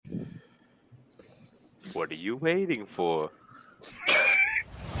What are you waiting for?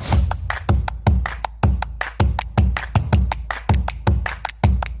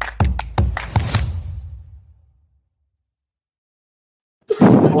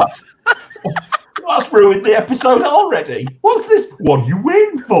 That's ruined the episode already. What's this? What are you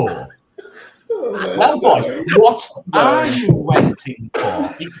waiting for? Well, boys, what are you waiting for?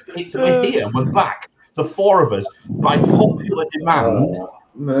 We're here. We're back. The four of us, by popular demand,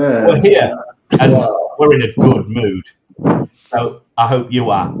 we're here, and we're in a good mood. So I hope you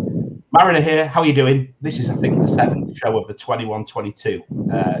are. Mariner here. How are you doing? This is, I think, the seventh show of the 21-22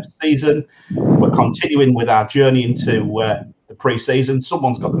 season. We're continuing with our journey into the pre-season.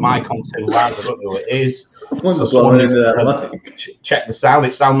 Someone's got the mic on too loud. I don't know who it is. Check the sound.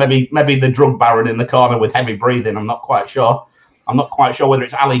 It sounds maybe the drug baron in the corner with heavy breathing. I'm not quite sure. I'm not quite sure whether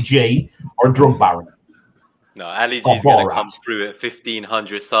it's Ali G or a drug baron. No, Ali G is going to come through at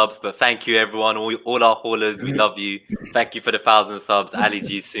 1,500 subs. But thank you, everyone. All our haulers, we love you. Thank you for the 1,000 subs. Ali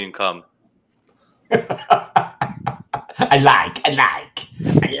G soon come. I like.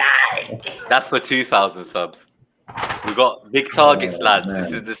 That's for 2,000 subs. We've got big targets, lads. Man.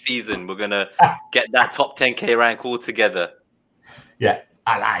 This is the season. We're going to get that top 10K rank all together. Yeah,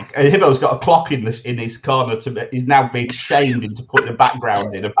 I like. Hibbo's got a clock in his corner. He's now being shamed into putting a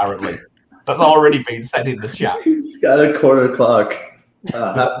background in, apparently. That's already been said in the chat. He's got a quarter clock.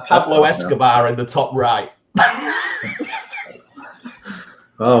 Pablo Escobar in the top right.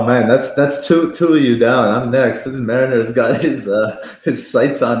 Oh man, that's two of you down. I'm next. This Mariner's got his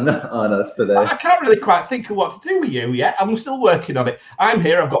sights on us today. I can't really quite think of what to do with you yet. I'm still working on it. I'm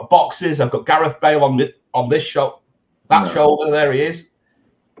here. I've got boxes. I've got Gareth Bale on this shoulder. Shoulder. There he is.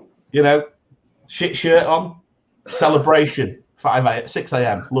 You know, shit shirt on. Celebration. 6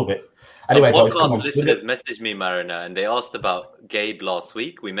 a.m. Love it. Anyway, podcast listeners messaged me, Mariner, and they asked about Gabe last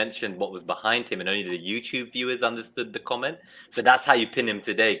week. We mentioned what was behind him, and only the YouTube viewers understood the comment. So that's how you pin him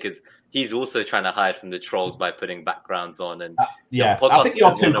today, because he's also trying to hide from the trolls by putting backgrounds on. And I think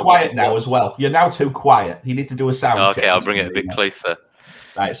you're too quiet now as well. You're now too quiet. You need to do a sound check. Okay, I'll bring it a bit closer.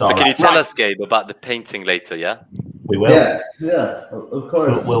 Right, so can you tell us, Gabe, about the painting later, yeah? We will. Yes, yeah, of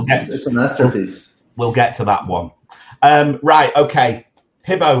course. It's a masterpiece. We'll get to that one. Right, okay.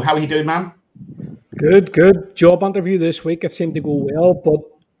 Hibbo, how are you doing, man? Good. Job interview this week. It seemed to go well, but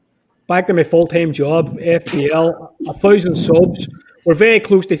back to my full-time job, FPL, 1,000 subs. We're very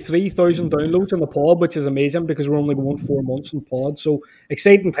close to 3,000 downloads on the pod, which is amazing because we're only going 4 months in the pod. So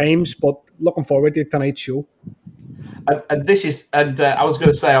exciting times, but looking forward to tonight's show. And this is, I was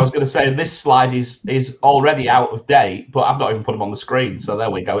going to say, this slide is already out of date, but I've not even put them on the screen. So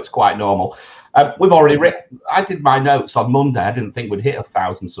there we go. It's quite normal. We've already I did my notes on Monday. I didn't think we'd hit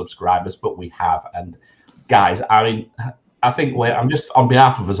 1,000 subscribers, but we have. And guys, I mean, I think I'm just on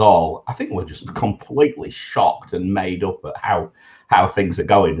behalf of us all. I think we're just completely shocked and made up at how things are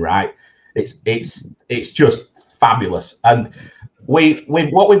going. Right? It's just fabulous. And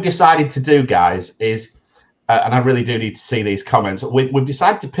what we've decided to do, guys, is. And I really do need to see these comments. We've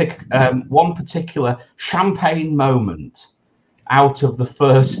decided to pick one particular champagne moment out of the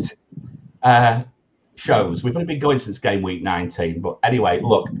first shows. We've only been going since game week 19. But anyway,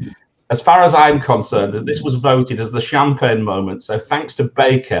 look, as far as I'm concerned, this was voted as the champagne moment. So thanks to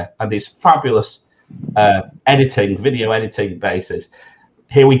Baker and his fabulous video editing basis.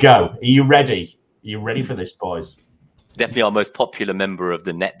 Here we go. Are you ready? Are you ready for this, boys? Definitely our most popular member of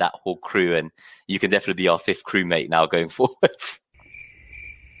the Net That Whole crew, and you can definitely be our fifth crewmate now going forward.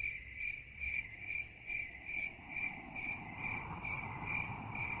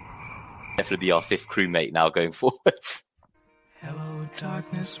 Definitely be our fifth crewmate now going forward. Hello,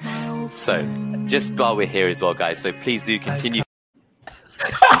 darkness, my old friend. So, just while we're here as well, guys, so please do continue.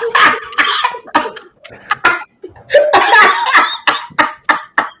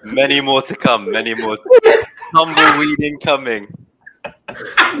 Many more to come, many more. Tumbleweed incoming.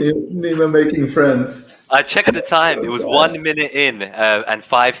 Nima making friends. I checked the time. It was 1 minute in and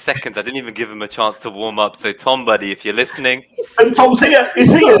 5 seconds. I didn't even give him a chance to warm up. So, Tom, buddy, if you're listening. And Tom's here.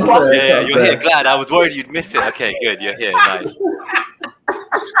 He's here. Yeah, you're here. Glad. I was worried you'd miss it. Okay, good. You're here. Nice.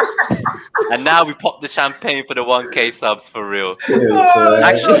 And now we pop the champagne for the 1K subs for real.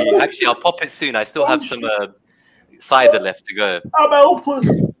 Actually, I'll pop it soon. I still have some cider left to go. I'm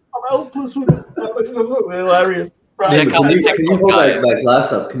helpless with it. It's absolutely hilarious. Right. Can you hold that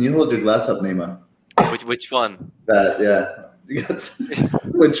glass up? Can you hold your glass up, Nima? Which one? That, yeah.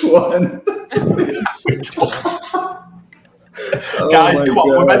 Which one? Guys, come on,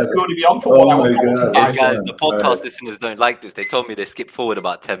 we're meant to only be on for 1 hour. Yeah, guys, the podcast listeners don't like this. They told me they skipped forward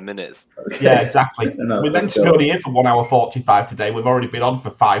about 10 minutes. Yeah, exactly. We're meant to be only here for 1 hour 45 today. We've already been on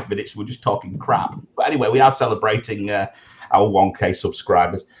for 5 minutes. We're just talking crap. But anyway, we are celebrating our 1K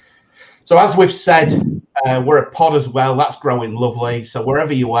subscribers. So as we've said, we're a pod as well. That's growing lovely. So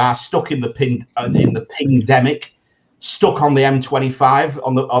wherever you are, stuck in the pingdemic, stuck on the M25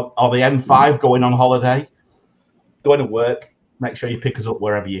 or the M5, going on holiday, going to work, make sure you pick us up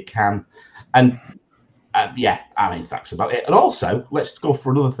wherever you can. And that's about it. And also, let's go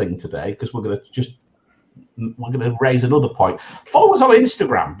for another thing today, because we're going to raise another point. Follow us on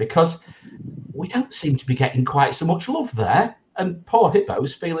Instagram, because we don't seem to be getting quite so much love there. And poor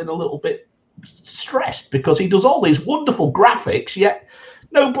Hippo's feeling a little bit stressed because he does all these wonderful graphics, yet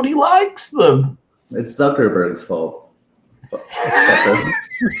nobody likes them. It's Zuckerberg's fault. He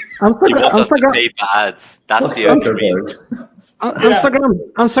wants us to pay for ads. That's the only reason.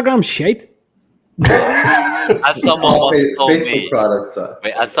 Instagram shit. As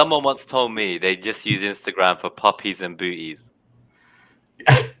someone once told me, they just use Instagram for puppies and booties.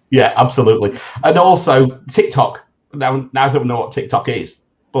 Yeah, absolutely. And also TikTok. Now I don't know what TikTok is,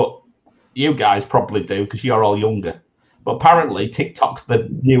 but you guys probably do because you're all younger. But apparently TikTok's the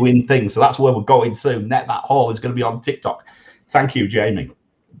new in thing, so that's where we're going soon. That haul is going to be on TikTok. Thank you, Jamie.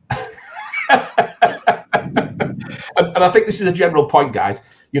 and I think this is a general point, guys.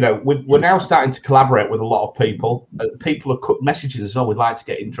 You know, we're now starting to collaborate with a lot of people. People are messaging us, we'd like to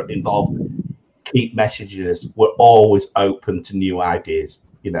get involved. Keep messaging us. We're always open to new ideas.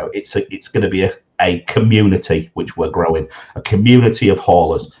 You know, it's going to be a community which we're growing, a community of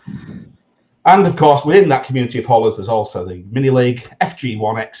haulers. And of course, within that community of haulers, there's also the mini league,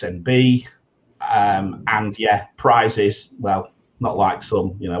 FG1 XNB, and prizes. Well, not like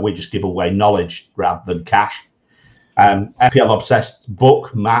some, we just give away knowledge rather than cash. FPL Obsessed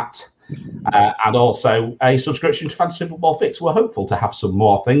book, Matt, and also a subscription to Fantasy Football Fix. We're hopeful to have some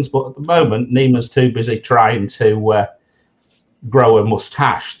more things, but at the moment, Nima's too busy trying to grow a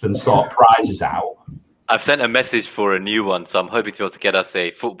mustache than sort prizes out. I've sent a message for a new one, so I'm hoping to be able to get us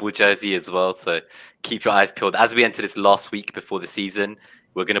a football jersey as well. So keep your eyes peeled. As we enter this last week before the season,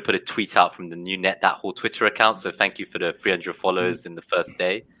 we're going to put a tweet out from the new Net That Whole Twitter account. So thank you for the 300 follows in the first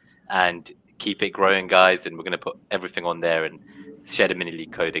day, and keep it growing, guys. And we're going to put everything on there and share the mini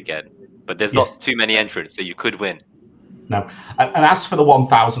league code again. But there's not too many entrants, so you could win. No. And as for the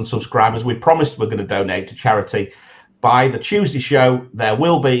 1,000 subscribers, we promised we're going to donate to charity. By the Tuesday show, there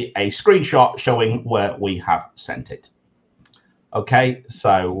will be a screenshot showing where we have sent it. Okay,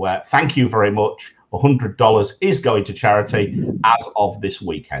 so thank you very much. $100 is going to charity as of this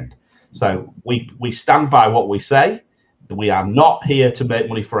weekend. So we stand by what we say. We are not here to make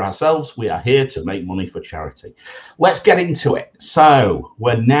money for ourselves. We are here to make money for charity. Let's get into it. So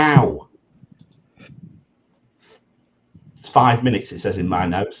we're now... It's 5 minutes, it says in my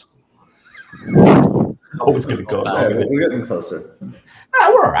notes. Oh, it's going to go. We're getting closer.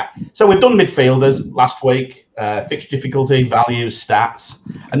 We're all right. So we've done midfielders last week, fixture difficulty, values, stats,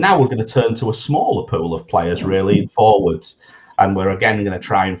 and now we're going to turn to a smaller pool of players, really, in forwards. And we're again going to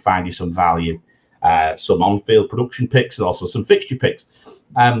try and find you some value, some on-field production picks, and also some fixture picks.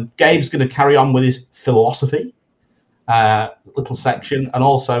 Gabe's going to carry on with his philosophy little section, and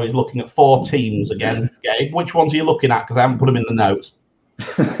also he's looking at 4 teams again. Gabe, which ones are you looking at? Because I haven't put them in the notes.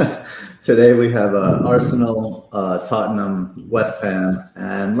 Today we have Arsenal, Tottenham, West Ham,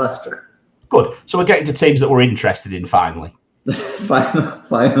 and Leicester. Good. So we're getting to teams that we're interested in finally.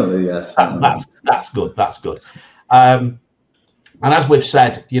 Finally, yes. That's good. That's good. And as we've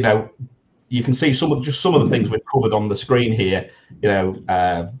said, you can see some of the things we've covered on the screen here.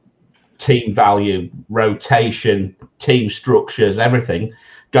 Team value, rotation, team structures, everything.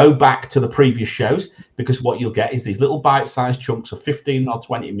 Go back to the previous shows, because what you'll get is these little bite-sized chunks of 15 or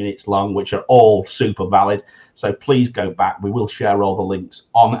 20 minutes long, which are all super valid. So please go back. We will share all the links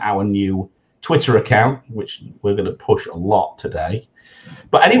on our new Twitter account, which we're going to push a lot today.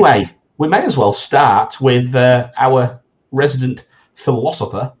 But anyway, we may as well start with our resident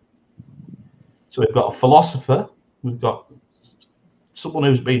philosopher. So we've got a philosopher. We've got someone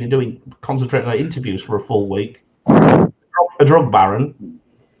who's been concentrating on interviews for a full week. A drug baron.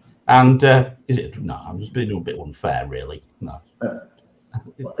 And is it? No, I'm just being a bit unfair, really. No.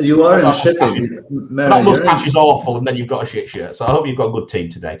 You are in shipping. That mustache is awful, and then you've got a shit shirt. So I hope you've got a good team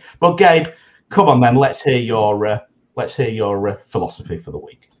today. But Gabe, come on then. Let's hear your philosophy for the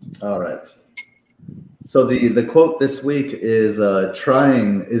week. All right. So the quote this week is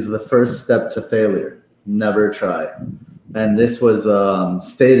 "Trying is the first step to failure. Never try." And this was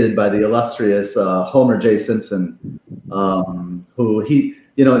stated by the illustrious Homer J. Simpson who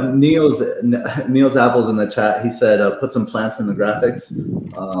Neil's Apples in the chat. He said, put some plants in the graphics.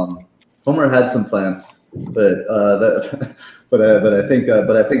 Homer had some plants, but I think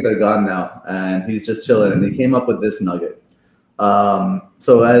they're gone now, and he's just chilling. And he came up with this nugget.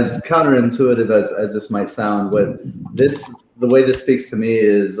 So as counterintuitive as this might sound, the way this speaks to me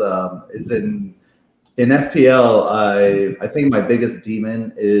is in FPL. I think my biggest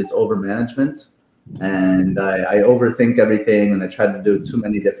demon is overmanagement, and I overthink everything, and I try to do too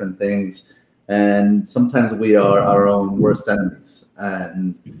many different things. And sometimes we are our own worst enemies.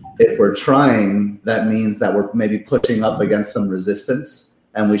 And if we're trying, that means that we're maybe pushing up against some resistance,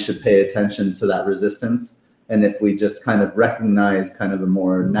 and we should pay attention to that resistance. And if we just kind of recognize kind of a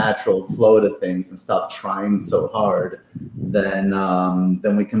more natural flow to things and stop trying so hard, then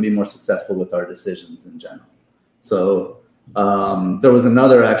we can be more successful with our decisions in general. So there was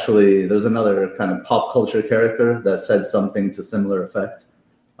another kind of pop culture character that said something to similar effect.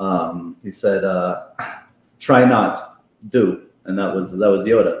 He said, "Try not, do," and that was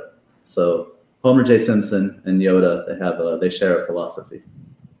Yoda. So Homer J. Simpson and Yoda, they share a philosophy.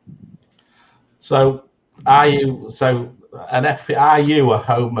 So are you a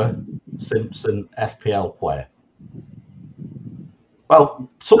Homer Simpson FPL player? Well,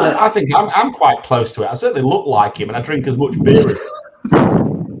 I think I'm quite close to it. I certainly look like him, and I drink as much beer as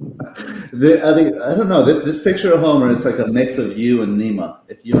I don't know. This picture of Homer, it's like a mix of you and Nima.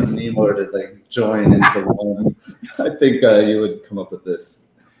 If you and Nima were to like join into one, I think you would come up with this.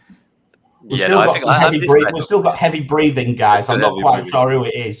 We've still got heavy breathing, guys. I'm not quite sure who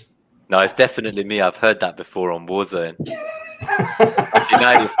it is. No, it's definitely me. I've heard that before on Warzone. I've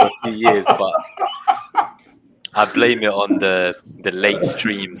denied it for a few years, but I blame it on the late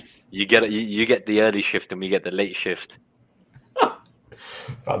streams. You get the early shift, and we get the late shift.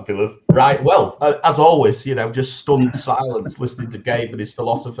 Fabulous. Right. Well, as always, just stunned silence listening to Gabe and his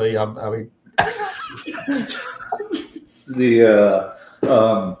philosophy.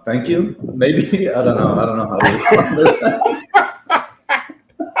 Thank you. Maybe I don't know how to respond to that.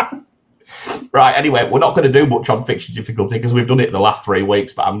 Right. Anyway, we're not going to do much on fixture difficulty because we've done it in the last 3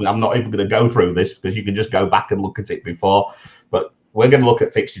 weeks. But I'm not even going to go through this because you can just go back and look at it before. But we're going to look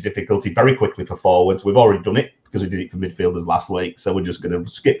at fixture difficulty very quickly for forwards. We've already done it because we did it for midfielders last week. So we're just going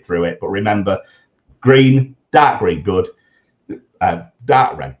to skip through it. But remember, green, dark green, good.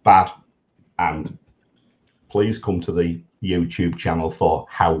 Dark red, bad. And please come to the YouTube channel for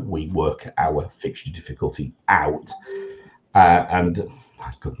how we work our fixture difficulty out. And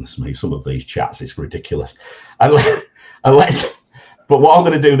my goodness me, some of these chats is ridiculous. But what I'm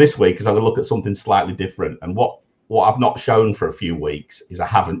going to do this week is I'm going to look at something slightly different. And what I've not shown for a few weeks is I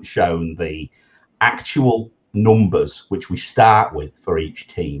haven't shown the actual numbers which we start with for each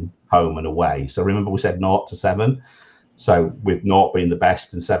team, home and away. So remember we said 0 to 7. So with 0 being the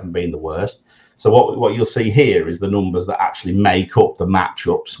best and 7 being the worst. So what you'll see here is the numbers that actually make up the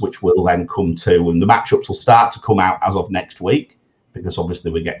matchups, which we'll then come to. And the matchups will start to come out as of next week, because obviously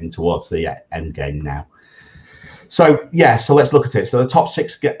we're getting towards the end game now. So let's look at it. So the top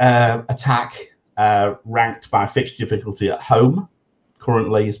 6 attack ranked by fixture difficulty at home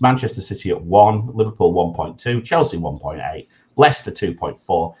currently is Manchester City at 1, Liverpool 1.2, Chelsea 1.8, Leicester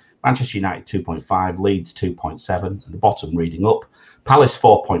 2.4, Manchester United 2.5, Leeds 2.7, and the bottom reading up, Palace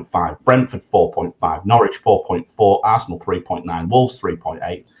 4.5, Brentford 4.5, Norwich 4.4, Arsenal 3.9, Wolves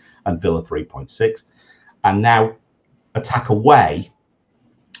 3.8, and Villa 3.6. And now attack away,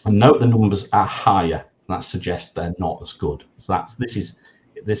 and note the numbers are higher. That suggests they're not as good. So this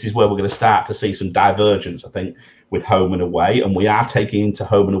is where we're going to start to see some divergence, I think, with home and away. And we are taking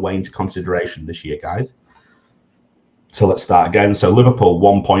home and away into consideration this year, guys. So let's start again. So Liverpool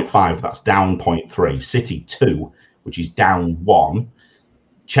 1.5, that's down 0.3. City 2, which is down 1.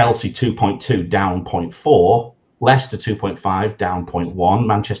 Chelsea 2.2, down 0.4. Leicester 2.5, down 0.1.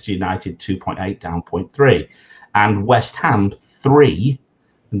 Manchester United 2.8, down 0.3. And West Ham 3,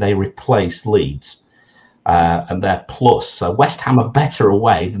 and they replace Leeds. And they're plus. So West Ham are better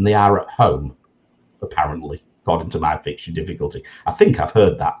away than they are at home, apparently, according to my fixture difficulty. I think I've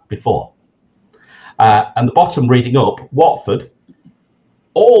heard that before. And the bottom reading up, Watford,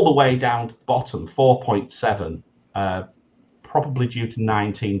 all the way down to the bottom, 4.7, probably due to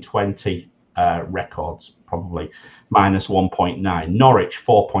 1920 records, probably, minus 1.9. Norwich,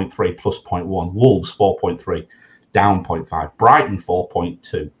 4.3, plus 0.1. Wolves, 4.3, down 0.5. Brighton,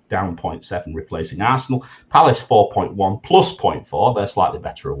 4.2, down 0.7, replacing Arsenal. Palace, 4.1, plus 0.4. They're slightly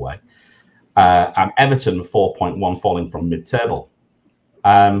better away. And Everton, 4.1, falling from mid-table.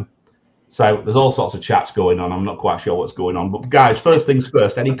 So there's all sorts of chats going on. I'm not quite sure what's going on. But guys, first things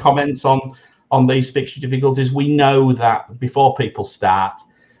first, any comments on on these fixture difficulties. We know that before people start,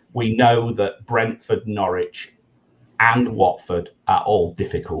 we know that Brentford, Norwich, and Watford are all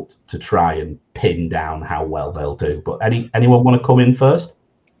difficult to try and pin down how well they'll do. But anyone want to come in first?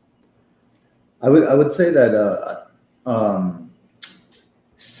 I would say that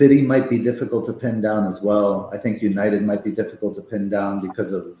City might be difficult to pin down as well. I think United might be difficult to pin down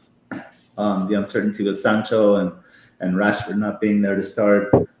because of the uncertainty with Sancho and Rashford not being there to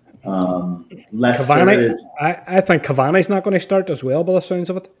start. Leicester. Cavani, I think Cavani's not going to start as well, by the sounds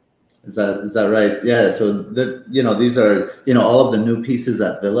of it. Is that right? Yeah. So these are all of the new pieces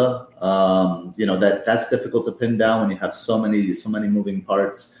at Villa. That's difficult to pin down when you have so many moving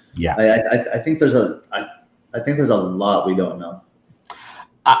parts. Yeah. I think there's a lot we don't know.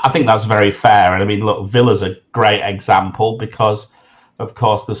 I think that's very fair. And I mean, look, Villa's a great example because, of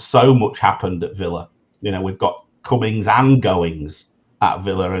course, there's so much happened at Villa. We've got comings and goings at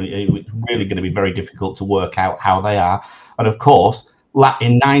Villa, and it's really going to be very difficult to work out how they are. And of course,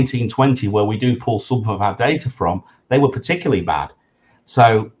 in 1920, where we do pull some of our data from, they were particularly bad.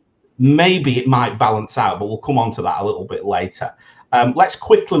 So maybe it might balance out, but we'll come on to that a little bit later. Let's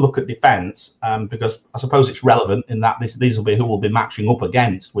quickly look at defence, because I suppose it's relevant in that these will be who we'll be matching up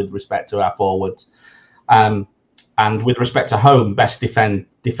against with respect to our forwards. And with respect to home, best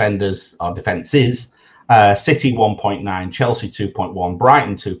defenders or defences, City 1.9, Chelsea 2.1,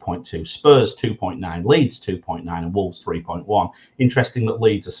 Brighton 2.2, Spurs 2.9, Leeds 2.9, and Wolves 3.1. Interesting that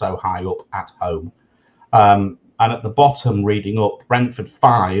Leeds are so high up at home. And at the bottom, reading up, Brentford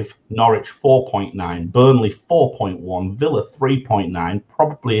 5, Norwich 4.9, Burnley 4.1, Villa 3.9,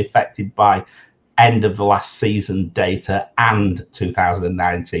 probably affected by end of the last season data and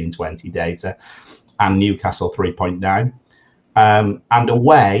 2019-20 data, and Newcastle 3.9. And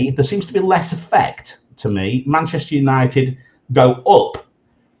away, there seems to be less effect to me. Manchester United go up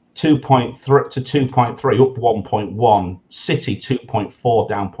 2.3 to 2.3, up 1.1. City 2.4,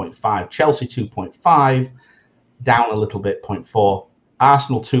 down 0.5. Chelsea 2.5. Down a little bit, 0.4.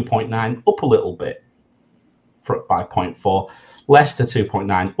 Arsenal 2.9, up a little bit by 0.4. Leicester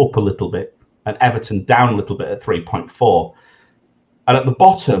 2.9, up a little bit. And Everton down a little bit at 3.4. And at the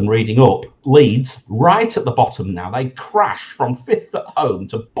bottom, reading up, Leeds, right at the bottom now, they crash from 5th at home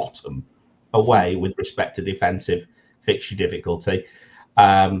to bottom away with respect to defensive fixture difficulty.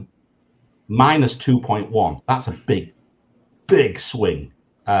 Minus 2.1. That's a big swing.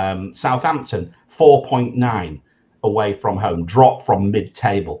 Southampton, 4.9. Away from home, drop from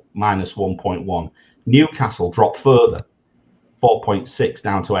mid-table, minus 1.1. Newcastle drop further, 4.6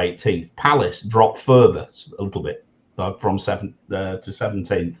 down to 18th. Palace drop further a little bit, from 7th to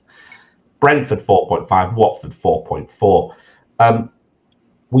 17th. Brentford 4.5, Watford 4.4.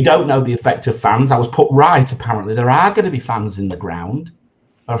 We don't know the effect of fans. I was put right, apparently. There are going to be fans in the ground.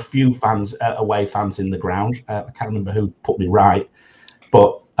 There are a few fans, away fans in the ground. I can't remember who put me right,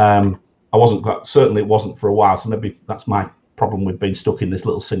 but I wasn't, certainly it wasn't for a while, so maybe that's my problem with being stuck in this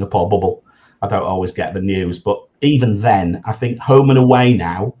little Singapore bubble. I don't always get the news, but even then, I think home and away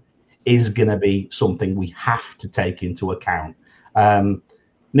now is going to be something we have to take into account.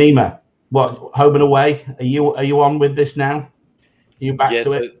 Nima, what, home and away? Are you on with this now? Are you back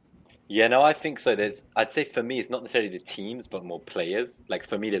to it? Yeah, no, I think so. I'd say for me, it's not necessarily the teams, but more players. Like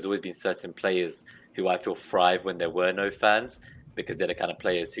for me, there's always been certain players who I feel thrive when there were no fans, because they're the kind of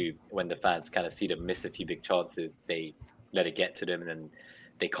players who, when the fans kind of see them miss a few big chances, they let it get to them and then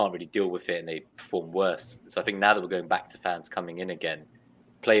they can't really deal with it and they perform worse. So I think now that we're going back to fans coming in again,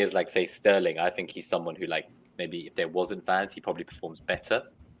 players like, say, Sterling, I think he's someone who, like, maybe if there wasn't fans, he probably performs better.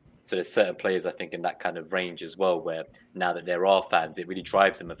 So there's certain players, I think, in that kind of range as well, where now that there are fans, it really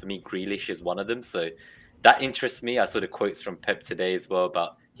drives them. And for me, Grealish is one of them. So that interests me. I saw the quotes from Pep today as well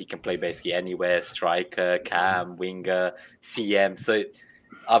about he can play basically anywhere, striker, cam, winger, CM. So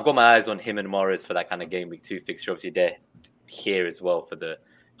I've got my eyes on him and Morris for that kind of game week 2 fixture. Obviously, they're here as well for the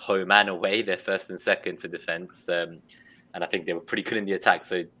home and away. They're first and second for defence. And I think they were pretty good in the attack.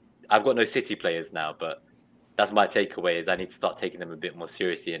 So I've got no City players now, but that's my takeaway is I need to start taking them a bit more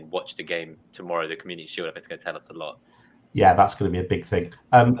seriously and watch the game tomorrow, the Community Shield, if it's going to tell us a lot. Yeah, that's going to be a big thing.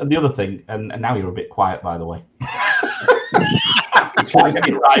 And the other thing, and now you're a bit quiet, by the way. It's like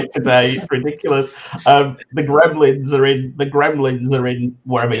right today. It's ridiculous. The Gremlins are in. The Gremlins are in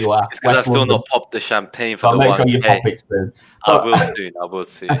wherever you are. It's because I've still not popped the champagne for the make 1K. sure you pop it soon. I will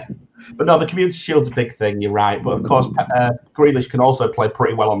soon. But no, the Community Shield's a big thing. You're right. But of course, Grealish can also play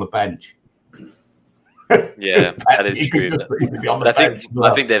pretty well on the bench. Yeah, that is true.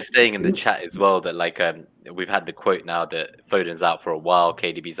 I think they're saying in the chat as well that like we've had the quote now that Foden's out for a while,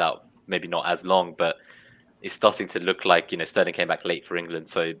 KDB's out maybe not as long, but it's starting to look like, Sterling came back late for England,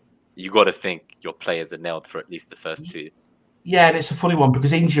 so you got to think your players are nailed for at least the first two. Yeah, and it's a funny one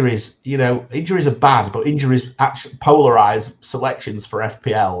because injuries are bad, but injuries actually polarize selections for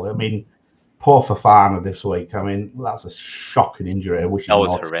FPL. I mean, poor Fofana this week. I mean, that's a shocking injury. That was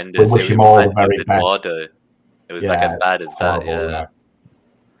horrendous. We wish him all the very best. It was like as bad as that. Yeah.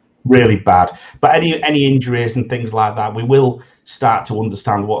 Really bad. But any injuries and things like that, we will start to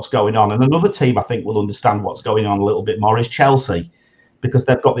understand what's going on. And another team I think will understand what's going on a little bit more is Chelsea, because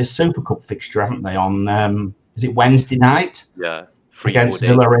they've got this Super Cup fixture, haven't they, on is it Wednesday night? Yeah. Against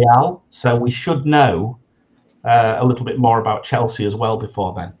Villarreal. So we should know a little bit more about Chelsea as well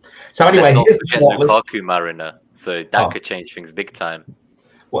before then. So anyway, here's the shortlist. Lukaku Mariner, so that could change things big time.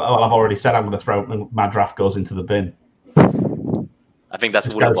 Well, I've already said I'm going to throw my draft goes into the bin. I think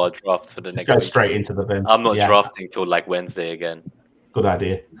that's all of our drafts for the next week. Straight into the bin. I'm not drafting till like Wednesday again. Good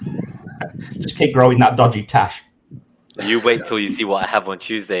idea. Just keep growing that dodgy tash. You wait till you see what I have on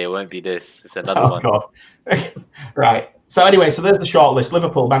Tuesday. It won't be this. It's another one. God. Right. So anyway, so there's the shortlist: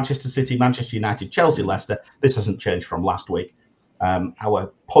 Liverpool, Manchester City, Manchester United, Chelsea, Leicester. This hasn't changed from last week.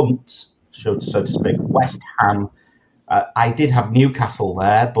 Our punts, so to speak, West Ham. I did have Newcastle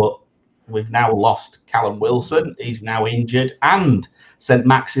there, but we've now lost Callum Wilson. He's now injured, and St.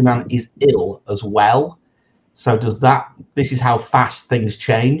 Maximin is ill as well. So this is how fast things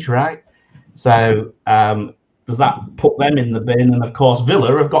change, right? So does that put them in the bin? And of course,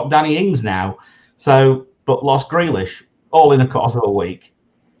 Villa have got Danny Ings now. So, but lost Grealish, all in a course of a week.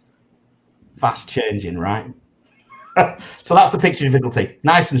 Fast changing, right? So that's the picture difficulty.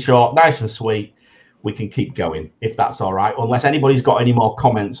 Nice and short, nice and sweet. We can keep going if that's all right. Unless anybody's got any more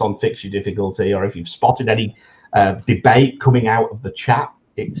comments on fixture difficulty, or if you've spotted any debate coming out of the chat,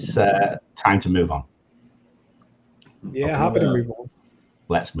 it's time to move on. Yeah, happy to move on.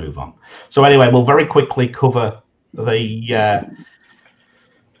 Let's move on. So anyway, we'll very quickly cover the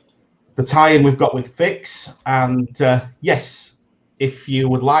tie-in we've got with Fix. And yes, if you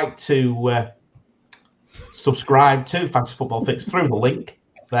would like to subscribe to Fantasy Football Fix through the link,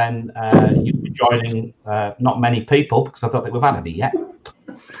 then you'll be joining not many people, because I don't think we've had any yet.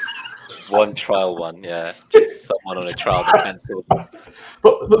 One trial one, yeah. Just someone on a trial that cancelled.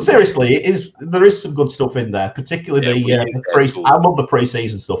 But seriously, there is some good stuff in there, particularly I love the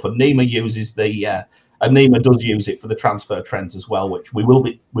pre-season stuff, and Nima uses Nima does use it for the transfer trends as well, which we will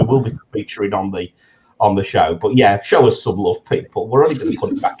be featuring on the show. But yeah, show us some love, people. We're only going to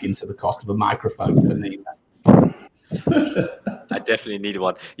put it back into the cost of a microphone for Nima. I definitely need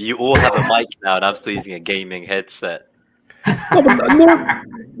one. You all have a mic now, and I'm still using a gaming headset. No, but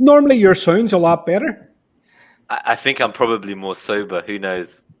normally your sound's a lot better. I think I'm probably more sober. Who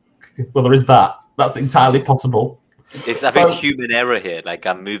knows? Well, there is that. That's entirely possible. I think it's human error here. Like,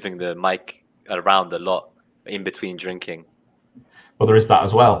 I'm moving the mic around a lot in between drinking. Well, there is that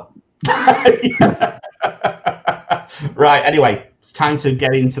as well. Right. Anyway, it's time to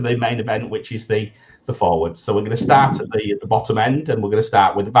get into the main event, which is the forwards. So we're going to start at the bottom end, and we're going to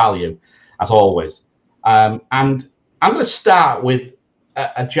start with value, as always. And I'm going to start with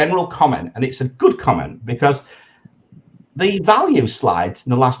a general comment, and it's a good comment, because the value slides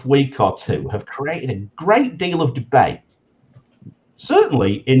in the last week or two have created a great deal of debate,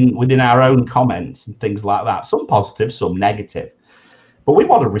 certainly within our own comments and things like that, some positive, some negative. But we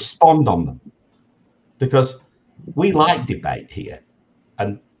want to respond on them, because we like debate here,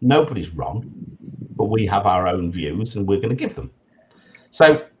 and nobody's wrong, but we have our own views, and we're going to give them.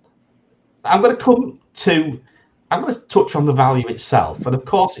 So I'm going to touch on the value itself. And of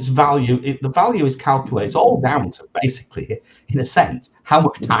course, the value is calculated. It's all down to basically, in a sense, how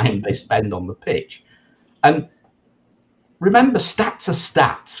much time they spend on the pitch. And remember, stats are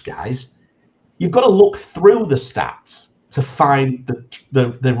stats, guys. You've got to look through the stats to find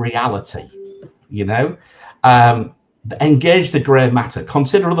the reality, engage the grey matter,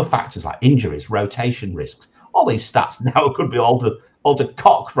 consider other factors like injuries, rotation risks. All these stats now could be all to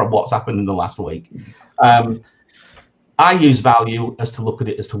cock from what's happened in the last week. I use value as to look at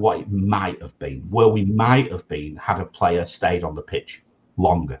it as to what it might have been, where we might have been had a player stayed on the pitch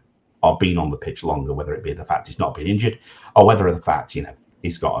longer, or been on the pitch longer, whether it be the fact he's not been injured, or whether the fact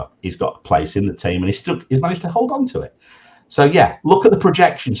he's got a place in the team and he's managed to hold on to it. So yeah, look at the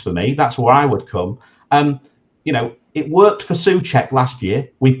projections for me. That's where I would come. It worked for Souček last year.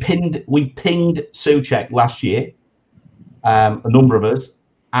 We pinged Souček last year, a number of us,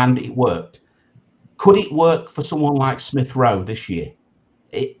 and it worked. Could it work for someone like Smith Rowe this year?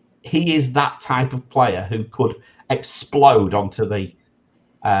 He is that type of player who could explode onto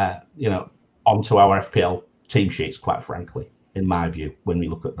onto our FPL team sheets, quite frankly, in my view, when we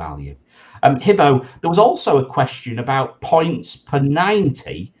look at value. Hibbo, there was also a question about points per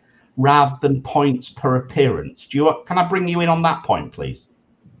 90 rather than points per appearance. Can I bring you in on that point, please?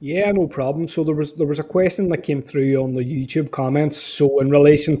 Yeah, no problem. So there was a question that came through on the YouTube comments. So in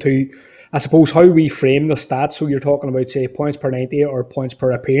relation to, I suppose, how we frame the stats. So you're talking about, say, points per 90 or points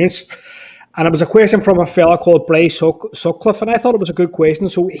per appearance. And it was a question from a fella called Bryce Sutcliffe, and I thought it was a good question.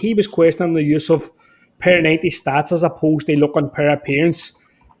 So he was questioning the use of per 90 stats as opposed to looking per appearance.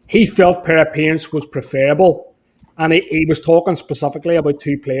 He felt per appearance was preferable. And he was talking specifically about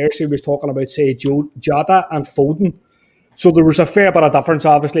two players. He was talking about, say, Jota and Foden. So there was a fair bit of difference,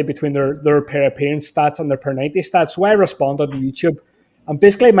 obviously, between their per appearance stats and their per 90 stats. So I responded to YouTube. And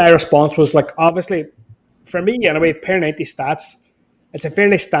basically my response was, like, obviously, for me anyway, per 90 stats, it's a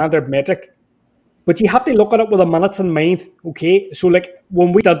fairly standard metric. But you have to look at it with the minutes in mind, okay? So, like,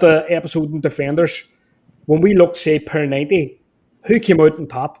 when we did the episode on defenders, when we looked, say, per 90, who came out on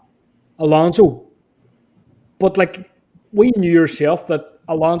top? Alonso. But, like, we knew yourself that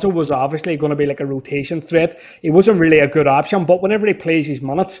Alonso was obviously going to be like a rotation threat. He wasn't really a good option, but whenever he plays his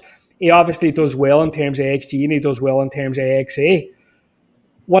minutes, he obviously does well in terms of XG and he does well in terms of XA.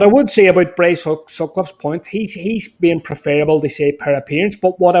 What I would say about Bryce Sutcliffe's point, he's being preferable to say per appearance,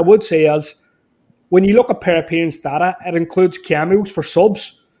 but what I would say is, when you look at per appearance data, it includes cameos for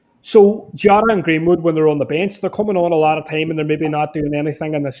subs. So Jota and Greenwood, when they're on the bench, they're coming on a lot of time and they're maybe not doing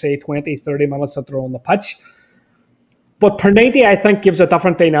anything in the, say, 20, 30 minutes that they're on the pitch. But per 90, I think, gives a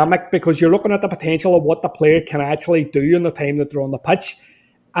different dynamic because you're looking at the potential of what the player can actually do in the time that they're on the pitch.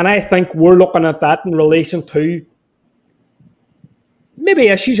 And I think we're looking at that in relation to maybe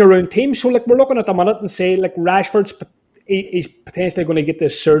issues around teams. So, like, we're looking at the minute and say, like, Rashford's he's potentially going to get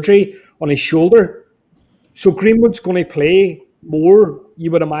this surgery on his shoulder. So Greenwood's going to play more,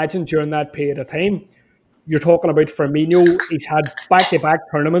 you would imagine, during that period of time. You're talking about Firmino. He's had back-to-back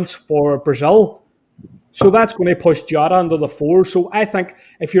tournaments for Brazil. So that's going to push Jota into the fore. So I think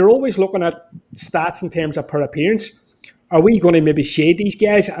if you're always looking at stats in terms of per appearance, are we going to maybe shade these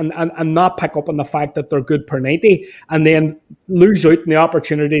guys and not pick up on the fact that they're good per 90 and then lose out on the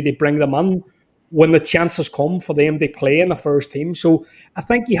opportunity to bring them in when the chances come for them to play in the first team? So I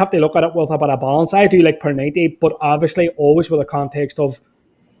think you have to look at it with a bit of balance. I do like per 90, but obviously always with a context of,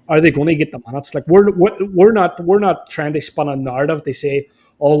 are they going to get the minutes? Like we're not trying to spin a narrative to say,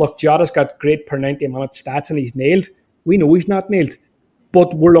 oh, look, Jota's got great per 90-minute stats and he's nailed. We know he's not nailed.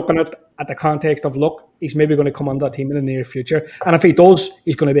 But we're looking at the context of, look, he's maybe going to come on that team in the near future. And if he does,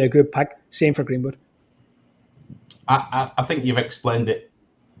 he's going to be a good pick. Same for Greenwood. I think you've explained it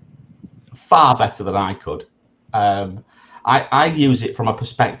far better than I could. I use it from a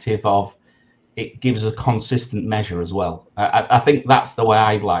perspective of it gives a consistent measure as well. I think that's the way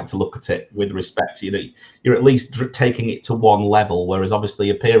I'd like to look at it with respect to, you know, you're at least taking it to one level, whereas obviously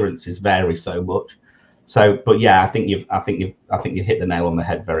appearances vary so much. So, but yeah, I think you've hit the nail on the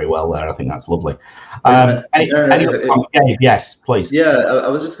head very well there. I think that's lovely. Yes, please. Yeah, I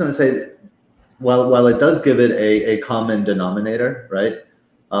was just going to say, while it does give it a common denominator, right?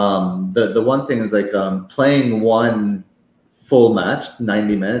 The one thing is like playing one full match,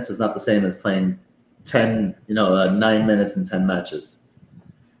 90 minutes, is not the same as playing 9 minutes in 10 matches.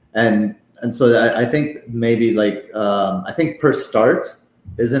 And so I think maybe I think per start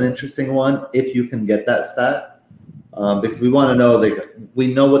is an interesting one if you can get that stat, because we want to know,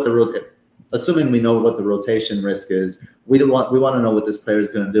 we know what assuming we know what the rotation risk is, we want to know what this player is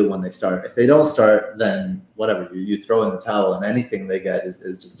going to do when they start. If they don't start, then whatever, you throw in the towel and anything they get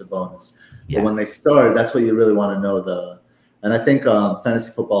is just a bonus. Yeah. But when they start, that's what you really want to know. And I think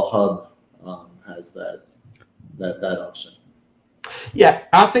Fantasy Football Hub has that option. Yeah,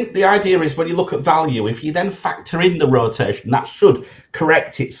 I think the idea is when you look at value, if you then factor in the rotation, that should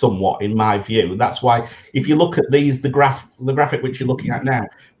correct it somewhat, in my view. That's why if you look at the graphic which you're looking at now,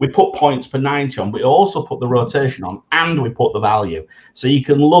 we put points per 90 on, we also put the rotation on, and we put the value. So you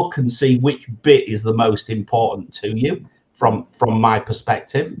can look and see which bit is the most important to you from my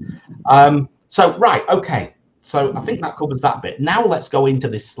perspective. Right, okay. So I think that covers that bit. Now let's go into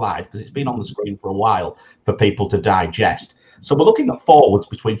this slide, because it's been on the screen for a while for people to digest. So we're looking at forwards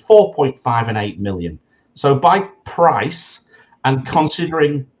between 4.5 and 8 million. So by price and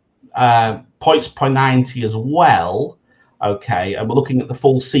considering points per 90 as well, okay, and we're looking at the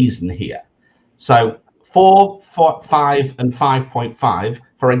full season here. So 4, 5 and 5.5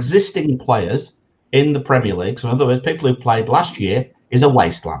 for existing players in the Premier League, so in other words, people who played last year, is a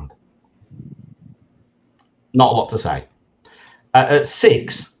wasteland. Not a lot to say. At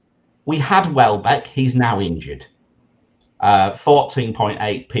 6, we had Welbeck. He's now injured.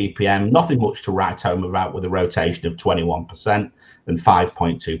 14.8 ppm. Nothing much to write home about with a rotation of 21% and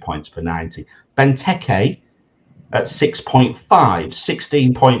 5.2 points per 90. Benteke, at 6.5,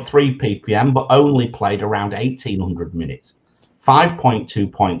 16.3 ppm, but only played around 1,800 minutes.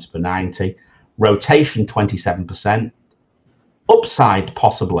 5.2 points per 90, rotation 27%. Upside,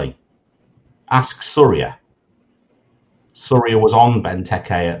 possibly. Ask Surya. Surya was on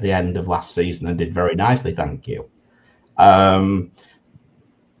Benteke at the end of last season and did very nicely, thank you.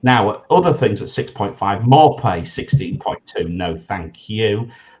 Now, other things at 6.5, more play 16.2, no thank you.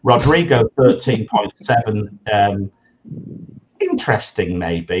 Rodrigo 13.7, interesting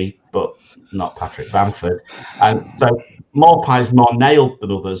maybe, but not Patrick Bamford. And so Morpie's more nailed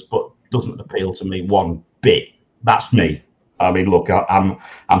than others, but doesn't appeal to me one bit. That's me. I mean, look, I'm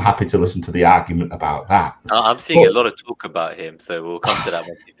happy to listen to the argument about that. I'm seeing a lot of talk about him, so we'll come to that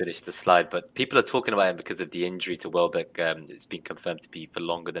once we finish the slide. But people are talking about him because of the injury to Welbeck. It's been confirmed to be for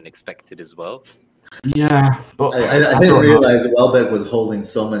longer than expected as well. Yeah, but I didn't realize Welbeck was holding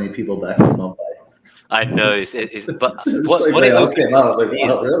so many people back from Mumbai. I know, but what it all came out like,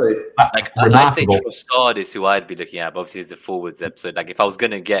 wow, really? Like, I'd say Trossard is who I'd be looking at. But obviously, it's a forwards episode. Like, if I was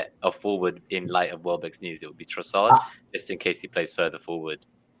going to get a forward in light of Welbeck's news, it would be Trossard, just in case he plays further forward.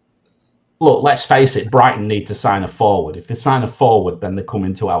 Look, let's face it, Brighton need to sign a forward. If they sign a forward, then they come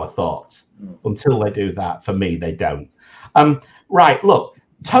into our thoughts. Until they do that, for me, they don't. Right, look,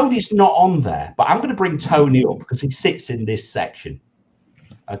 Tony's not on there, but I'm going to bring Tony up because he sits in this section.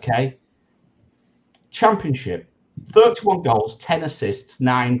 Okay? Championship, 31 goals, 10 assists,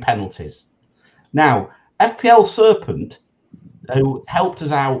 9 penalties. Now, FPL Serpent, who helped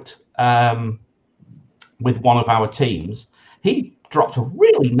us out with one of our teams, he dropped a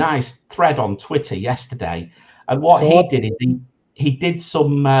really nice thread on Twitter yesterday. And what he did is he did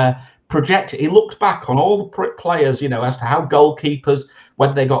some project. He looked back on all the players, as to how goalkeepers,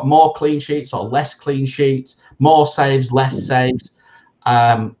 whether they got more clean sheets or less clean sheets, more saves, less saves.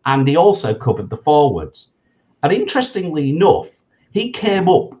 And he also covered the forwards. And interestingly enough, he came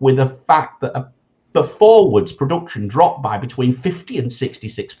up with the fact that the forwards production dropped by between 50 and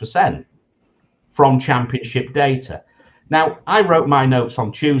 66% from championship data. Now, I wrote my notes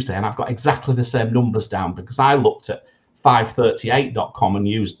on Tuesday and I've got exactly the same numbers down because I looked at 538.com and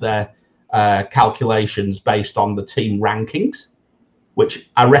used their calculations based on the team rankings, which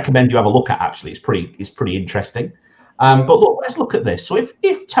I recommend you have a look at, actually. It's pretty interesting. But look, let's look at this. So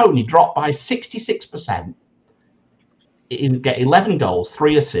if Tony dropped by 66%, he'd get 11 goals,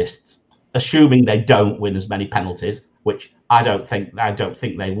 3 assists, assuming they don't win as many penalties, which I don't think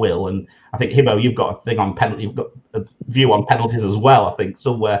they will. And I think, Hibbo, you've got a thing on penalty. You've got a view on penalties as well, I think,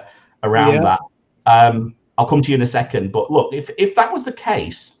 somewhere around that. I'll come to you in a second. But look, if that was the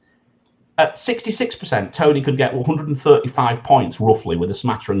case, at 66%, Tony could get 135 points, roughly, with a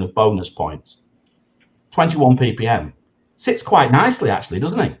smattering of bonus points. 21 ppm. Sits quite nicely, actually,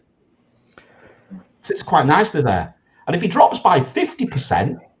 doesn't he? Sits quite nicely there. And if he drops by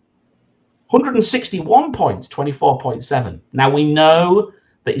 50%, 161 points, 24.7. Now, we know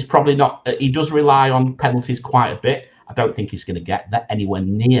that he's probably not... he does rely on penalties quite a bit. I don't think he's going to get that anywhere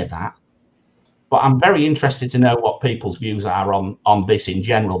near that. But I'm very interested to know what people's views are on this in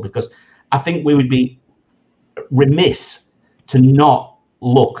general, because I think we would be remiss to not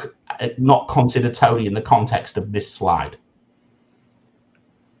consider Tony in the context of this slide.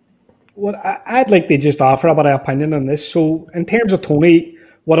 Well, I'd like to just offer a bit of opinion on this. So in terms of Tony,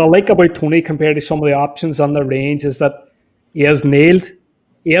 what I like about Tony compared to some of the options on the range is that he has nailed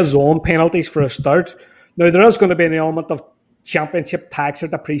his own penalties for a start. Now, there is going to be an element of championship tax or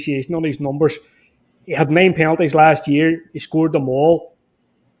depreciation on his numbers. He had 9 penalties last year. He scored them all.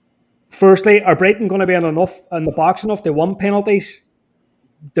 Firstly, are Brighton going to be in the box enough to win penalties?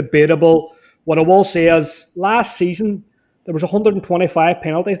 Debatable. What I will say is last season there was 125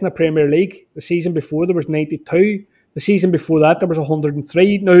 penalties in the Premier League. The season before there was 92. The season before that there was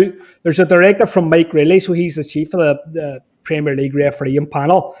 103. Now there's a directive from Mike Riley, so he's the chief of the Premier League refereeing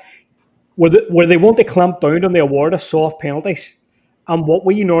panel, where they want to clamp down on the award of soft penalties. And what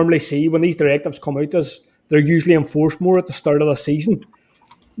we normally see when these directives come out is they're usually enforced more at the start of the season.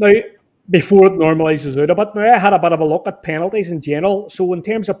 Now, before it normalises out a bit. Now, I had a bit of a look at penalties in general. So in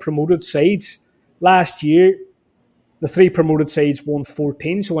terms of promoted sides, last year, the 3 promoted sides won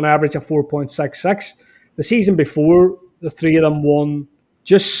 14, so an average of 4.66. The season before, the 3 of them won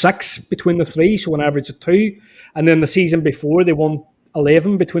just 6 between the 3, so an average of 2. And then the season before, they won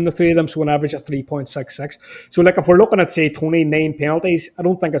 11 between the 3 of them, so an average of 3.66. So like if we're looking at, say, 29 penalties, I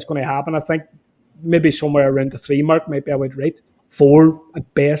don't think it's going to happen. I think maybe somewhere around the 3 mark, maybe I would rate 4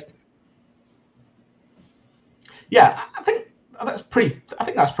 at best. Yeah, I think that's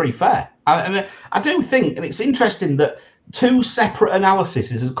pretty fair. I do think, and it's interesting that 2 separate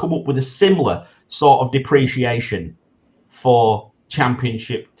analyses has come up with a similar sort of depreciation for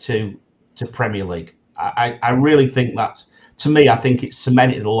Championship to Premier League. I really think that's, to me, I think it's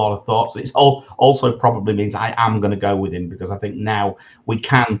cemented a lot of thoughts. It's also probably means I am going to go with him, because I think now we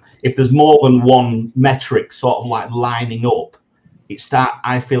can, if there's more than one metric sort of like lining up, it's that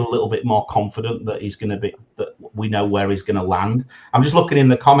I feel a little bit more confident that he's going to be, that we know where he's going to land. I'm just looking in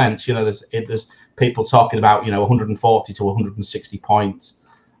the comments, there's people talking about, 140 to 160 points.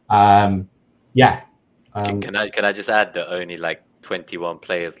 Can I just add that only like 21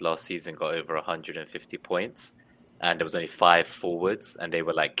 players last season got over 150 points, and there was only 5 forwards, and they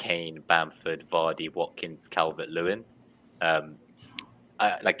were like Kane, Bamford, Vardy, Watkins, Calvert-Lewin.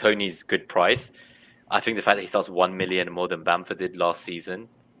 Like Tony's good price. I think the fact that he starts 1 million more than Bamford did last season,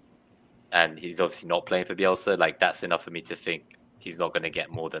 and he's obviously not playing for Bielsa, like that's enough for me to think he's not going to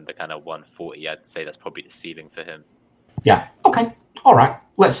get more than the kind of 140. I'd say that's probably the ceiling for him. Yeah. Okay. All right.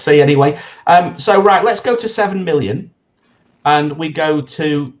 Let's see anyway. Let's go to 7 million, and we go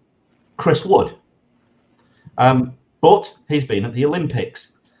to Chris Wood. But he's been at the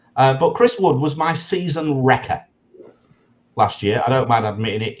Olympics. But Chris Wood was my season wrecker last year. I don't mind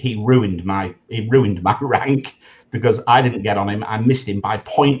admitting it. He ruined my rank because I didn't get on him. I missed him by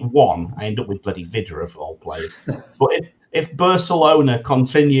 0.1. I ended up with bloody Vidra of all players. But if Barcelona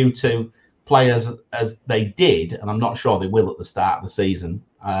continue to play as they did, and I'm not sure they will at the start of the season,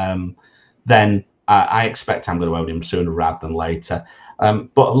 then I expect I'm going to own him sooner rather than later.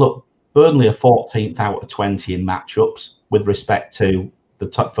 But look, Burnley are 14th out of 20 in matchups with respect to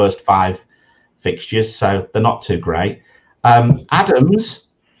the first 5 fixtures, so they're not too great. Adams,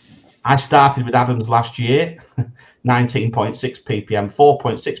 I started with Adams last year, 19.6 ppm,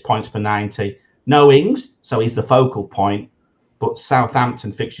 4.6 points per 90. No Ings, so he's the focal point, but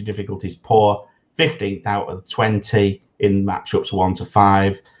Southampton fixture difficulty is poor, 15th out of 20 in matchups 1 to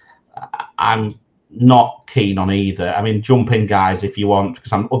 5. I'm not keen on either. I mean, jump in, guys, if you want,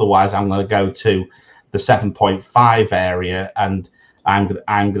 because otherwise I'm going to go to the 7.5 area, and I'm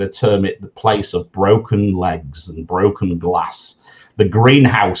going to term it the place of broken legs and broken glass. The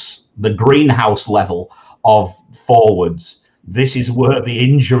greenhouse level of forwards. This is where the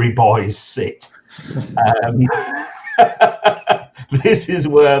injury boys sit. This is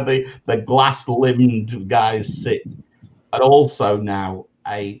where the glass-limbed guys sit. And also now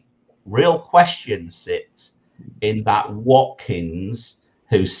a real question sits in that Watkins,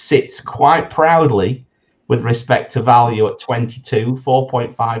 who sits quite proudly with respect to value at 22,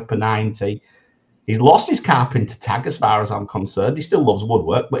 4.5 per 90. He's lost his carpenter tag as far as I'm concerned. He still loves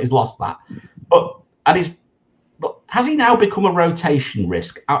woodwork, but he's lost that. But has he now become a rotation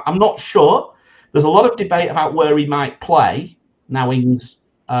risk? I'm not sure. There's a lot of debate about where he might play. Now Ings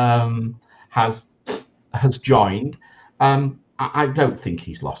has joined. I don't think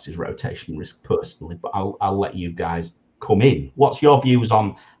he's lost his rotation risk personally, but I'll let you guys come in. What's your views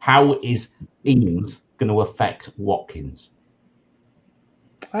on how is Ings going to affect Watkins?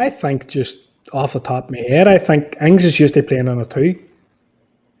 I think, just off the top of my head, I think Ings is usually playing on a 2.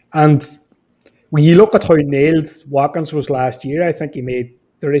 And when you look at how nailed Watkins was last year, I think he made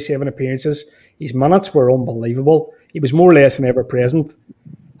 37 appearances. His minutes were unbelievable. He was more or less an ever-present.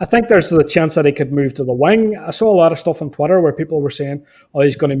 I think there's the chance that he could move to the wing. I saw a lot of stuff on Twitter where people were saying,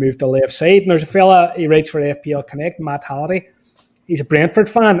 he's going to move to the left side. And there's a fella, he writes for FPL Connect, Matt Halliday. He's a Brentford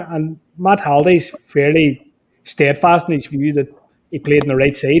fan, and Matt Halliday's fairly steadfast in his view that he played on the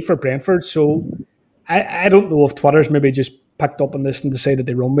right side for Brentford. So I don't know if Twitter's maybe just picked up on this and decided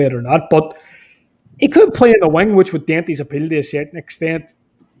they run with it or not. But he could play in the wing, which would dent his appeal to a certain extent.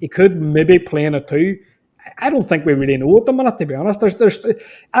 He could maybe play in a 2. I don't think we really know at the minute, to be honest.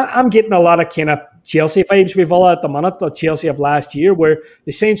 I'm getting a lot of kind of Chelsea vibes with Villa at the minute, the Chelsea of last year, where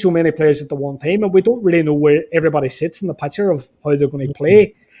they signed so many players at the one time, and we don't really know where everybody sits in the picture of how they're going to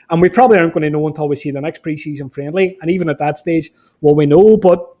play. And we probably aren't going to know until we see the next pre-season friendly. And even at that stage, well, we know,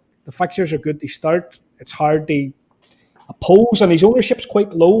 but the fixtures are good to start. It's hard to oppose, and his ownership's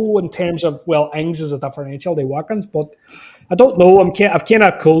quite low in terms of, Ings is a differential to Watkins, but I don't know. I've kind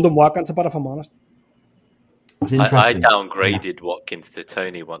of cooled on Watkins a bit, if I'm honest. I downgraded Watkins to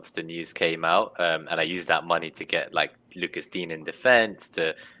Tony once the news came out, and I used that money to get like Lucas Dean in defence,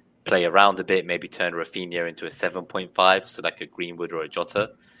 to play around a bit, maybe turn Rafinha into a 7.5, so like a Greenwood or a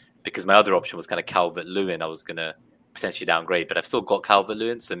Jota, because my other option was kind of Calvert-Lewin. I was going to potentially downgrade, but I've still got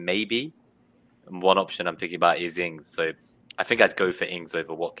Calvert-Lewin, so maybe one option I'm thinking about is Ings. So I think I'd go for Ings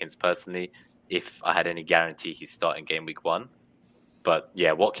over Watkins personally if I had any guarantee he's starting game week 1. But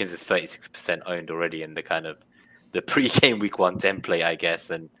yeah, Watkins is 36% owned already in the kind of the pre-game week 1 template, I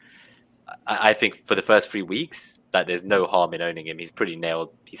guess. And I think for the first 3 weeks that there's no harm in owning him. He's pretty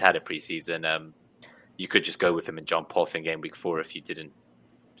nailed. He's had a preseason. you could just go with him and jump off in game week 4 if you didn't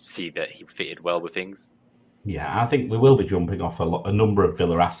see that he fitted well with things. Yeah, I think we will be jumping off a number of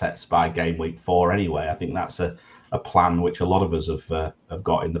Villa assets by game week 4 anyway. I think that's a plan which a lot of us have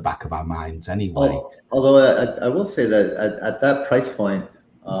got in the back of our minds anyway. Although I will say that at that price point,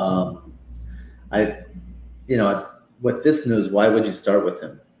 with this news, why would you start with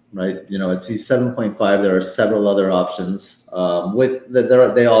him, right? He's 7.5. There are several other options.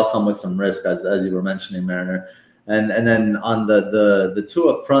 They all come with some risk, as you were mentioning, Mariner. And then on the 2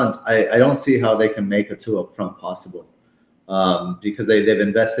 up front, I don't see how they can make a 2 up front possible, because they've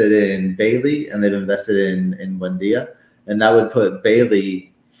invested in Bailey and they've invested in Buendia, and that would put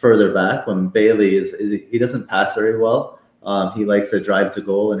Bailey further back when Bailey he doesn't pass very well. He likes to drive to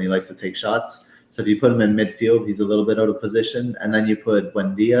goal and he likes to take shots. So if you put him in midfield, he's a little bit out of position, and then you put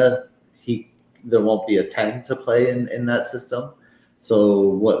Buendia, there won't be a 10 to play in that system. So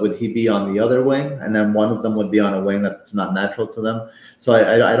what would he be on the other wing? And then one of them would be on a wing that's not natural to them. So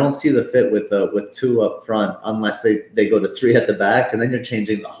I don't see the fit with 2 up front unless they go to 3 at the back, and then you're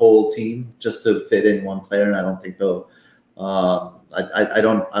changing the whole team just to fit in one player. And I don't think they'll. I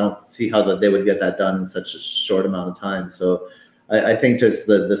don't see how they would get that done in such a short amount of time. So I think just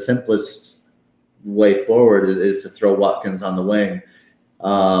the simplest way forward is to throw Watkins on the wing.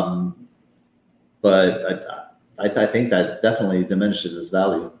 But I think that definitely diminishes his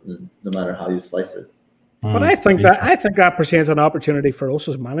value, no matter how you slice it. But I think that presents an opportunity for us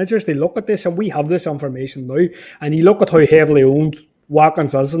as managers. They look at this, and we have this information now, and you look at how heavily owned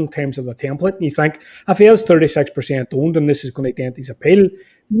Watkins is in terms of the template, and you think, if he is 36% owned, and this is going to dent his appeal,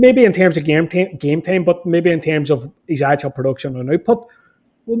 maybe in terms of game time, but maybe in terms of his actual production and output,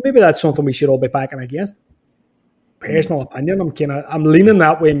 well, maybe that's something we should all be backing against. Personal opinion, I'm leaning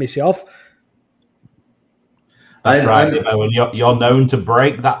that way myself. That's right, and you're known to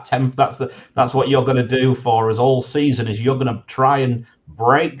break that temp. That's what you're going to do for us all season. Is you're going to try and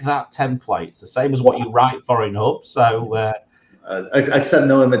break that template. It's the same as what you write for in Hub. So I accept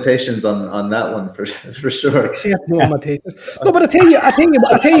no invitations on that one for sure. Accept no invitations. No, but I tell you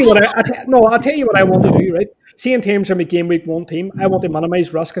what I want to do. Right. See, in terms of my game week 1 team, I want to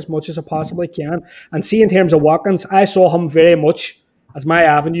minimise risk as much as I possibly can. And see, in terms of Watkins, I saw him very much as my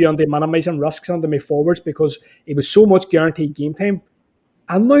avenue on the minimising risks under my forwards, because he was so much guaranteed game time.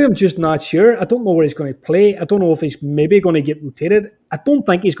 And now I'm just not sure. I don't know where he's going to play. I don't know if he's maybe going to get rotated. I don't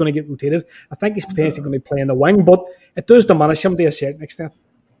think he's going to get rotated. I think he's potentially going to play in the wing, but it does diminish him to a certain extent.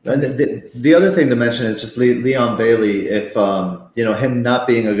 And the other thing to mention is just Leon Bailey. If him not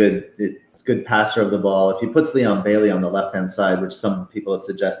being a good passer of the ball, if he puts Leon Bailey on the left hand side, which some people have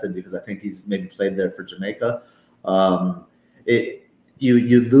suggested because I think he's maybe played there for Jamaica,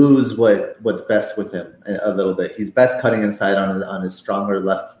 you lose what's best with him a little bit. He's best cutting inside on his stronger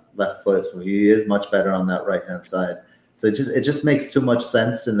left foot, so he is much better on that right hand side. So it just makes too much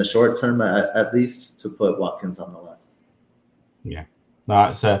sense in the short term, at least, to put Watkins on the left. Yeah, no,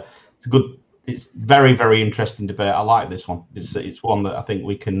 it's a good. It's very, very interesting debate. I like this one. It's one that I think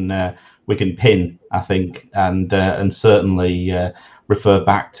we can pin. I think and certainly refer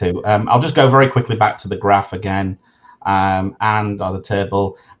back to. I'll just go very quickly back to the graph again. And on the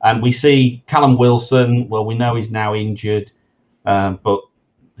table, and we see Callum Wilson. Well, we know he's now injured, but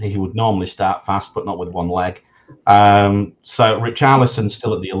he would normally start fast, but not with one leg. So Richarlison's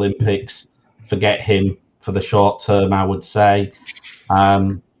still at the Olympics. Forget him for the short term, I would say.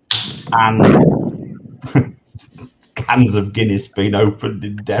 And cans of Guinness being opened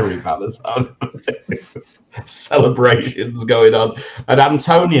in Derry, Valentine. Celebrations going on, and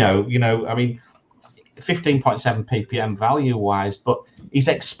Antonio. 15.7 ppm value wise, but he's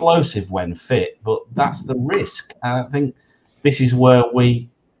explosive when fit. But that's the risk. And I think this is where we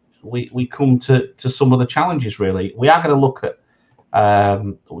come to some of the challenges. Really, we are going to look at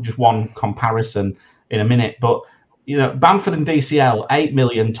just one comparison in a minute. But Bamford and DCL, 8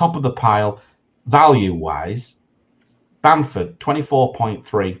 million, top of the pile, value wise. Bamford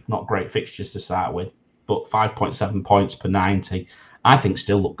 24.3, not great fixtures to start with, but 5.7 points per 90. I think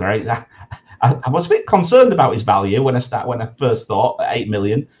still look great. I was a bit concerned about his value when I first thought 8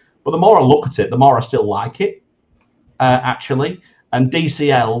 million, but the more I look at it, the more I still like it, actually. And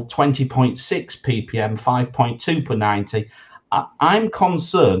DCL 20.6 ppm, 5.2 per 90. I'm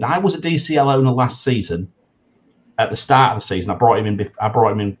concerned. I was a DCL owner last season. At the start of the season, I brought him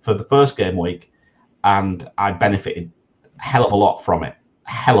in for the first game week, and I benefited a hell of a lot from it.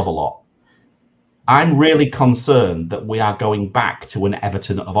 A hell of a lot. I'm really concerned that we are going back to an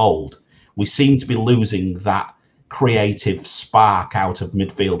Everton of old. We seem to be losing that creative spark out of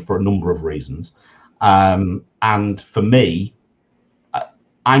midfield for a number of reasons. And for me,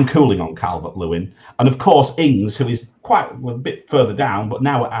 I'm cooling on Calvert-Lewin. And of course, Ings, who is quite a bit further down, but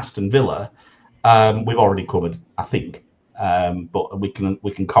now at Aston Villa, we've already covered, I think. But we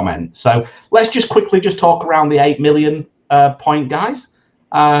can comment. So let's just quickly talk around the 8 million point guys.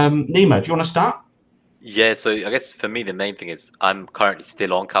 Nima, do you want to start? Yeah, so I guess for me the main thing is I'm currently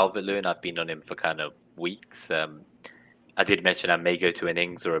still on Calvert-Lewin. I've been on him for kind of weeks. I did mention I may go to an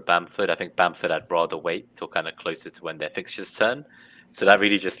Ings or a Bamford. I think Bamford I'd rather wait till kind of closer to when their fixtures turn. So that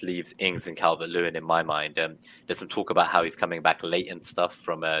really just leaves Ings and Calvert-Lewin in my mind. There's some talk about how he's coming back late and stuff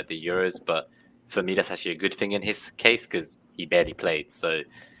from the Euros, but for me that's actually a good thing in his case because he barely played. So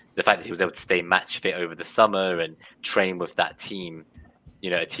the fact that he was able to stay match fit over the summer and train with that team,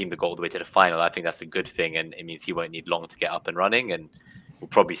 a team that got all the way to the final, I think that's a good thing, and it means he won't need long to get up and running, and we'll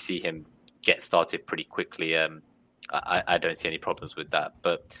probably see him get started pretty quickly. I don't see any problems with that.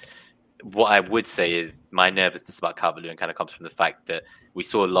 But what I would say is my nervousness about Calvert-Lewin kind of comes from the fact that we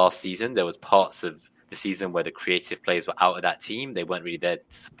saw last season there was parts of the season where the creative players were out of that team. They weren't really there to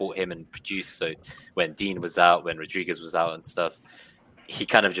support him and produce. So when Dean was out, when Rodriguez was out and stuff, he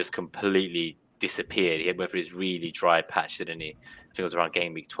kind of just completely disappeared. He went through his really dry patch, didn't he? I think it was around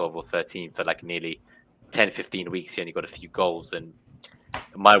game week 12 or 13 for like nearly 10, 15 weeks. He only got a few goals. And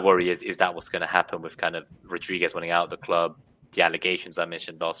my worry is that what's going to happen with kind of Rodriguez wanting out of the club, the allegations I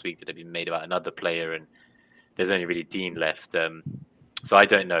mentioned last week that have been made about another player, and there's only really Dean left. So I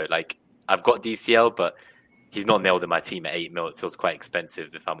don't know. Like, I've got DCL, but he's not nailed in my team at 8 mil. It feels quite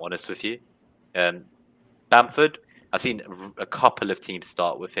expensive, if I'm honest with you. Bamford, I've seen a couple of teams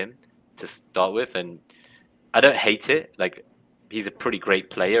start with him to start with, and I don't hate it. Like, he's a pretty great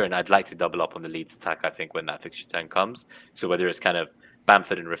player, and I'd like to double up on the Leeds attack, I think, when that fixture turn comes. So whether it's kind of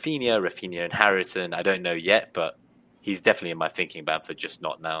Bamford and Rafinha and Harrison, I don't know yet, but he's definitely in my thinking, Bamford, just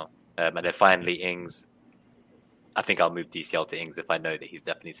not now. And then finally, Ings. I think I'll move DCL to Ings if I know that he's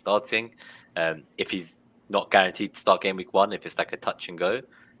definitely starting. If he's not guaranteed to start game week 1, if it's like a touch and go,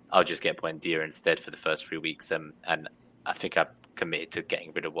 I'll just get Buendia instead for the first 3 weeks. And I think I've committed to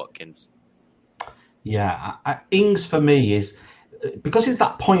getting rid of Watkins. Yeah, Ings for me is, because it's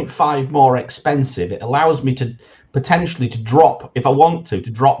that 0.5 more expensive, it allows me to potentially to drop, if I want to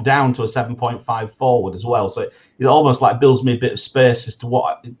drop down to a 7.5 forward as well. So it almost like builds me a bit of space as to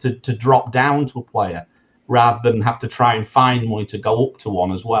what to drop down to a player rather than have to try and find money to go up to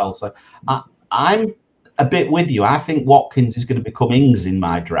one as well. So I'm a bit with you. I think Watkins is going to become Ings in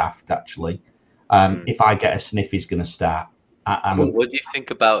my draft, actually. If I get a sniff, he's going to start. So what do you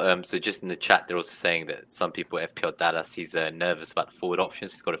think about, so just in the chat, they're also saying that some people at FPL Dallas, he's nervous about the forward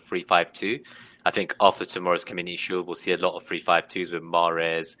options. He's got a 3-5-2. I think after tomorrow's Community Shield, we'll see a lot of 3-5-2s with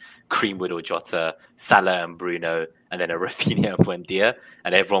Mahrez, Greenwood or Jota, Salah and Bruno, and then a Rafinha and Buendia.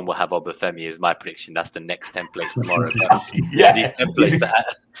 And everyone will have Obafemi is my prediction. That's the next template tomorrow. Yeah. These templates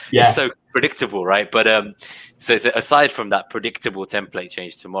are so predictable, right? But so aside from that predictable template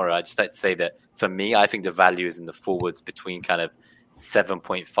change tomorrow, I'd just like to say that for me, I think the value is in the forwards between kind of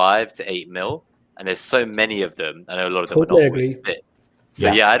 7.5 to 8 mil. And there's so many of them. I know a lot of them are not always fit. So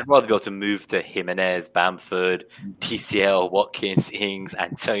yeah, I'd rather be able to move to Jimenez, Bamford, TCL, Watkins, Ings,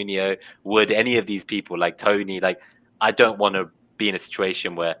 Antonio, Wood, any of these people, like Tony. Like, I don't want to be in a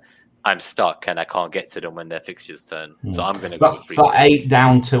situation where I'm stuck and I can't get to them when their fixtures turn. So I'm going to go for 8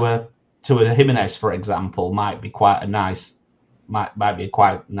 down to a Jimenez, for example, might be quite a nice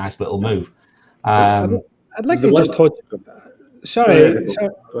little move. I'd like to just touch. Sorry,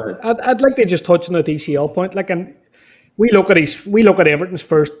 I'd like to just touch on the DCL point. Like, and we look at Everton's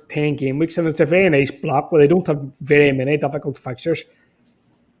first 10 game weeks, and it's a very nice block where they don't have very many difficult fixtures.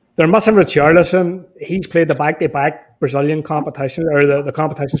 They're missing Richarlison. He's played the back-to-back Brazilian competition, or the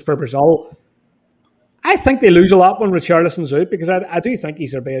competitions for Brazil. I think they lose a lot when Richarlison's out, because I do think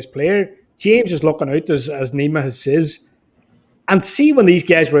he's their best player. James is looking out, as Nima has says. And see, when these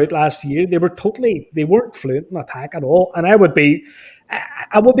guys were out last year, they weren't fluent in attack at all. And I would be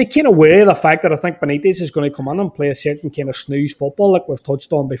kind of wary of the fact that I think Benitez is going to come in and play a certain kind of snooze football like we've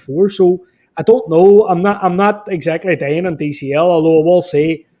touched on before. So I don't know. I'm not exactly dying on DCL, although I will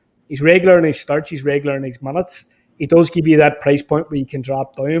say he's regular in his starts, he's regular in his minutes. He does give you that price point where you can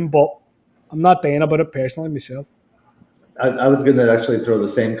drop down, but I'm not dying about it personally myself. I was going to actually throw the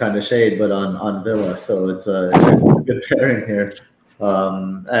same kind of shade, but on Villa. So it's a good pairing here.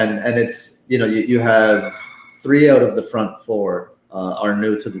 And it's, you have 3 out of the front 4 are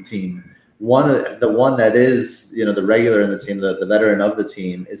new to the team. The one that is, the regular in the team, the veteran of the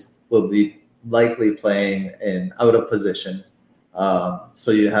team will be likely playing in out of position.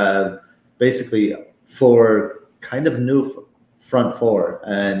 So you have basically 4 kind of new front 4,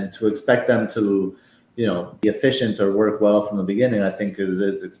 and to expect them to be efficient or work well from the beginning, I think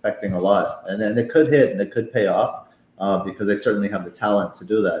is expecting a lot, and it could hit and it could pay off because they certainly have the talent to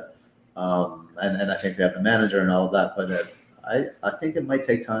do that, and I think they have the manager and all of that. But I think it might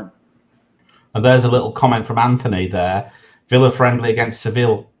take time. And there's a little comment from Anthony there. Villa friendly against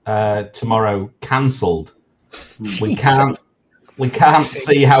Seville tomorrow cancelled. We can't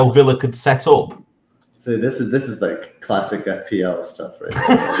see how Villa could set up. So this is like classic FPL stuff, right?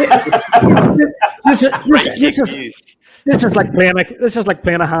 This is like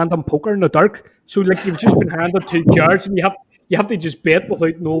playing a hand on poker in the dark. So like you've just been handed 2 cards and you have to just bet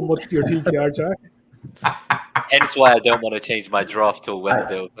without knowing what your 2 cards are. Hence why I don't want to change my draft till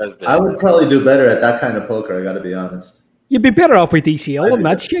Wednesday or Thursday. I would probably do better at that kind of poker, I got to be honest. You'd be better off with DCL than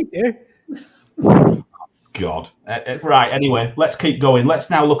that shit there. God. Right, anyway, let's keep going. Let's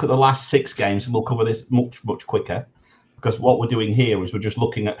now look at the last 6 games, and we'll cover this much, much quicker, because what we're doing here is we're just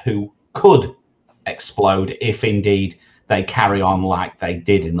looking at who could explode if indeed they carry on like they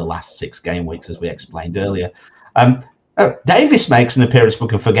did in the last 6 game weeks, as we explained earlier. Davis makes an appearance. We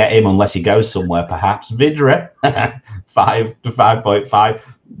can forget him unless he goes somewhere, perhaps. Vidra, 5 to 5.5.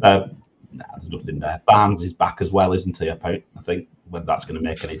 There's nothing there. Barnes is back as well, isn't he? I think whether that's going to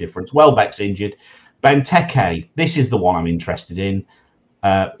make any difference. Welbeck's injured. Benteke, this is the one I'm interested in.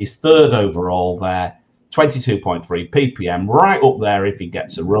 He's 3rd overall there. 22.3 ppm, right up there if he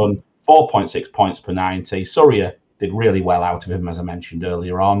gets a run. 4.6 points per 90. Surya did really well out of him, as I mentioned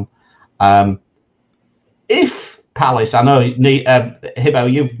earlier on. If Palace, I know,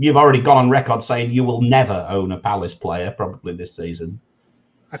 Hibbo, you've already gone on record saying you will never own a Palace player, probably this season.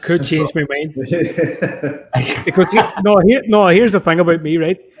 I could change my mind. Because, here's the thing about me,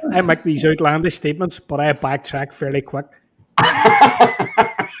 right? I make these outlandish statements, but I backtrack fairly quick. Off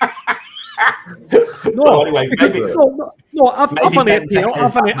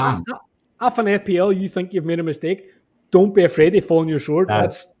an FPL, you think you've made a mistake. Don't be afraid to fall on your sword.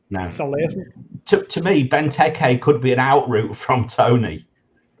 That's a lesson. To me, Benteke could be an out route from Tony.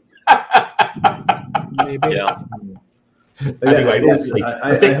 Maybe. Yeah. Anyway,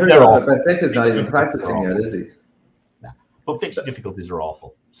 I heard Benteke's not even practicing yet, is he? No. But fixture difficulties are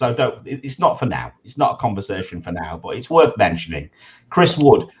awful. So it's not for now. It's not a conversation for now, but it's worth mentioning. Chris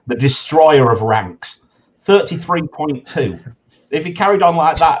Wood, the destroyer of ranks, 33.2. If he carried on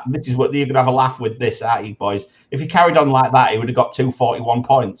like that, this is what you're going to have a laugh with this, aren't you, boys? If he carried on like that, he would have got 241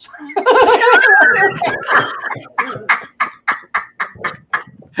 points.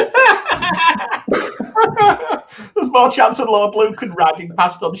 There's more chance of Lord Lucan riding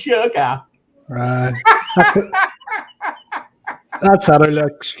past on Shergar. Right. That's utter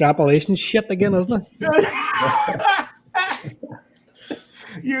extrapolation shit again, isn't it?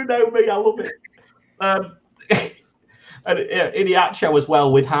 You know me, I love it. And Iniacho as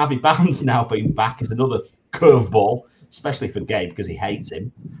well, with Harvey Barnes now being back, is another curveball, especially for Gabe because he hates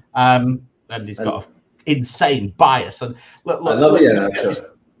him. And he's got an insane bias. And I love Iniacho.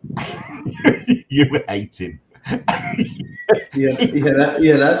 You hate him.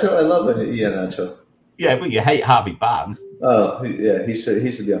 Iniacho, I love Iniacho. Yeah, but you hate Harvey Barnes. Oh, yeah, he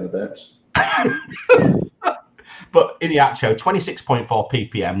should be on the bench. But Iniacho, 26.4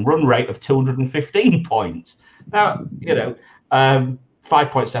 ppm, run rate of 215 points. Now,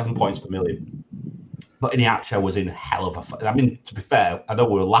 5.7 points per million. But Iniacho was in hell of a... I mean, to be fair, I know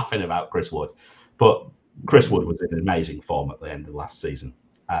we were laughing about Chris Wood, but Chris Wood was in amazing form at the end of last season.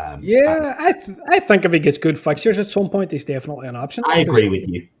 I think if he gets good fixtures at some point, he's definitely an option. I agree with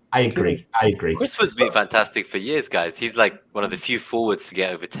you. I agree. Chris Wood's been fantastic for years, guys. He's like one of the few forwards to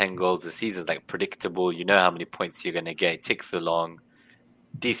get over 10 goals a season. Like predictable. You know how many points you're going to get. It ticks along.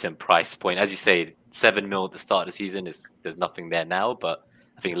 Decent price point. As you say, 7 mil at the start of the season. There's nothing there now, but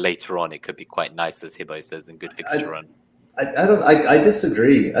I think later on it could be quite nice, as Hibbo says, and good fixture run. I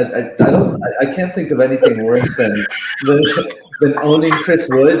disagree. I can't think of anything worse than owning Chris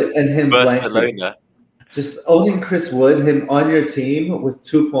Wood and him Barcelona. Just owning Chris Wood, him on your team with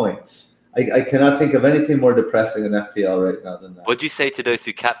 2 points. I cannot think of anything more depressing in FPL right now than that. What do you say to those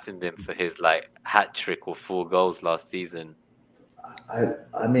who captained him for his hat trick or 4 goals last season?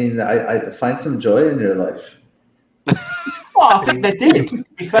 I mean, I find some joy in your life. Well, I think they did.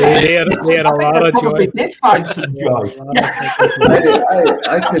 They had a lot of joy. They did find some joy.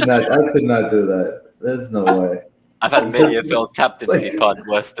 I could not do that. There's no way. I've had many FPL captaincy part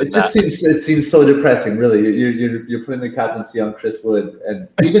worse than that. It seems so depressing. Really, you're putting the captaincy on Chris Wood, and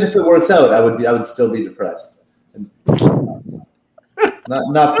even if it works out, I would still be depressed.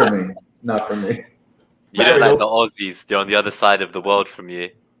 Not for me. Not for me. You don't like the Aussies. They're on the other side of the world from you.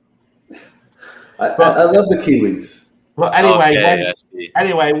 I love the Kiwis. But anyway,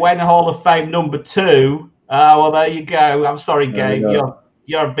 okay, when Hall of Fame number 2, well, there you go. I'm sorry, Gabe.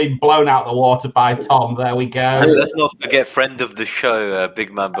 You're being blown out the water by Tom. There we go. And let's not forget friend of the show,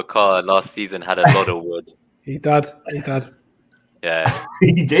 Big Man Bakar, last season had a lot of wood. He did. Yeah.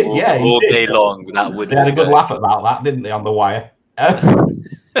 He did, all day long, that wood. They had a good laugh about that, didn't they, on the wire?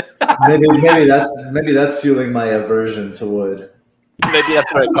 maybe that's fueling my aversion to wood. Maybe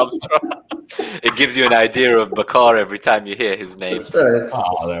that's where it comes from. It gives you an idea of Bakar every time you hear his name. That's right.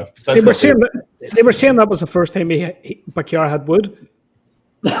 Oh, no. They were saying that was the first time Bakar had wood.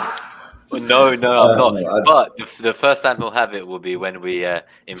 No, I'm not. But the first time he'll have it will be when we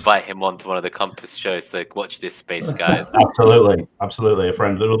invite him on to one of the Compass shows. So watch this space, guys. Absolutely.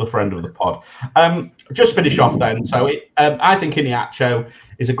 Another friend of the pod. Just finish off then. So I think Iheanacho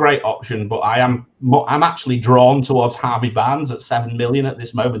is a great option, but I'm actually drawn towards Harvey Barnes at 7 million at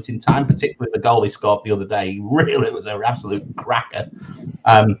this moment in time, particularly the goal he scored the other day. Really was an absolute cracker.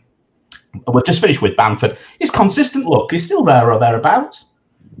 We'll just finish with Bamford. His consistent look is still there or thereabouts.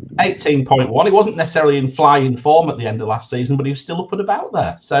 18.1. He wasn't necessarily in flying form at the end of last season, but he was still up and about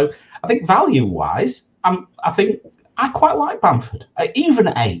there. So I think value-wise, I think I quite like Bamford.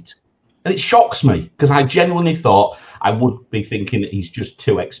 Even 8. And it shocks me because I genuinely thought I would be thinking that he's just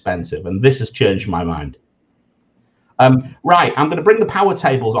too expensive. And this has changed my mind. Right, I'm going to bring the power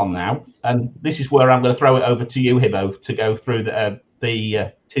tables on now. And this is where I'm going to throw it over to you, Hibbo, to go through it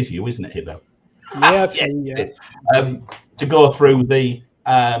is you, isn't it, Hibbo? Yeah, it's me, yeah. To go through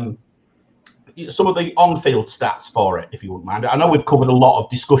some of the on-field stats for it, if you wouldn't mind. I know we've covered a lot of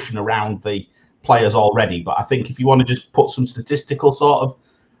discussion around the players already, but I think if you want to just put some statistical sort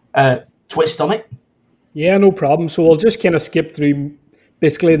of twist on it. Yeah, no problem. So I'll just kind of skip through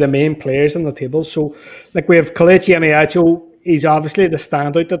basically the main players on the table. So like we have Kelechi Iheanacho. He's obviously the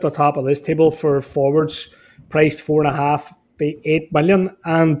standout at the top of this table for forwards, priced 4.5 to 8 million.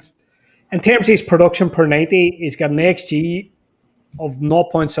 And in terms of his production per 90, he's got an XG of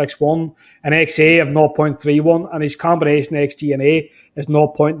 0.61, an XA of 0.31, and his combination XG and A is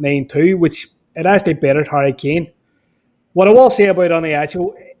 0.92, which it actually bettered Harry Kane. What I will say about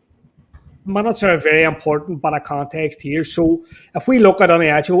Iheanacho, minutes are a very important bit of context here. So if we look at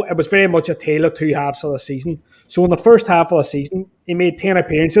Iheanacho, it was very much a tale of two halves of the season. So in the first half of the season, he made 10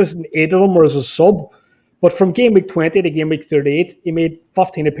 appearances and 8 of them were as a sub. But from game week 20 to game week 38, he made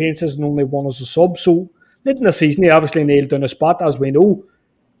 15 appearances and only 1 as a sub. So late in the season, he obviously nailed down a spot, as we know.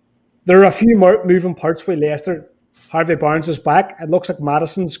 There are a few more moving parts with Leicester. Harvey Barnes is back. It looks like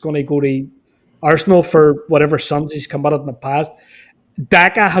Maddison's going to go to Arsenal for whatever sums he's committed in the past.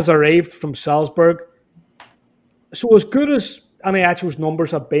 Daka has arrived from Salzburg. So as good as Iheanacho's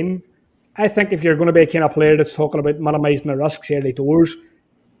numbers have been, I think if you're going to be a kind of player that's talking about minimising the risks early doors,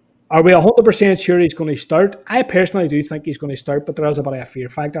 are we 100% sure he's going to start? I personally do think he's going to start, but there is a bit of a fear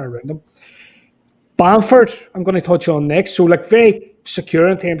factor around him. Bamford, I'm going to touch on next. So, very secure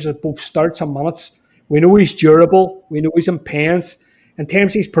in terms of both starts and minutes. We know he's durable. We know he's in pains. In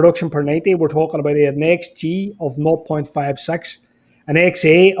terms of his production per 90, we're talking about an XG of 0.56, an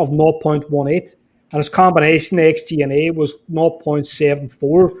XA of 0.18, and his combination XG and A was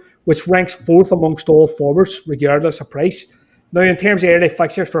 0.74, which ranks 4th amongst all forwards, regardless of price. Now, in terms of early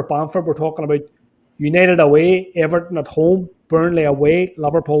fixtures for Bamford, we're talking about United away, Everton at home, Burnley away,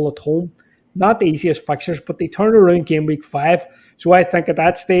 Liverpool at home. Not the easiest fixtures, but they turn around game week 5. So I think at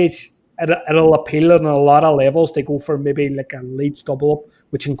that stage, it'll appeal on a lot of levels. They go for maybe like a Leeds double up,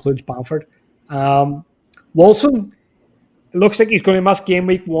 which includes Bamford. Wilson, it looks like he's going to miss game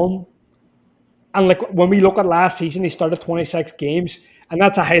week 1. And when we look at last season, he started 26 games. And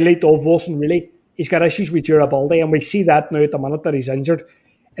that's a highlight of Wilson, really. He's got issues with durability, and we see that now at the minute that he's injured.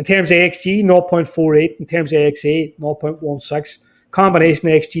 In terms of XG, 0.48. In terms of XA, 0.16. Combination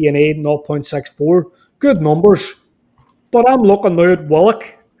XG and A, 0.64. Good numbers. But I'm looking now at Willock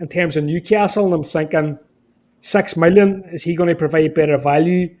in terms of Newcastle, and I'm thinking 6 million, is he going to provide better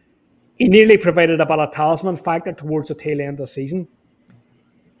value? He nearly provided about a talisman factor towards the tail end of the season.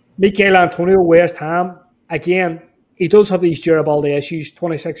 Mikel Antonio, West Ham, again, he does have these durability issues,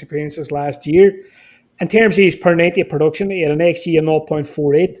 26 appearances last year. In terms of his per 90 production, he had an XG of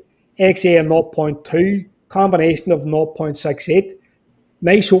 0.48, XA of 0.2, combination of 0.68.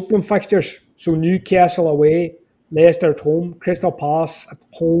 Nice opening fixtures. So Newcastle away, Leicester at home, Crystal Palace at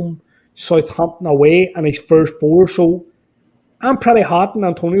home, Southampton away, and his first 4. So I'm pretty hot on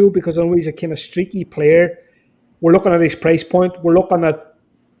Antonio because I know he's a kind of streaky player. We're looking at his price point. We're looking at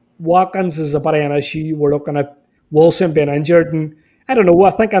Watkins is a bit of an issue. We're looking at Wilson being injured. And I don't know,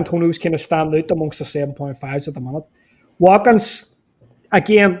 I think Antonio's kind of stand out amongst the 7.5s at the minute. Watkins,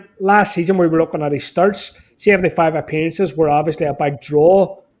 again, last season we were looking at his starts, 75 appearances were obviously a big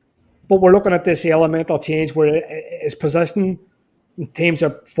draw, but we're looking at this elemental change where his position in terms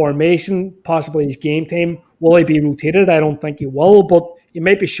of formation, possibly his game time, will he be rotated? I don't think he will, but he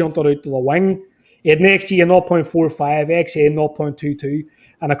might be shunted out to the wing. He had next year 0.45, XA 0.22,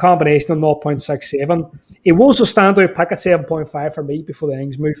 and a combination of 0.67. He was a standout pick at 7.5 for me before the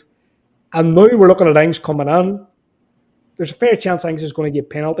Ings move. And now we're looking at Ings coming in. There's a fair chance Ings is going to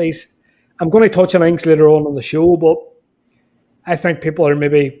get penalties. I'm going to touch on Ings later on the show, but I think people are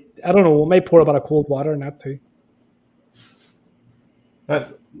maybe, I don't know, might pour a bit of cold water in that too. I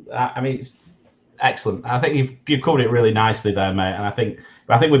mean, it's excellent. I think you've covered it really nicely there, mate. And I think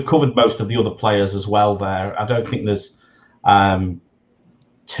we've covered most of the other players as well there. I don't think there's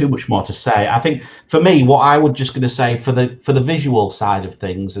too much more to say. I think for me, what I would just going to say for the visual side of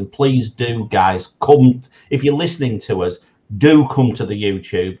things, and please do, guys, come if you're listening to us, do come to the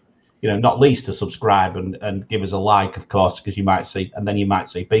YouTube. Not least to subscribe and give us a like, of course, because you might see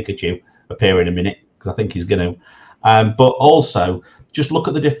Pikachu appear in a minute because I think he's going to. But also, just look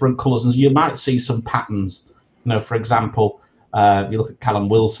at the different colours, and you might see some patterns. For example, you look at Callum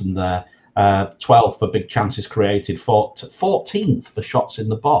Wilson there, 12th for big chances created, 14th for shots in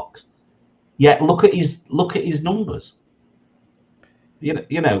the box. Yet look at his numbers.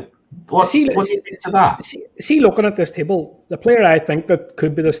 What do you think to that? See, looking at this table, the player I think that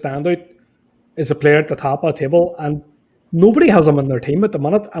could be the standout is the player at the top of the table, and nobody has him in their team at the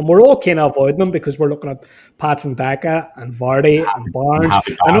minute, and we're all kind of avoiding them because we're looking at Patson Daka and Vardy and Barnes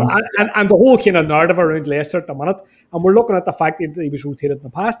and the whole kind of narrative around Leicester at the minute, and we're looking at the fact that he was rotated in the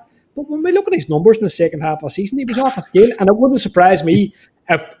past. But when we look at his numbers in the second half of the season, he was off his game, and it wouldn't surprise me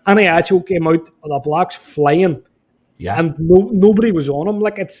if Aniacho came out of the blocks flying, and nobody was on him.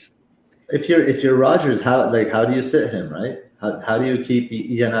 Like it's. If you're Rodgers, how do you sit him, right? How do you keep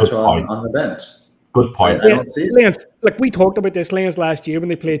Iheanacho on the bench? Good point. I don't see it. Lance, like we talked about this, Lance, last year when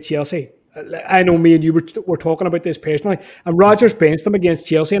they played Chelsea. I know me and you were talking about this personally, and Rodgers benched them against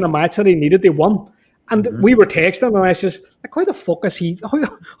Chelsea in a match that he needed. They won. And we were texting, and I says, like, how the fuck is he?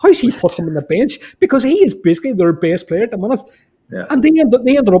 How's he put him on the bench? Because he is basically their best player at the minute. Yeah. And they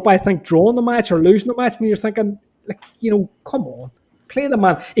ended up, I think, drawing the match or losing the match, and you're thinking, like, come on. Play the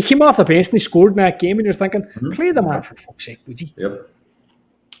man. He came off the bench and he scored in that game, and you're thinking, play the man for fuck's sake, would you? Yep.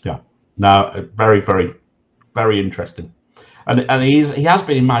 Yeah. No, very, very, very interesting. And he has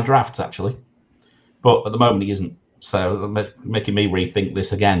been in my drafts, actually. But at the moment he isn't. So making me rethink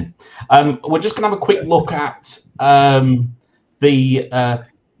this again. We're just going to have a quick look at the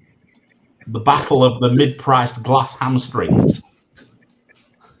battle of the mid-priced glass hamstrings.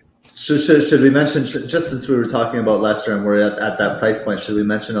 Should we mention, just since we were talking about Leicester and we're at that price point, should we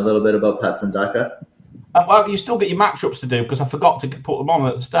mention a little bit about Patson Daka? Well, you still get your matchups to do because I forgot to put them on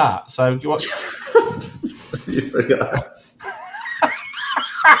at the start. So do you want? You forgot.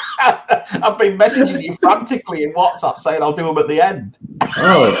 I've been messaging you frantically in WhatsApp saying I'll do them at the end.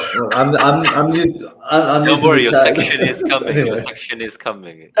 Oh, I'm used. Don't worry, your section is coming. Anyway. Your section is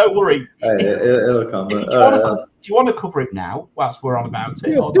coming. Don't worry. It'll come. Do you want to cover it now whilst we're on about it?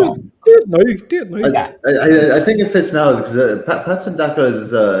 Do it now. I think it fits now because Patson Daka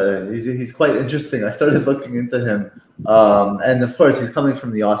is he's quite interesting. I started looking into him, and of course he's coming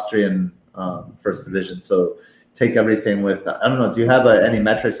from the Austrian first division, so take everything with. I don't know. Do you have any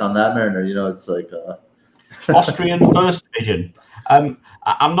metrics on that, Mariner? It's like Austrian first division. I'm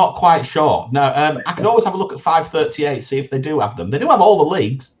not quite sure. No, I can always have a look at 538, see if they do have them. They do have all the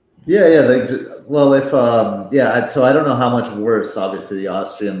leagues. Yeah. So I don't know how much worse, obviously, the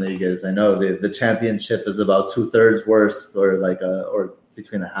Austrian league is. I know the championship is about 2/3 worse, or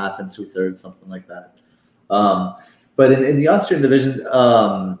between a half and 2/3, something like that. But in the Austrian division,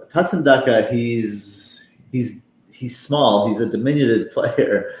 Patson Daka, he's small. He's a diminutive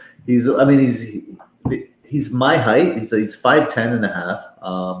player. He's my height. He's 5'10" and a half,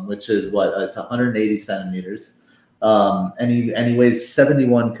 which is it's 180 centimeters. And he weighs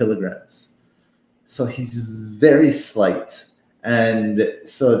 71 kilograms. So he's very slight. And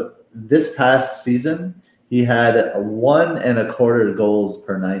so this past season, he had 1.25 goals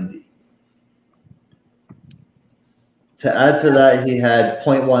per 90. To add to that, he had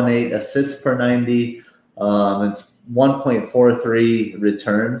 0.18 assists per 90. It's 1.43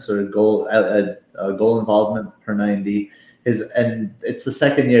 returns or goal involvement per 90. And it's the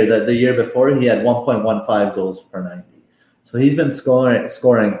second year. The year before, he had 1.15 goals per 90. So he's been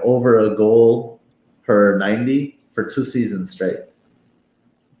scoring over a goal per 90 for 2 seasons straight.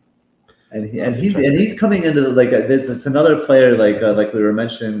 And he's coming into this. It's another player like we were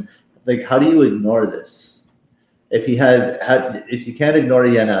mentioning. Like, how do you ignore this? If you can't ignore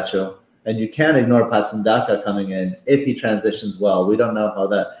Iheanacho, And you can't ignore Patson Daka coming in if he transitions well. We don't know how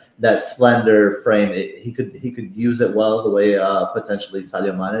that slender frame, he could use it well the way potentially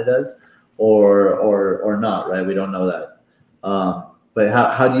Sadio Mane does, or not, right? We don't know that. But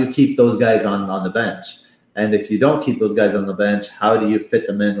how do you keep those guys on the bench? And if you don't keep those guys on the bench, how do you fit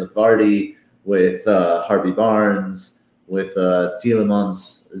them in with Vardy, with Harvey Barnes, with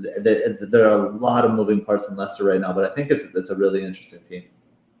Tielemans? There are a lot of moving parts in Leicester right now, but I think it's a really interesting team.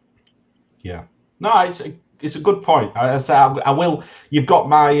 Yeah, no, it's a good point. I will. You've got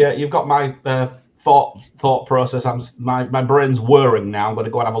my thought process. My brain's whirring now. I'm going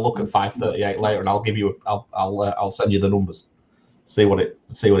to go and have a look at 538 later, and I'll send you the numbers. See what it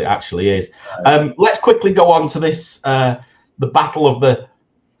actually is. Let's quickly go on to this. The battle of the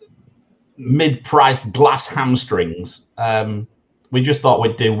mid-priced glass hamstrings. We just thought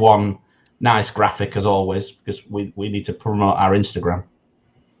we'd do one nice graphic as always because we need to promote our Instagram,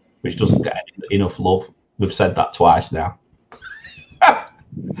 which doesn't get enough love. We've said that twice now.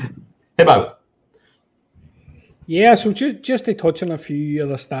 Hibbo. Yeah, so just to touch on a few of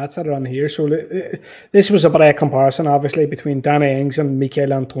the stats that are on here. So this was a direct comparison, obviously, between Danny Ings and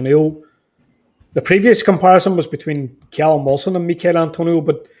Mikel Antonio. The previous comparison was between Callum Wilson and Mikel Antonio,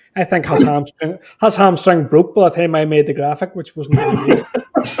 but I think his hamstring broke by the time I made the graphic, which wasn't really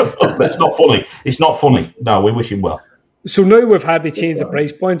It's not funny. It's not funny. No, we wish him well. So now we've had to change the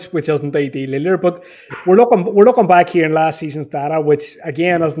price points, which isn't ideal either. But we're looking back here in last season's data, which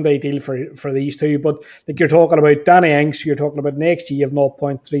again isn't ideal for these two. But like you're talking about Danny Ings, you're talking about an XG of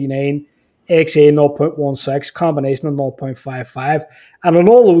 0.39, XA 0.16, combination of 0.55, and on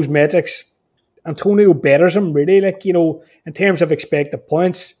all those metrics, Antonio betters him really. Like, you know, in terms of expected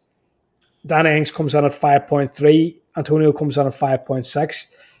points, Danny Ings comes in at 5.3, Antonio comes in at 5.6,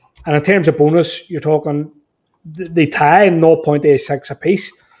 and in terms of bonus, you're talking. They tie 0.86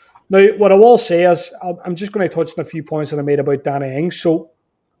 apiece. Now, what I will say is, I'm just going to touch on a few points that I made about Danny Ings. So,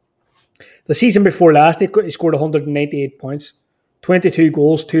 the season before last, he scored 198 points, 22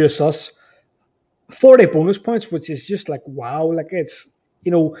 goals, 2 assists, 40 bonus points, which is just like, wow. Like, it's, you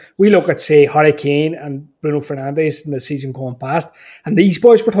know, we look at, say, Harry Kane and Bruno Fernandes in the season going past, and these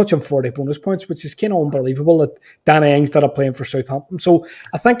boys were touching 40 bonus points, which is kind of unbelievable that Danny Ings started playing for Southampton. So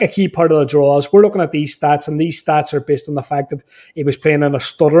I think a key part of the draw is we're looking at these stats, and these stats are based on the fact that he was playing in a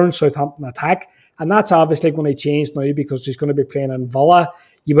stuttering Southampton attack, and that's obviously going to change now because he's going to be playing in Villa.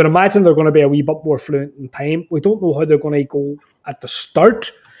 You would imagine they're going to be a wee bit more fluent in time. We don't know how they're going to go at the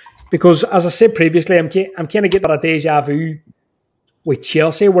start because, as I said previously, I'm kind of getting a deja vu with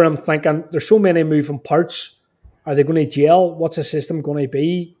Chelsea, where I'm thinking there's so many moving parts. Are they going to gel? What's the system going to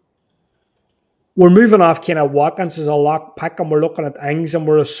be? We're moving off kind of Watkins as a lock pick, and we're looking at Ings, and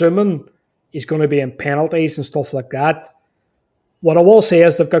we're assuming he's going to be in penalties and stuff like that. What I will say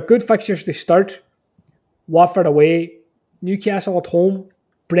is they've got good fixtures to start. Watford away, Newcastle at home,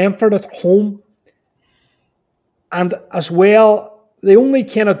 Brentford at home. And as well, the only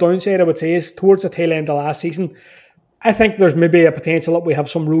kind of downside I would say is towards the tail end of last season, I think there's maybe a potential that we have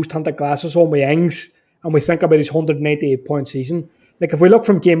some rose-tinted glasses on with Ings and we think about his 198-point season. Like, if we look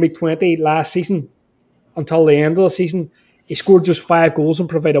from game week 20 last season until the end of the season, he scored just 5 goals and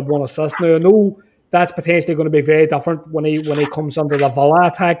provided 1 assist. Now, I know that's potentially going to be very different when he comes under the Villa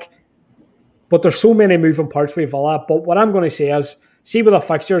attack, but there's so many moving parts with Villa. But what I'm going to say is, see with the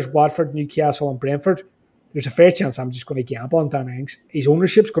fixtures, Watford, Newcastle and Brentford, there's a fair chance I'm just going to gamble on Dan Ings. His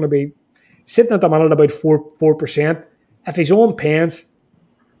ownership's going to be sitting at the minute about 4%. If he's on pens,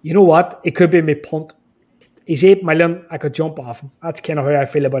 you know what? It could be my punt. He's 8 million. I could jump off him. That's kind of how I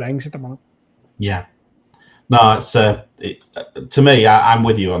feel about Ings at the moment. Yeah. No, it's to me, I'm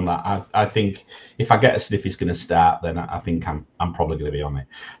with you on that. I think if I get a sniff he's going to start, then I think I'm probably going to be on it.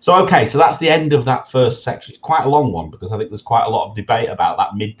 So, okay, so that's the end of that first section. It's quite a long one because I think there's quite a lot of debate about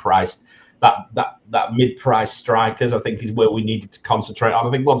that mid-priced, that mid-priced strikers. I think is where we needed to concentrate on.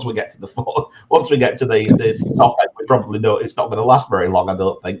 I think once we get to the top end, we probably know it's not going to last very long, I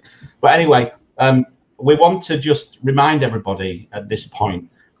don't think. But anyway, we want to just remind everybody at this point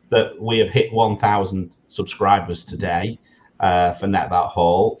that we have hit 1,000 subscribers today for Net That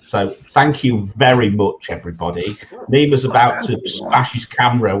Hall. So thank you very much, everybody. Nima's about to smash his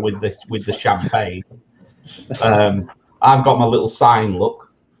camera with the champagne. I've got my little sign, look.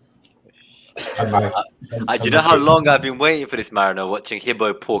 You know how long I've been waiting for this, Mariner, watching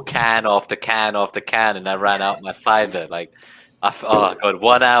Hibbo pour can after can after can, and I ran out my cider. Like, oh god,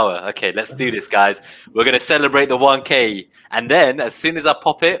 1 hour. Okay, let's do this, guys. We're gonna celebrate the 1K, and then as soon as I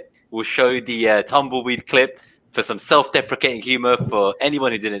pop it, we'll show the tumbleweed clip for some self-deprecating humor. For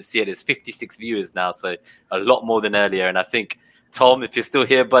anyone who didn't see it, there's 56 viewers now, so a lot more than earlier. And I think, Tom, if you're still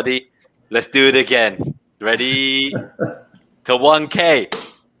here, buddy, Let's do it again. Ready? To 1K.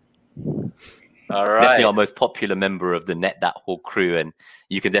 All right. Definitely our most popular member of the Net That Hall crew, and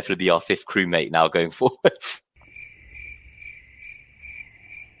you can definitely be our 5th crewmate now going forward.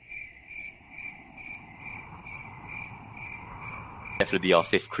 Definitely be our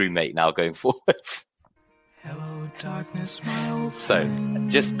 5th crewmate now going forward. Hello, darkness, my old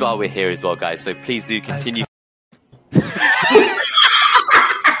friend. So, just while we're here as well, guys, so please do continue.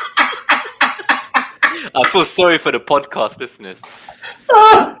 I feel sorry for the podcast listeners.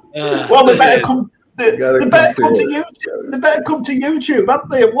 Well, they better come. They better come to YouTube. They better come to YouTube, haven't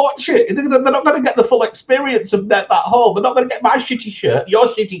they, and watch it. They're not going to get the full experience of Net That Hall. They're not going to get my shitty shirt, your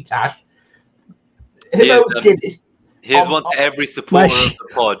shitty Tash. Here's one to every supporter of the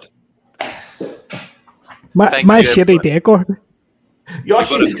pod. My shitty decor. Your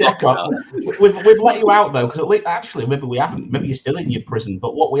shitty decor. We've let you out though, because at least actually maybe we haven't. Maybe you're still in your prison.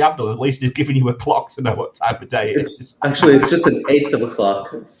 But what we have done at least is given you a clock to know what time of day it is. Actually, it's just an 1/8 of a clock.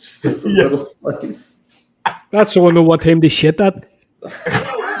 It's just a little slice. That's so I know what time they shit at.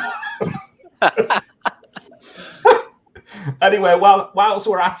 Anyway, whilst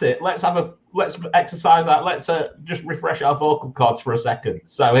we're at it, let's exercise that. Let's just refresh our vocal cords for a second.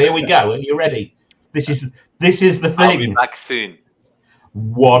 So here we go. Are you ready? This is the thing. I'll be back soon.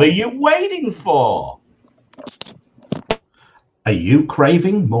 What are you waiting for? Are you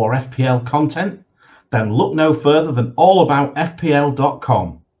craving more FPL content? Then look no further than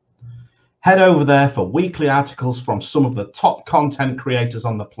allaboutfpl.com. Head over there for weekly articles from some of the top content creators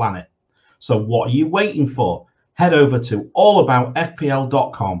on the planet. So what are you waiting for? Head over to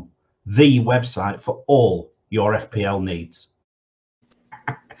allaboutfpl.com, the website for all your FPL needs.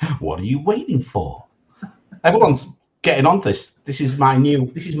 What are you waiting for? Everyone's getting on this. This is my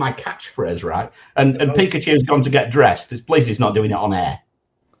catchphrase, right? And Pikachu's gone to get dressed. It's pleased he's not doing it on air.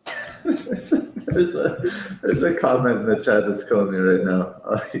 There's a comment in the chat that's calling me right now.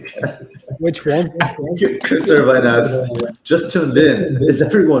 Which one? Chris Irvine asks, just tuned in. Is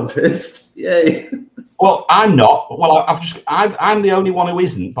everyone pissed? Yay. Well, I'm not. Well, I'm the only one who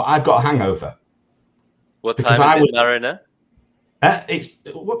isn't, but I've got a hangover. What time is it, Mariner?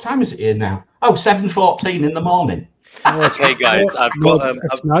 What time is it here now? Oh, 7:14 in the morning. Okay, guys, I've got.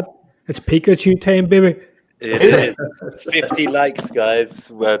 It's not. It's Pikachu time, baby. It is. 50 likes,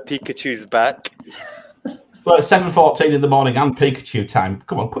 guys. Where Pikachu's back. Well, it's 7:14 in the morning and Pikachu time.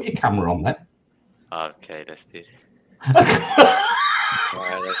 Come on, put your camera on then. Okay, let's do it. All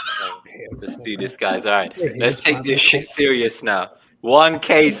right, let's do this, guys. All right, let's take this shit serious now.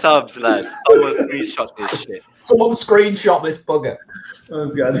 1K subs, lads. Someone screenshot this shit. Someone screenshot this bugger.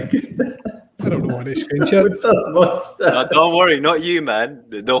 Someone's got to get that. I don't know what they screenshot. No, don't worry, not you, man.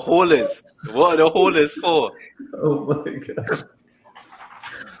 The haulers. What are the haulers for? Oh my god.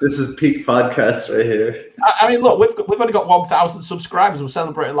 This is peak podcast right here. I mean, look, we've only got 1,000 subscribers. We're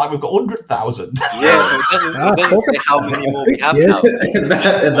celebrating like we've got 100,000. Yeah, it doesn't say how many more we have now.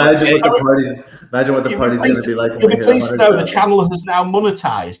 Imagine what the party's going to be like. You'll be pleased to know the channel has now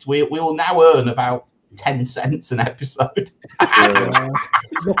monetized. We will now earn about 10 cents an episode.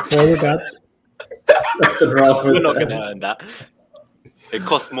 Look forward to that. We're not going to earn that. It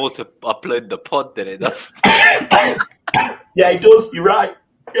costs more to upload the pod than it does. Yeah, it does. You're right.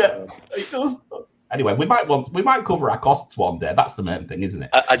 Yeah, it does. Anyway, we might cover our costs one day. That's the main thing, isn't it?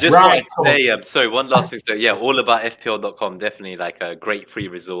 I just wanted to say, sorry, one last thing. So yeah, allaboutfpl.com, definitely like a great free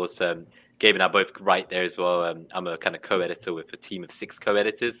resource. Gabe and I both write there as well. I'm a kind of co-editor with a team of 6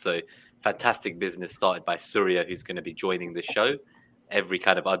 co-editors. So fantastic business started by Surya, who's going to be joining the show every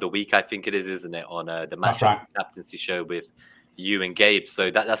kind of other week, I think it is, isn't it? On the Match Captaincy show with you and Gabe.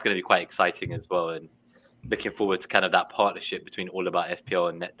 So that's going to be quite exciting as well. And looking forward to kind of that partnership between All About FPL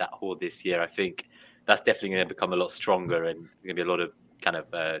and Net That Hall this year. I think that's definitely going to become a lot stronger, and there's going to be a lot of kind of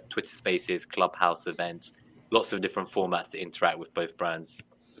Twitter Spaces, Clubhouse events, lots of different formats to interact with both brands.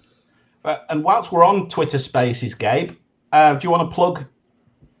 And whilst we're on Twitter Spaces, Gabe, do you want to plug?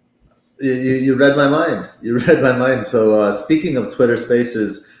 You read my mind. You read my mind. So speaking of Twitter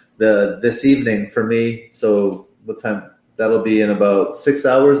Spaces, this evening for me, so what time? That'll be in about 6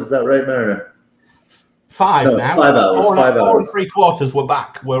 hours. Is that right, Mariner? 5 now. 5 hours. 4 and 3/4. We're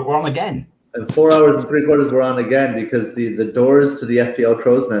back. We're on again. And 4 hours and 3/4 we're on again because the doors to the FPL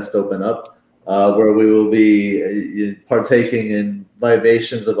Crow's Nest open up, where we will be partaking in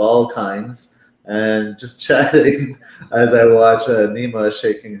libations of all kinds and just chatting as I watch Nima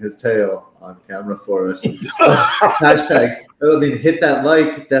shaking his tail on camera for us. Hashtag. I mean, hit that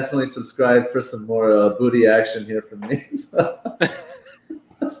like. Definitely subscribe for some more booty action here from me.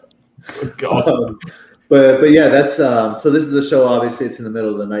 God. But yeah, that's so this is a show. Obviously, it's in the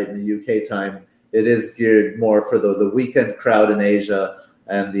middle of the night in the UK time. It is geared more for the weekend crowd in Asia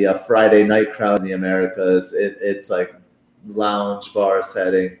and the Friday night crowd in the Americas. It's like lounge bar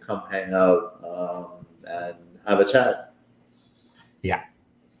setting. Come hang out and have a chat. Yeah,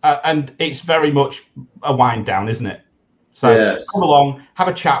 and it's very much a wind down, isn't it? So yes. Come along, have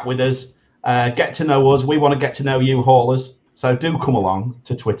a chat with us, get to know us. We want to get to know you, haulers. So do come along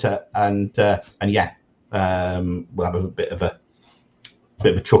to Twitter and yeah. We'll have a bit of a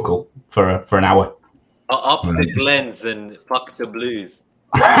chuckle for an hour. Up the Glens and fuck the Blues.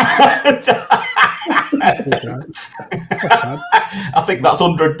 I think that's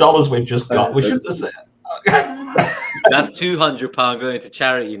 $100 we've just got. We should have said. That's £200 going to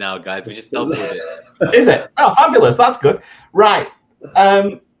charity now, guys. We just doubled it. Is it? Oh, fabulous! That's good. Right. Right.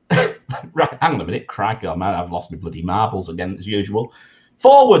 Hang on a minute. Crikey, man, I've lost my bloody marbles again as usual.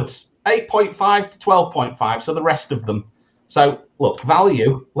 Forwards. 8.5 to 12.5, so the rest of them. So, look,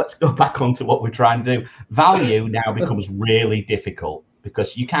 value, let's go back onto what we're trying to do. Value now becomes really difficult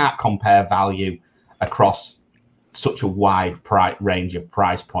because you can't compare value across such a wide range of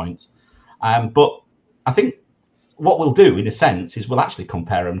price points. But I think what we'll do, in a sense, is we'll actually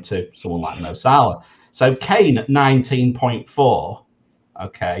compare them to someone like Mo Salah. So Kane at 19.4,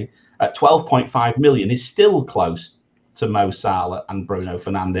 okay, at 12.5 million is still close to Mo Salah and Bruno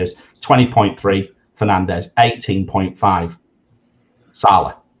Fernandes. 20.3 Fernandes, 18.5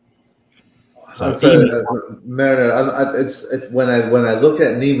 Salah. So Mariner, it's when I look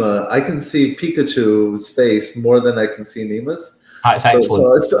at Nima, I can see Pikachu's face more than I can see Nima's. That's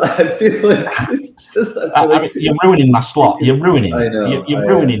excellent. So I feel like it's just. You're ruining my slot. You're ruining. I know. You're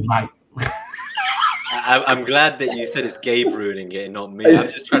ruining my. I'm glad that you said it's Gabe ruining it, not me.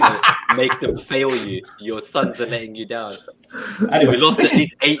 I'm just trying to make them fail you. Your sons are letting you down. Anyway, we lost at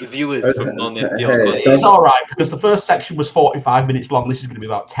least 8 viewers from non-FPL. It's all right because the first section was 45 minutes long. This is going to be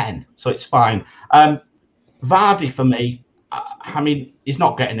about 10, so it's fine. Vardy for me, I mean, he's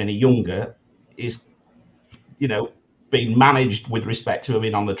not getting any younger. He's, being managed with respect to him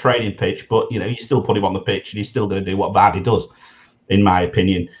being on the training pitch, but you still put him on the pitch and he's still going to do what Vardy does, in my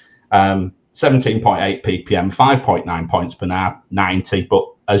opinion. 17.8 ppm, 5.9 points per now, 90. But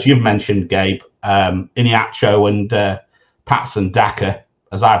as you've mentioned, Gabe, Iniacho and Patson Daka,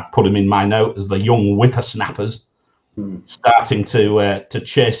 as I've put him in my note, as the young whippersnappers, starting to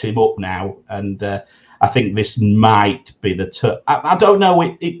chase him up now. And I think this might be I don't know,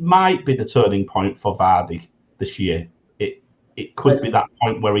 it might be the turning point for Vardy this year. It could be that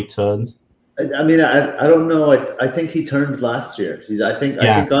point where he turns. I mean, I don't know. I think he turned last year. I think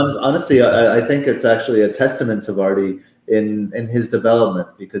honestly, I think it's actually a testament to Vardy in his development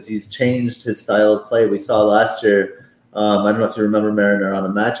because he's changed his style of play. We saw last year. I don't know if you remember, Mariner, on a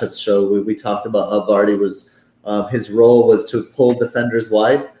matchup show, we talked about how Vardy was his role was to pull defenders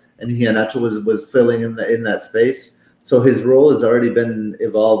wide, and Iheanacho was filling in that space. So his role has already been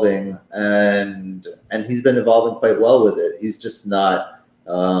evolving, and he's been evolving quite well with it. He's just not.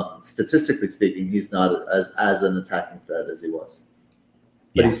 Statistically speaking, he's not as an attacking threat as he was,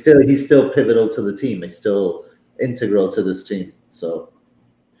 but he's still pivotal to the team. He's still integral to this team. So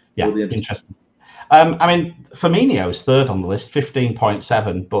it'll be interesting. I mean, Firmino is third on the list,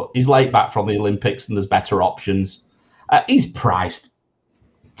 15.7, but he's late back from the Olympics, and there's better options. He's priced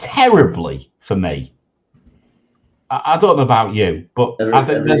terribly for me. I don't know about you, but I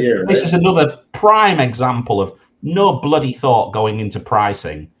think this is another prime example of no bloody thought going into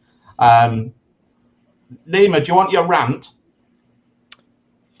pricing. Nima, do you want your rant?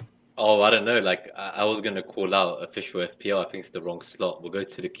 Oh, I don't know. Like, I was going to call out official FPL. I think it's the wrong slot. We'll go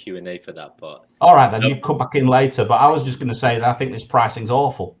to the Q&A for that part. All right, then. You come back in later. But I was just going to say that I think this pricing's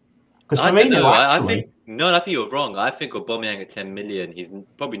awful. Because for me, I think you're wrong. I think Aubameyang at 10 million, he's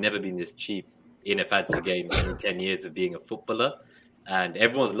probably never been this cheap in a fantasy game in 10 years of being a footballer. And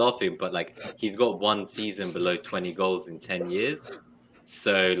everyone's laughing, but like he's got one season below 20 goals in 10 years.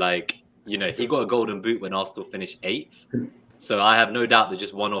 So he got a golden boot when Arsenal finished 8th. So I have no doubt that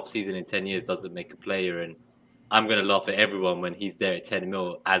just one off season in 10 years doesn't make a player. And I'm going to laugh at everyone when he's there at 10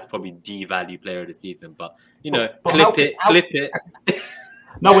 mil as probably the value player of the season. But clip it.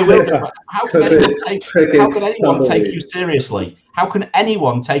 No, we will. How can anyone take you seriously? How can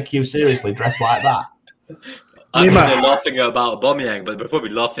anyone take you seriously dressed like that? I think they're laughing about Aubameyang, but they're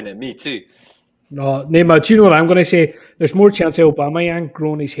probably laughing at me too. No, Neymar, do you know what I'm going to say? There's more chance of Aubameyang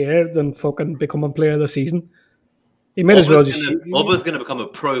growing his hair than fucking becoming player of the season. He might as well just... Aubameyang's going to become a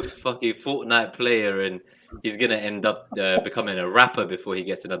pro fucking Fortnite player, and he's going to end up becoming a rapper before he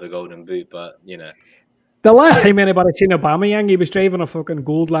gets another golden boot, but, The last time anybody seen Aubameyang, he was driving a fucking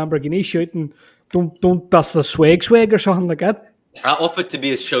gold Lamborghini shouting, don't dust the swag or something like that. I offered to be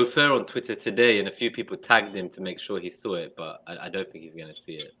his chauffeur on Twitter today, and a few people tagged him to make sure he saw it, but I don't think he's going to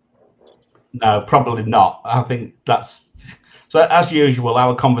see it. No, probably not. I think that's... So, as usual,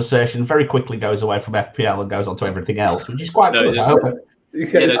 our conversation very quickly goes away from FPL and goes on to everything else, which is quite good. I hope we're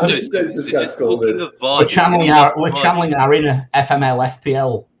channeling our inner FML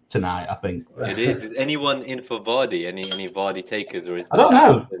FPL tonight, I think. It is. Is anyone in for Vardy? Any Vardy takers? Or is I don't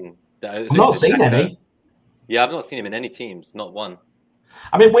know. I've not seen any. Yeah, I've not seen him in any teams. Not one.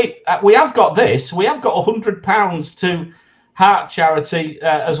 I mean, we have got this. We have got £100 to Heart Charity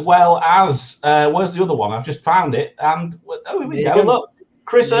as well as where's the other one? I've just found it. And here we go. Look,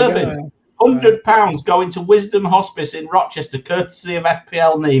 Chris Irvin, £100 going to Wisdom Hospice in Rochester, courtesy of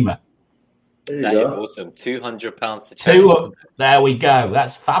FPL Nima. That is awesome. £200 to charity. There we go.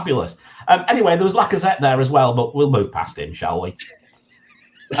 That's fabulous. Anyway, there was Lacazette there as well, but we'll move past him, shall we?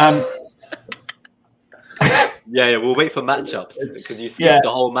 Yeah, we'll wait for matchups because you skipped the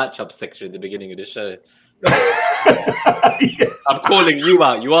whole matchup section at the beginning of the show. I'm calling you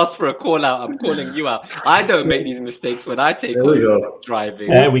out. You asked for a call out. I'm calling you out. I don't make these mistakes when I take on driving.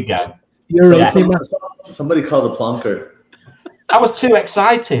 There we go. Somebody call the plonker. I was too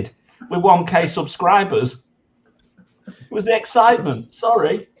excited with 1K subscribers. It was the excitement.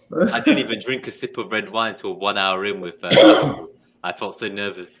 Sorry. I didn't even drink a sip of red wine until 1 hour in with I felt so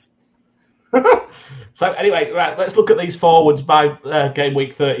nervous. So anyway, right, let's look at these forwards by game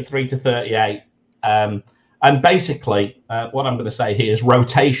week 33 to 38. And basically, what I'm going to say here is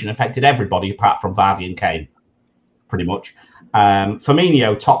rotation affected everybody apart from Vardy and Kane, pretty much.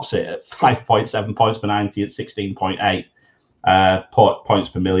 Firmino tops it at 5.7 points per 90 at 16.8 points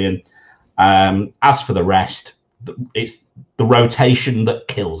per million. As for the rest, it's the rotation that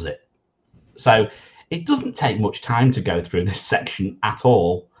kills it. So it doesn't take much time to go through this section at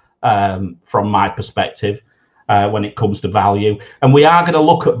all, from my perspective, when it comes to value. And we are going to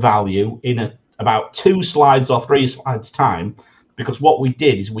look at value in about 2 slides or 3 slides time, because what we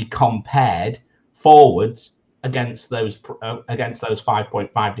did is we compared forwards against those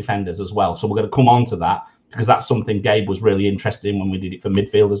 5.5 defenders as well. So we're going to come on to that because that's something Gabe was really interested in when we did it for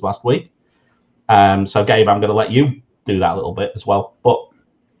midfielders last week. So Gabe, I'm going to let you do that a little bit as well, but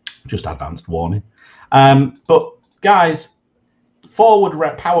just advanced warning. But guys,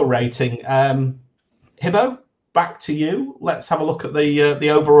 forward power rating. Hibbo, back to you. Let's have a look at the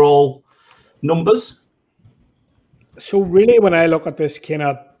overall numbers. So really, when I look at this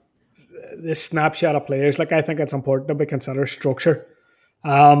this snapshot of players, like, I think it's important that we consider structure.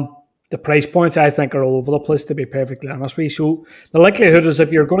 The price points, I think, are all over the place, to be perfectly honest with you. So the likelihood is if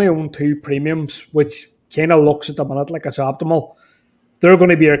you're going to own 2 premiums, which kind of looks at the minute like it's optimal, they're going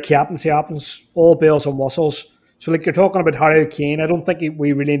to be your captaincy options, all bells and whistles. So like you're talking about Harry Kane, I don't think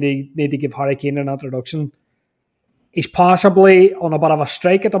we really need to give Harry Kane an introduction. He's possibly on a bit of a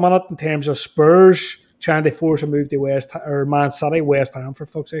strike at the minute in terms of Spurs trying to force a move to West Ham, for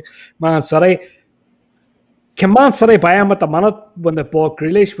fuck's sake. Man City. Can Man City buy him at the minute when they've bought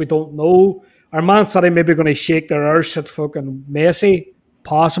Grealish? We don't know. Are Man City maybe going to shake their arse at fucking Messi?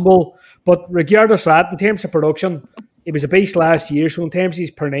 Possible. But regardless of that, in terms of production, he was a beast last year. So in terms of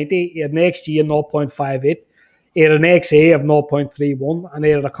his per 90, he had an XG of 0.58. He had an XA of 0.31 and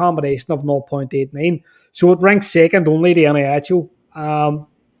he had a combination of 0.89. So it ranks second only to Iheanacho,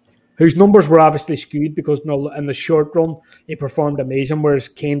 whose numbers were obviously skewed because in the short run he performed amazing, whereas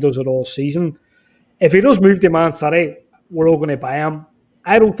Kane does it all season. If he does move to Man City, we're all going to buy him.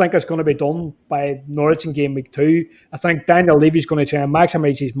 I don't think it's going to be done by Norwich in game week 2. I think Daniel Levy's going to try and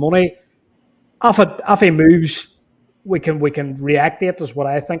maximise his money. If he moves, we can react to it, is what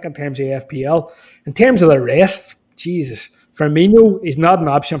I think in terms of FPL. In terms of the rest, Jesus, Firmino is not an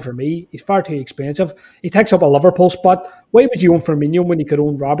option for me. He's far too expensive. He takes up a Liverpool spot. Why would you own Firmino when you could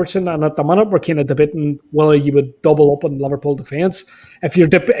own Robertson? And at the minute, we're kind of debating whether you would double up on Liverpool defence. If you're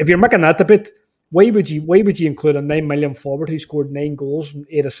making that debate, why would you include a 9 million forward who scored 9 goals and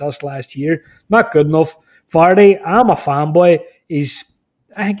 8 assists last year? Not good enough. Vardy, I'm a fanboy. I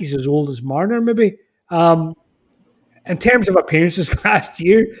think he's as old as Marner, maybe. In terms of appearances last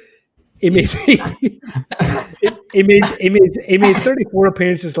year, he made 34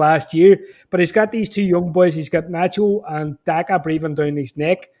 appearances last year, but he's got these 2 young boys. He's got Nacho and Daka breathing down his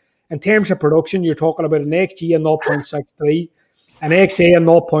neck. In terms of production, you're talking about an XG of 0.63, an XA of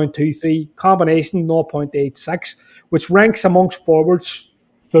 0.23, combination 0.86, which ranks amongst forwards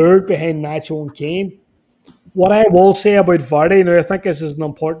 3rd behind Nacho and Kane. What I will say about Vardy, now I think this is an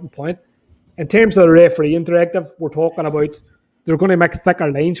important point, in terms of the refereeing directive, we're talking about they're going to make thicker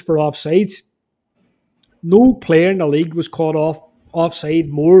lines for offsides. no player in the league was caught offside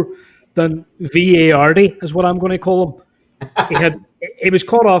more than VARD, is what I'm going to call him. He was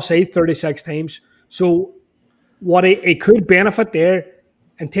caught offside 36 times. So what he could benefit there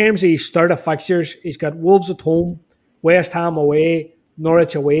in terms of his start of fixtures, he's got Wolves at home, West Ham away,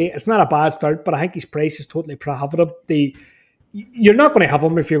 Norwich away. It's not a bad start, but I think his price is totally prohibitive. You're not going to have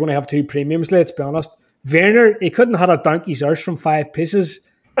him if you're going to have two premiums, let's be honest. Werner, he couldn't have had a donkey's arse from 5 paces.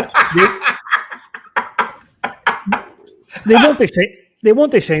 They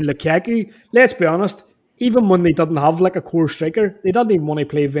want to sign Lukaku. Let's be honest, even when they didn't have like a core striker, they didn't even want to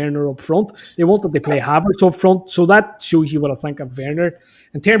play Werner up front. They wanted to play Havertz up front. So that shows you what I think of Werner.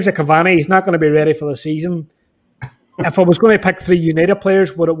 In terms of Cavani, he's not going to be ready for the season. If I was going to pick 3 United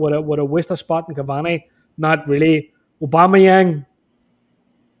players, would I waste a spot in Cavani? Not really. Aubameyang,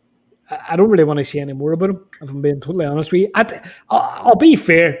 I don't really want to see any more about him, if I'm being totally honest with you. I'll be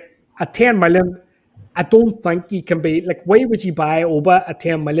fair. At 10 million, I don't think you can be... Like, why would you buy Oba at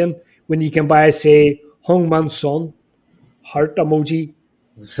 10 million when you can buy, say, Hongman Son, heart emoji?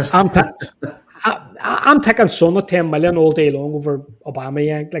 I'm taking Son at 10 million all day long over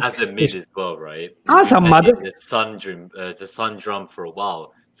Aubameyang. Like, as a mid as well, right? As a mid. The Sun drum for a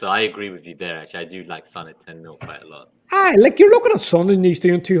while. So I agree with you there, actually. I do like Son at 10 mil quite a lot. Like you're looking at Son and he's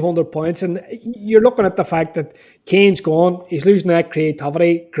doing 200 points, and you're looking at the fact that Kane's gone, he's losing that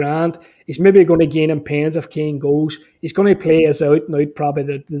creativity, grand. He's maybe going to gain in pains if Kane goes. He's going to play as out and out,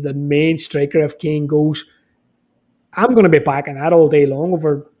 probably the main striker if Kane goes. I'm going to be backing that all day long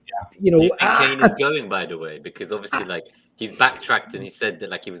over, Do you think Kane is going, by the way? Because obviously, like, he's backtracked and he said that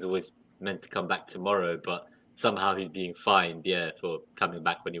like he was always meant to come back tomorrow, but somehow he's being fined, for coming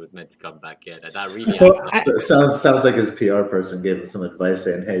back when he was meant to come back. Yeah, that really sounds like his PR person gave him some advice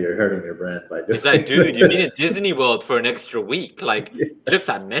saying, "Hey, you're hurting your brand by doing." It's like, dude, you've been at Disney World for an extra week. Like, it looks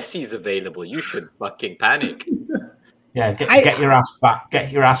like Messi's available. You should fucking panic. Yeah, get your ass back.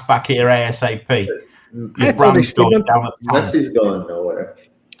 Get your ass back here ASAP. Messi's going nowhere.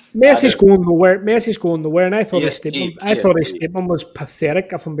 Messi's going nowhere, and I thought his statement was pathetic,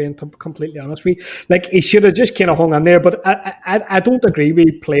 if I'm being completely honest with you. Like, he should have just kind of hung on there, but I don't agree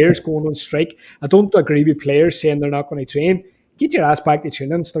with players going on strike. I don't agree with players saying they're not going to train. Get your ass back to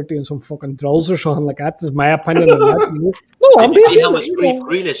training and start doing some fucking drills or something like that. That's my opinion on that. No, Did you see how much grief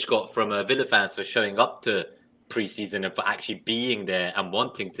Grealish got from Villa fans for showing up to pre-season and for actually being there and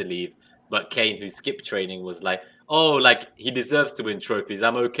wanting to leave? But Kane, who skipped training, was like, "Oh, like, he deserves to win trophies.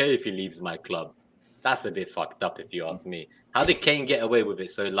 I'm okay if he leaves my club." That's a bit fucked up, if you ask me. How did Kane get away with it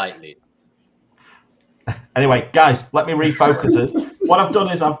so lightly? Anyway, guys, let me refocus us. What I've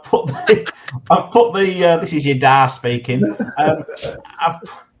done is I've put the this is your dad speaking. I've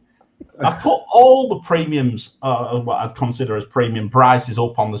put all the premiums, what I'd consider as premium prices,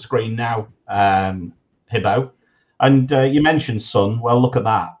 up on the screen now, Hibbo. And you mentioned Son. Well, look at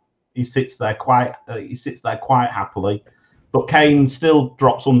that. He sits there quite happily, but Kane still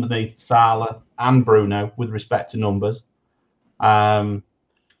drops underneath Salah and Bruno with respect to numbers. So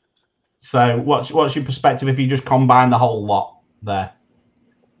what's your perspective if you just combine the whole lot there?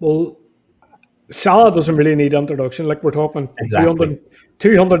 Well, Salah doesn't really need introduction. Like, we're talking exactly.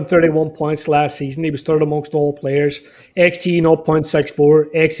 231 points last season. He was third amongst all players. XG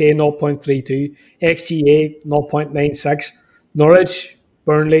 0.64, XA 0.32, XGA 0.96. Norwich,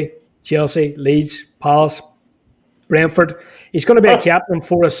 Burnley, Chelsea, Leeds, Palace, Brentford. He's going to be a captain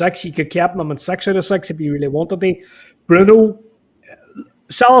 4 of 6. You could captain him in 6 out of 6 if you really wanted to. Bruno,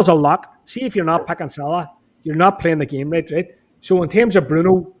 Salah's a lock. See, if you're not picking Salah, you're not playing the game right? So in terms of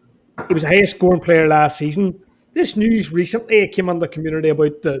Bruno, he was the highest scoring player last season. This news recently came on the community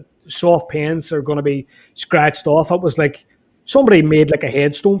about the soft pens are going to be scratched off. It was like somebody made like a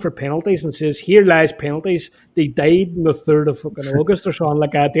headstone for penalties and says, "Here lies penalties. They died on the 3rd of fucking August," or something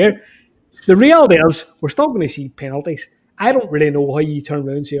like that there. The reality is, we're still going to see penalties. I don't really know how you turn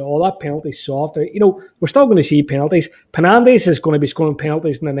around and say, "Oh, that penalty's soft." We're still going to see penalties. Penandes is going to be scoring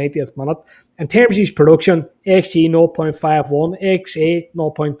penalties in the 90th minute. In terms of his production, XG 0.51, XA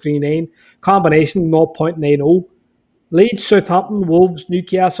 0.39, combination 0.90. Leeds, Southampton, Wolves,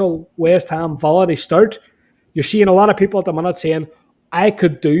 Newcastle, West Ham, Villa, they start. You're seeing a lot of people at the minute saying, "I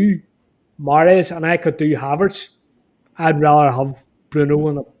could do Mahrez and I could do Havertz." I'd rather have Bruno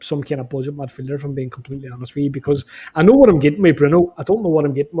and some kind of budget midfielder, if I'm being completely honest with you, because I know what I'm getting with Bruno. I don't know what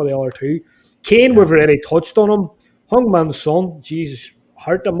I'm getting with the other two. Kane, we've already touched on him. Hongman Son, Jesus,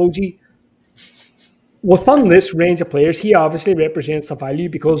 heart emoji. Within this range of players, he obviously represents the value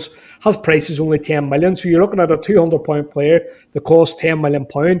because his price is only 10 million. So you're looking at a 200-point player that costs £10 million.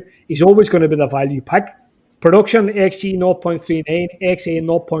 He's always going to be the value pick. Production, XG 0.39, XA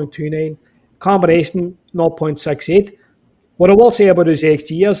 0.29, combination 0.68. What I will say about his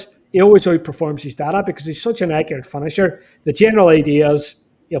XG is he always outperforms his data because he's such an accurate finisher. The general idea is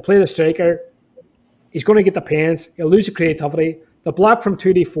he'll play the striker, he's going to get the pens, he'll lose the creativity. The block from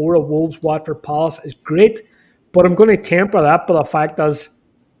 2D4 of Wolves, Watford, Palace is great, but I'm going to temper that by the fact is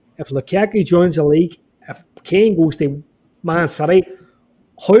if Lukaku joins the league, if Kane goes to Man City,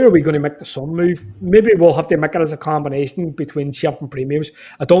 how are we going to make the Sun move? Maybe we'll have to make it as a combination between shifting premiums.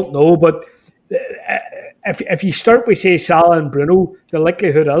 I don't know, but if you start with, say, Salah and Bruno, the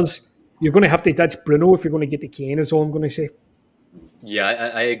likelihood is you're going to have to ditch Bruno if you're going to get the Kane, is all I'm going to say.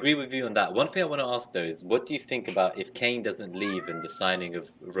 Yeah, I agree with you on that. One thing I want to ask, though, is what do you think about if Kane doesn't leave in the signing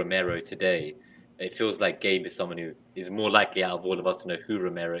of Romero today? It feels like Gabe is someone who is more likely out of all of us to know who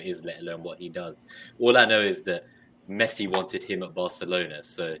Romero is, let alone what he does. All I know is that Messi wanted him at Barcelona.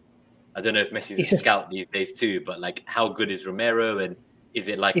 So I don't know if Messi's a scout these days too, but like how good is Romero, and is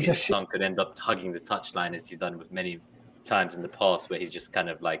it likely his son could end up hugging the touchline as he's done with many times in the past where he's just kind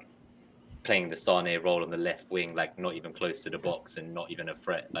of like playing the Sane role on the left wing, like not even close to the box and not even a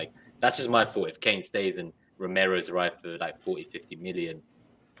threat. Like that's just my thought. If Kane stays and Romero's arrived for like 40, 50 million,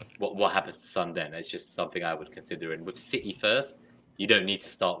 what happens to Son then? It's just something I would consider. And with City first, you don't need to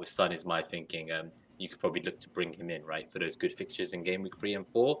start with Son, is my thinking. You could probably look to bring him in, right, for those good fixtures in game week 3 and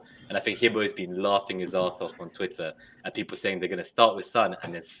 4. And I think Hibbo has been laughing his ass off on Twitter at people saying they're going to start with Son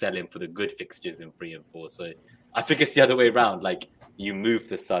and then sell him for the good fixtures in 3 and 4. So I think it's the other way around. Like you move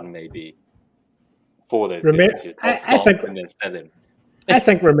the Son maybe for those good fixtures. I think and then sell him. I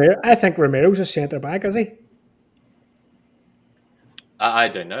think Romero's a centre back, is he? I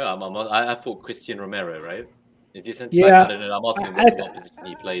don't know. I thought Christian Romero, right? Is he centre back? I don't know. I'm asking what position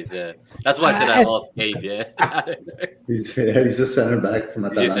he plays. That's why I said I asked Gabe. Yeah, I don't know. He's a centre back from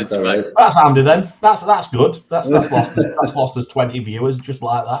Atalanta, right? That's handy then. That's good. That's lost us 20 viewers just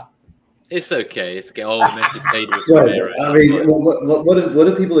like that. It's okay. It's okay. Oh, Messi played with Romero. I mean, what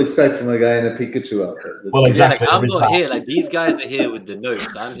do people expect from a guy in a Pikachu outfit? Well, exactly. I'm not here. Like these guys are here with the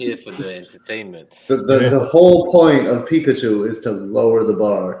notes. I'm here for the entertainment. The whole point of Pikachu is to lower the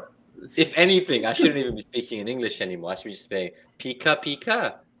bar. If anything, I shouldn't even be speaking in English anymore. I should be just saying Pika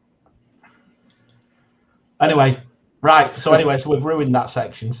Pika. Anyway, so we've ruined that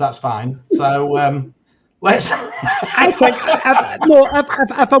section, so that's fine. So let's. I think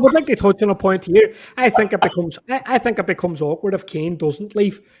if I would like to touch on a point here, I think it becomes awkward if Kane doesn't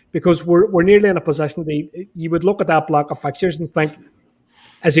leave because we're nearly in a position that you would look at that block of fixtures and think,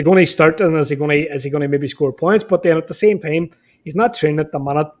 is he going to start and is he going to maybe score points? But then at the same time, he's not training at the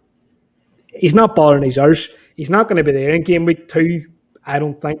minute. He's not bothering his arse. He's not going to be there in game week 2. I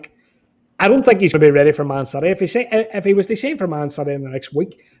don't think he's going to be ready for Man City. If he was the same for Man City in the next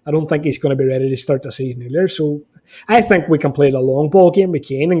week, I don't think he's going to be ready to start the season earlier. So I think we can play the long ball game with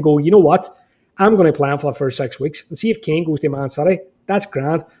Kane and go, you know what? I'm going to plan for the first 6 weeks and see if Kane goes to Man City. That's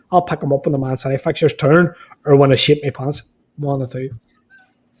grand. I'll pick him up when the Man City fixtures turn or when I shit my pants. One or two.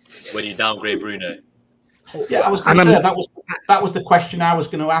 When you downgrade Bruno. Yeah, I was going to say that was the question I was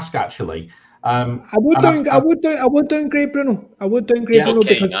going to ask actually. I would downgrade Bruno. I would downgrade Bruno.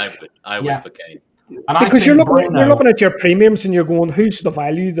 Kane, because I would for Kane. Because you're looking at your premiums and you're going, who's the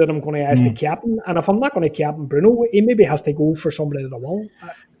value that I'm going to ask the captain? And if I'm not going to captain Bruno, he maybe has to go for somebody that I will.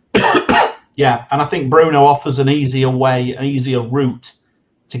 Yeah, and I think Bruno offers an easier route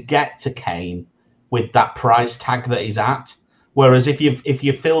to get to Kane with that price tag that he's at. Whereas if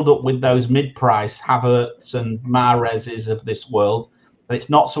you filled up with those mid-price Havertz and Mahrez's of this world, then it's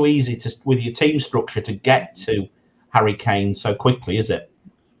not so easy with your team structure to get to Harry Kane so quickly, is it?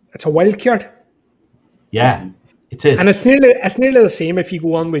 It's a wild card. Yeah, it is. And it's nearly the same if you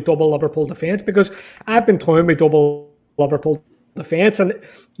go on with double Liverpool defence, because I've been toying with double Liverpool defence and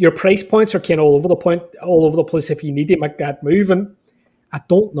your price points are kind of all over the place if you need to make that move. And I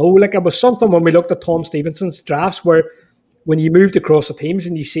don't know, like it was something when we looked at Tom Stevenson's drafts where when you moved across the teams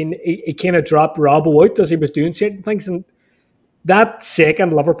and you seen he kind of dropped Robbo out as he was doing certain things, and that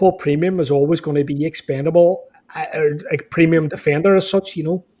second Liverpool premium is always going to be expendable, a premium defender as such, you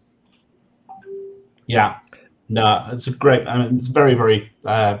know. Yeah, no, it's a very, very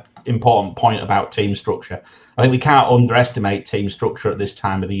important point about team structure. I think we can't underestimate team structure at this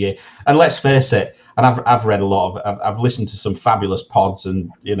time of the year. And let's face it, and I've read a lot of, I've listened to some fabulous pods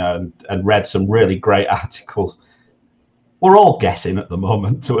and read some really great articles. We're all guessing at the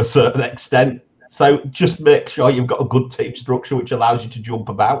moment to a certain extent. So just make sure you've got a good team structure which allows you to jump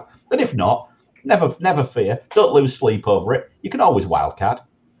about. And if not, never fear. Don't lose sleep over it. You can always wildcard.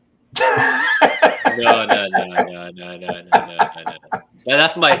 No.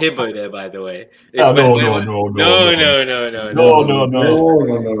 That's my hibbo there, by the way. No. No.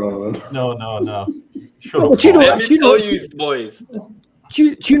 Shut up. But you know, Let me tell you, boys.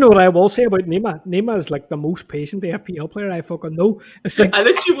 Do you know what I will say about Neymar? Neymar is like the most patient FPL player I fucking know. It's like I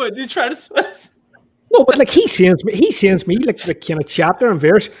let you want to transfer. no, but like he sends me like the kind of chapter and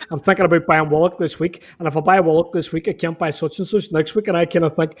verse. I'm thinking about buying Willock this week, and if I buy Willock this week, I can't buy such and such next week, and I kind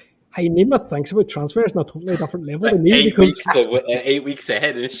of think, hey, Neymar thinks about transfers on a totally different level than me. 8 weeks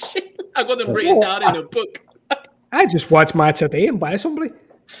ahead and shit. I got them written down in a book. I just watch match a day and buy somebody.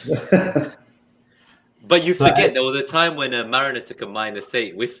 But you forget there was a time when Mariner took a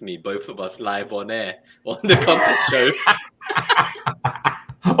 -8 with me, both of us live on air on the Compass show.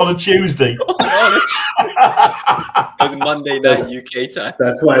 On a Tuesday. It was Monday night UK time.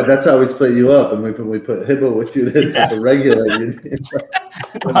 That's why we split you up, and we put Hibbo with you to regulate you.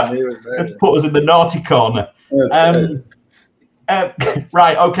 Let's put us in the naughty corner.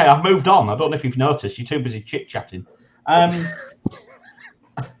 Right, okay, I've moved on. I don't know if you've noticed. You're too busy chit-chatting.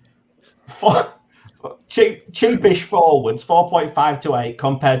 Cheapish forwards, 4.5 to 8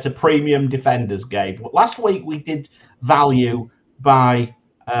 compared to premium defenders, Gabe. Last week we did value by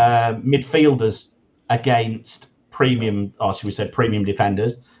midfielders against premium, or should we say premium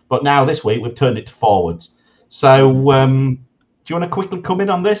defenders. But now this week we've turned it to forwards. So do you want to quickly come in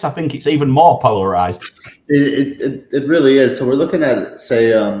on this? I think it's even more polarized. It really is. So we're looking at,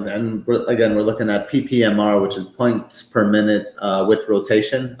 say, and we're looking at PPMR, which is points per minute with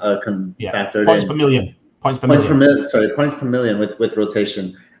rotation factored points in. Per million. Points per million with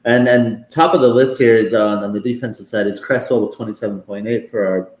rotation. And top of the list here is on the defensive side is Cresswell with 27.8 for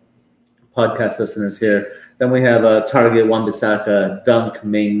our podcast listeners here. Then we have Target, Wan-Bissaka, Dunk,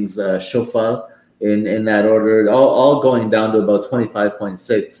 Mings, Shofal in that order, all going down to about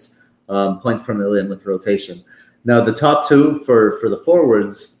 25.6 points per million with rotation. Now the top two for the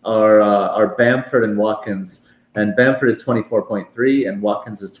forwards are Bamford and Watkins, and Bamford is 24.3 and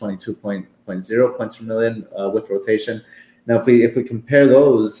Watkins is 22.0 points per million with rotation. Now, if we compare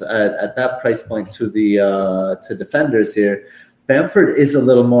those at that price point to the to defenders here, Bamford is a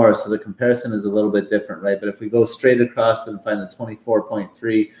little more, so the comparison is a little bit different, right? But if we go straight across and find the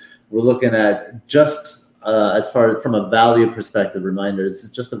 24.3, we're looking at just as far from a value perspective. Reminder: this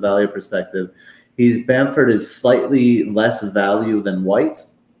is just a value perspective. Bamford is slightly less value than White,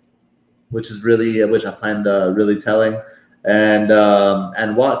 which I find really telling, and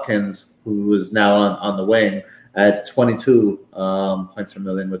Watkins, who is now on the wing, at 22 points per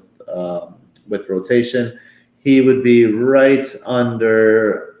million with rotation. He would be right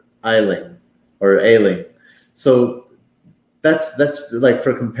under Ayling. So that's like,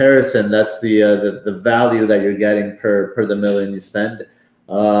 for comparison, that's the value that you're getting per the million you spend.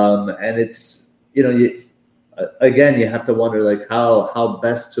 And it's, you have to wonder like how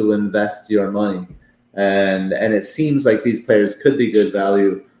best to invest your money. And it seems like these players could be good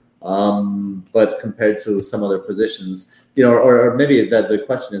value. But compared to some other positions, or maybe that the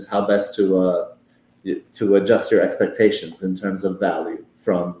question is how best to adjust your expectations in terms of value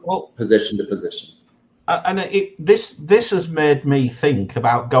from position to position. And this has made me think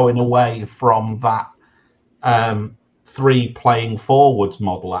about going away from that 3 playing forwards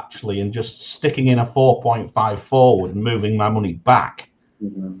model actually, and just sticking in a 4.5 forward and moving my money back.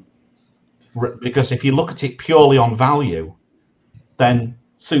 Mm-hmm. Because if you look at it purely on value, then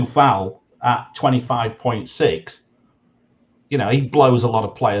Soufal at 25.6, he blows a lot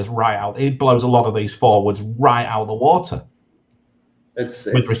of players right out. He blows a lot of these forwards right out of the water.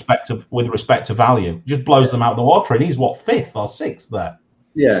 With respect to value, just blows them out of the water, and he's 5th or 6th there.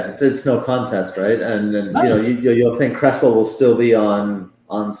 Yeah, it's no contest, right? And you'll think Cresswell will still be on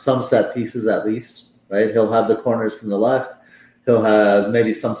some set pieces at least, right? He'll have the corners from the left. He'll have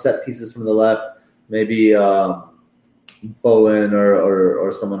maybe some set pieces from the left. Maybe Bowen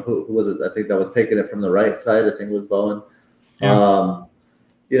or someone who was it? I think that was taking it from the right side. I think it was Bowen. Yeah.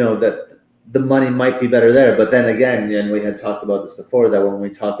 That the money might be better there, but then again, and we had talked about this before, that when we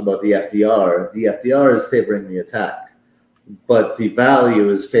talk about the FDR is favoring the attack, but the value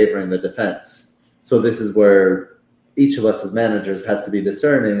is favoring the defense. So this is where each of us as managers has to be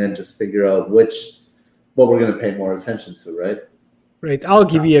discerning and just figure out what we're going to pay more attention to, right? Right. I'll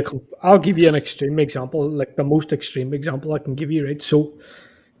give you an extreme example, like the most extreme example I can give you, right? So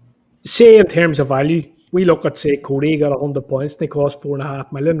say in terms of value, we look at, say, Cody got 100 points, they cost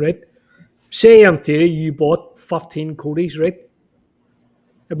 4.5 million, right? Say in theory you bought 15 Codys, right?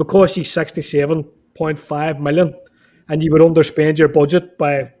 It would cost you 67.5 million, and you would underspend your budget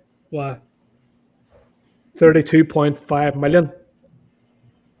by 32.5 million.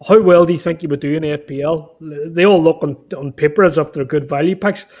 how well do you think you would do in FPL? They all look on paper as if they're good value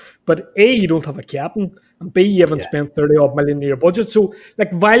picks, but A, you don't have a captain, and B, you haven't spent 30 odd million in your budget. So,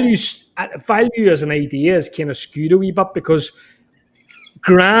 like, value as an idea is kind of skewed a wee bit because,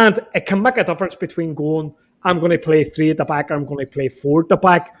 it can make a difference between going, I'm going to play 3 at the back, or I'm going to play 4 at the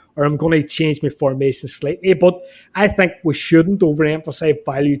back, or I'm going to change my formation slightly. But I think we shouldn't overemphasize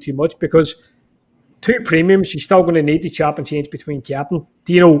value too much because 2 premiums, you're still going to need to chop and change between captain.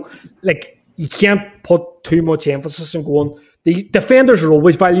 Do you know, like, you can't put too much emphasis on going, the defenders are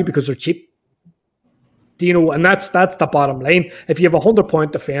always value because they're cheap. Do you know, and that's the bottom line. If you have a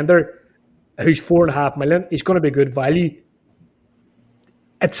 100-point defender who's 4.5 million, he's going to be good value.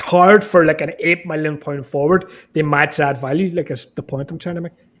 It's hard for like an £8 million forward. They match that value, like is the point I'm trying to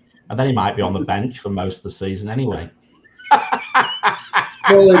make. And then he might be on the bench for most of the season anyway.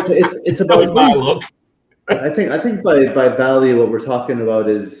 Well, it's about my look. I think by value, what we're talking about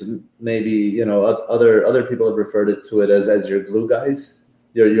is maybe other people have referred to it as your glue guys,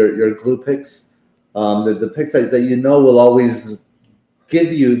 your glue picks, the picks that will always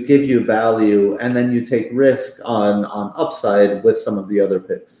give you value, and then you take risk on upside with some of the other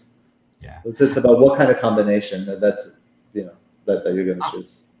picks. Yeah, it's about what kind of combination that you're going to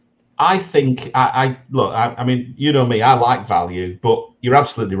choose. I think I mean, you know me, I like value, but you're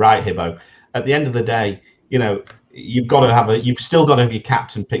absolutely right, Hibbo. At the end of the day, you've still got to have your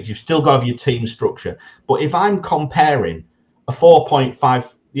captain picks, you've still got to have your team structure. But if I'm comparing a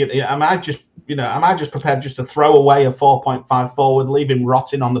 4.5, am I just prepared just to throw away a 4.5 forward, leave him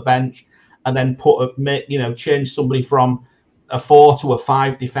rotting on the bench, and then change somebody from a 4 to a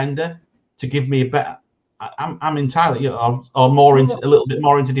 5 defender to give me a better? I'm entirely, or more into a little bit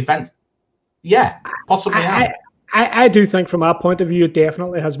more into defence. Yeah, possibly. I do think from our point of view, it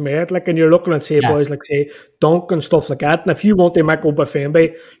definitely has merit. Like, and you're looking at boys like Dunk and stuff like that. And if you want to make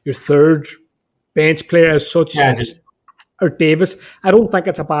Obafembe your third bench player as such, or Davis, I don't think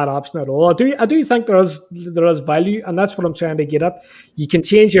it's a bad option at all. I do think there is value, and that's what I'm trying to get at. You can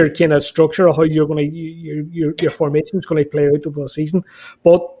change your kind of structure of how you're going to your formation is going to play out over the season,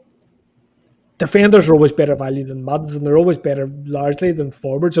 but defenders are always better value than mids, and they're always better largely than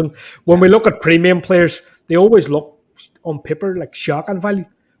forwards. And when we look at premium players, they always look on paper like shocking value.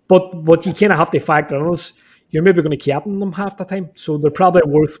 But what you kind of have to factor in is you're maybe going to captain them half the time, so they're probably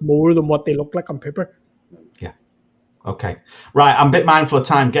worth more than what they look like on paper. Yeah. Okay. Right. I'm a bit mindful of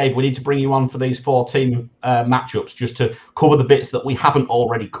time, Gabe. We need to bring you on for these 4 team matchups just to cover the bits that we haven't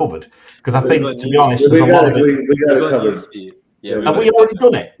already covered. Because I think, to be honest, there's a lot of it. We got it covered. Yeah, have we already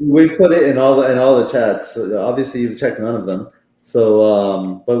done it? We put it in all the chats. So obviously, you've checked none of them.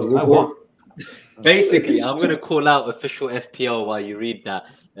 So, but basically, I'm going to call out official FPL while you read that.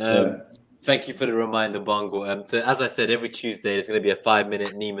 Thank you for the reminder, Bongo. So, as I said, every Tuesday there's going to be a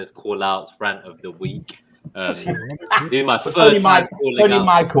 5-minute Neema's call outs rant of the week. This is my third time calling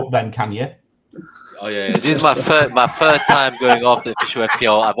out. Mic up, then, can you? Oh yeah, this is my third time going after official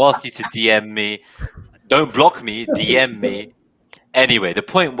FPL. I've asked you to DM me. Don't block me. DM me. Anyway, the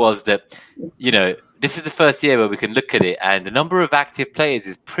point was that, this is the first year where we can look at it, and the number of active players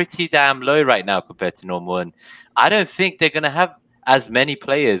is pretty damn low right now compared to normal. And I don't think they're going to have as many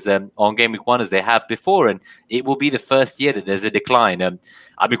players on Game Week 1 as they have before. And it will be the first year that there's a decline.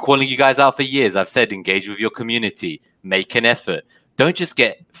 I've been calling you guys out for years. I've said engage with your community, make an effort. Don't just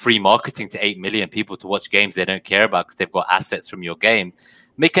get free marketing to 8 million people to watch games they don't care about because they've got assets from your game.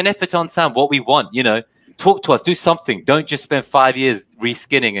 Make an effort to understand what we want, Talk to us, do something. Don't just spend 5 years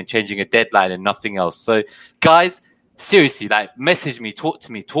reskinning and changing a deadline and nothing else. So, guys, seriously, message me, talk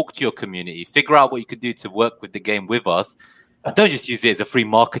to your community, figure out what you could do to work with the game with us. And don't just use it as a free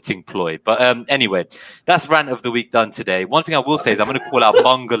marketing ploy. But anyway, that's rant of the week done today. One thing I will say is I'm going to call out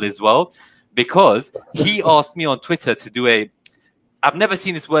Bungle as well, because he asked me on Twitter to do I've never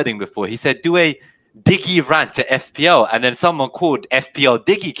seen this wording before. He said, do a Diggy rant to FPL. And then someone called FPL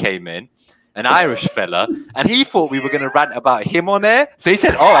Diggy came in, an Irish fella, and he thought we were going to rant about him on air. So he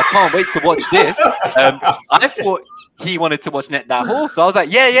said, I can't wait to watch this. I thought he wanted to watch Net That Hall. So I was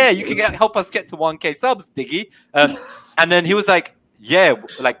like, yeah, you can help us get to 1K subs, Diggy. And then he was like,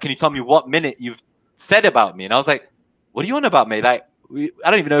 can you tell me what minute you've said about me? And I was like, what are you on about, mate? I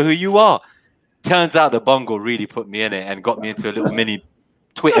don't even know who you are. Turns out that Bungle really put me in it and got me into a little mini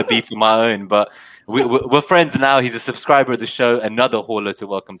Twitter beef of my own, but we're friends now. He's a subscriber of the show. Another hauler to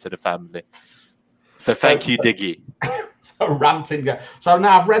welcome to the family. So thank you, Diggy. So ranting. So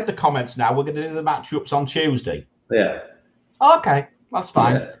now I've read the comments. Now we're going to do the matchups on Tuesday. Yeah. Okay, that's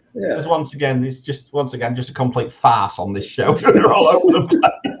fine. Yeah. Because once again, it's just a complete farce on this show. They're all over the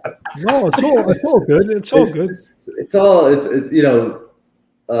place. No, it's all good. It's all good. It's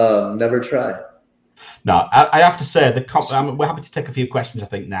never try. No, I have to say we're happy to take a few questions, I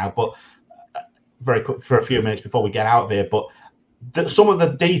think now, but very quick for a few minutes before we get out of here. But some of the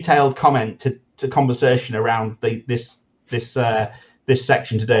detailed comment to conversation around this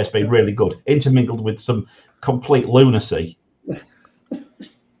section today has been really good, intermingled with some complete lunacy,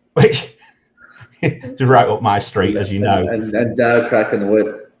 which is right up my street, as you know. And Dad cracking the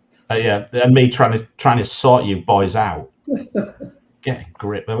whip. Yeah, and me trying to sort you boys out. Get a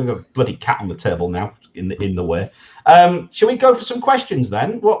grip. We've got a bloody cat on the table now in the way. Shall we go for some questions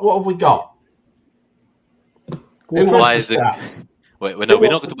then? What have we got? Why is it? Wait, no, we're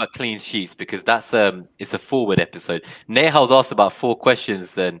not going to talk about clean sheets because that's it's a forward episode. Nehal's asked about 4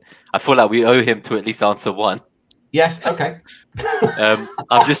 questions, and I feel like we owe him to at least answer one. Yes, okay.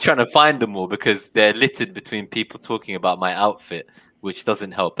 I'm just trying to find them all because they're littered between people talking about my outfit, which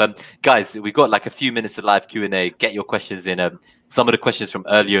doesn't help. Guys, we got like a few minutes of live Q&A. Get your questions in. Some of the questions from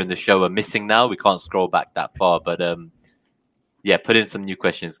earlier in the show are missing now. We can't scroll back that far, but yeah, put in some new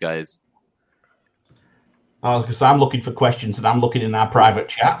questions, guys. I was going to say, I'm looking for questions and I'm looking in our private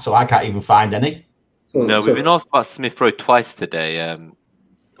chat, so I can't even find any. No, we've been asked about Smith Rowe twice today.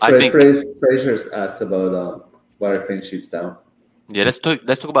 I think Fraser's asked about why are clean sheets down. Yeah, let's talk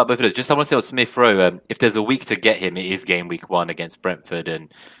about both of those. Just I want to say on Smith Rowe, if there's a week to get him, it is game week 1 against Brentford,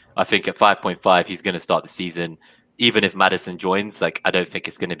 and I think at 5.5 he's going to start the season. Even if Maddison joins, like I don't think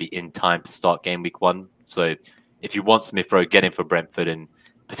it's going to be in time to start game week 1. So if you want Smith Rowe, get him for Brentford and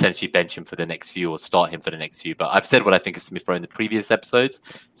potentially bench him for the next few or start him for the next few. But I've said what I think of Smith Rowe in the previous episodes.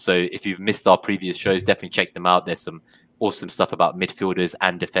 So if you've missed our previous shows, definitely check them out. There's some awesome stuff about midfielders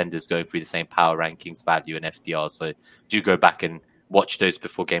and defenders going through the same power rankings, value, and FDR. So do go back and watch those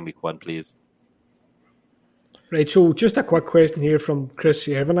before game week 1, please. Right, so just a quick question here from Chris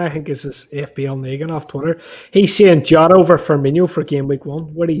Irvin. I think this is FPL Negan off Twitter. He's saying Jota over Firmino for game week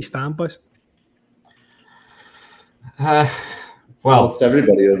 1. Where do you stand, boys? Well, almost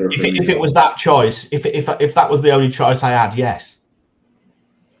everybody over. If it was that choice, if that was the only choice I had, yes.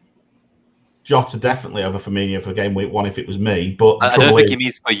 Jota definitely over Firmino for game week 1 if it was me. But I don't think he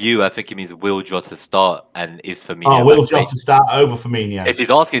means for you. I think he means will Jota start and is Firmino. Oh, will Jota start over Firmino? If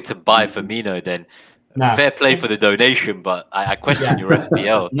he's asking to buy Firmino, then fair play for the donation, but I question your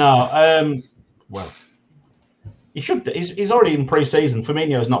FPL. No, well, he should. He's already in pre-season.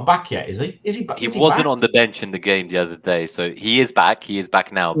 Firmino's not back yet, is he? Is he back? He wasn't on the bench in the game the other day, so he is back. He is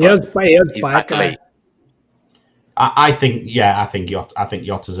back now. He is he's back late. I think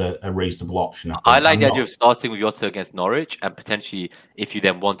Jota's a reasonable option. I like the idea of starting with Jota against Norwich, and potentially, if you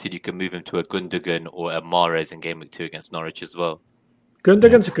then wanted, you can move him to a Gundogan or a Mahrez in game week 2 against Norwich as well.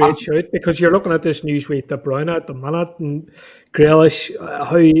 Gundogan's a great shout because you're looking at this news with De Bruyne at the minute and Grealish.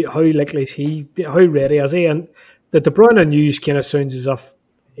 How likely is he? How ready is he? And the De Bruyne news kind of sounds as if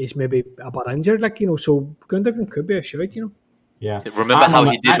he's maybe a bit injured, so Gundogan could be a shout, Yeah. Remember how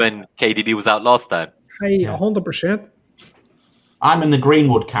he did when KDB was out last time? 100%. I'm in the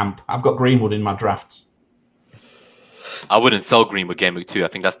Greenwood camp. I've got Greenwood in my drafts. I wouldn't sell Greenwood game week 2. I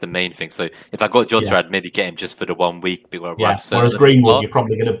think that's the main thing. So if I got Jota, I'd maybe get him just for the 1 week. Whereas Greenwood, you're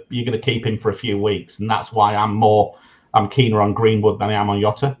probably gonna keep him for a few weeks, and that's why I'm keener on Greenwood than I am on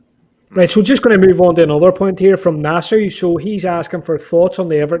Jota. Right, so just going to move on to another point here from Nasser. So he's asking for thoughts on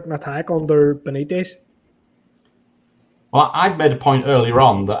the Everton attack under Benitez. Well, I'd made a point earlier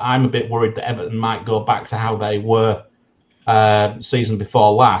on that I'm a bit worried that Everton might go back to how they were season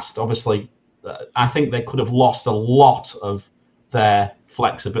before last. Obviously, I think they could have lost a lot of their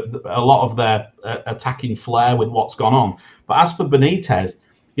flexibility, a lot of their attacking flair with what's gone on. But as for Benitez,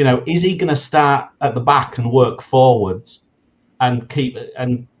 is he going to start at the back and work forwards and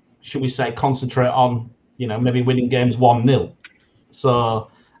should we say concentrate on maybe winning games 1-0? So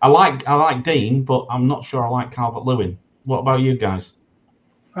I like Dean, but I'm not sure I like Calvert-Lewin. What about you guys?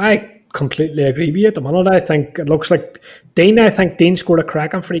 I completely agree with you at the minute. I think it looks like Dean scored a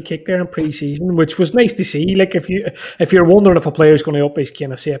cracking free kick there in pre-season, which was nice to see. Like if you're wondering if a player's going to up his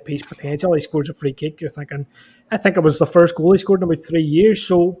kind of set piece potential, he scores a free kick. You're thinking, I think it was the first goal he scored in about 3 years.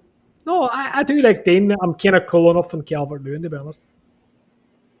 So no, I do like Dean. I'm kind of cool enough on Calvert-Lewin, to be honest.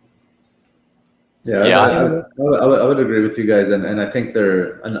 Yeah. I would agree with you guys, and I think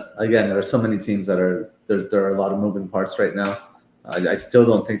there are so many teams that there are a lot of moving parts right now. I still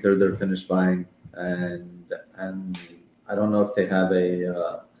don't think they're finished buying, and I don't know if they have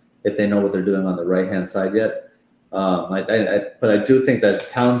if they know what they're doing on the right hand side yet. But I do think that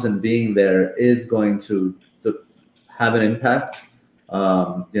Townsend being there is going to have an impact.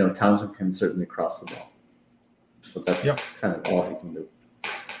 Townsend can certainly cross the ball, but that's kind of all he can do.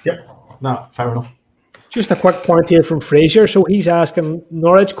 Yep. No, fair enough. Just a quick point here from Fraser. So he's asking,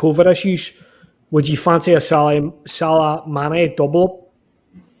 Norwich COVID issues, would you fancy a Salah Mane double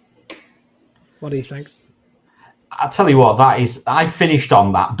up? What do you think? I'll tell you what, I finished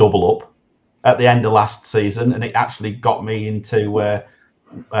on that double up at the end of last season, and it actually got me into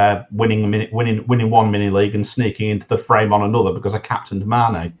winning one mini league and sneaking into the frame on another because I captained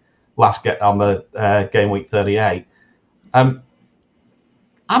Mane on the game week 38. I'm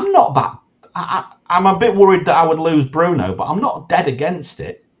not that. I'm a bit worried that I would lose Bruno, but I'm not dead against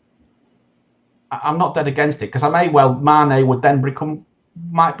it. I'm not dead against it because Mane would then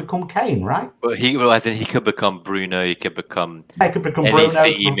might become Kane, right? But he could become Bruno, he could become any Bruno,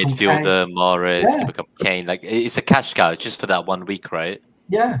 City midfielder, Mahrez, he could become Kane. Like, it's a cash cow just for that 1 week, right?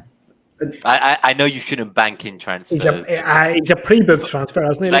 Yeah. I know you shouldn't bank in transfers. He's a pre-booked transfer,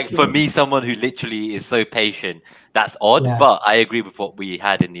 hasn't he? Like, for me, someone who literally is so patient, that's odd. Yeah. But I agree with what we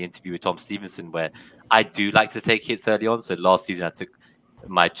had in the interview with Tom Stevenson, where I do like to take hits early on. So last season, I took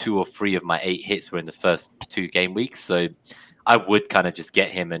my 2 or 3 of my 8 hits were in the first 2 game weeks. So I would kind of just get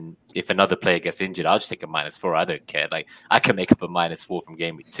him, and if another player gets injured, I'll just take a -4. I don't care. Like, I can make up a -4 from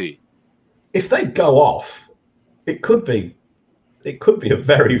game week 2. If they go off, it could be a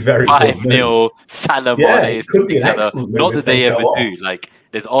very, very 5-0 Salah Mane each other. Not that they ever do. Like,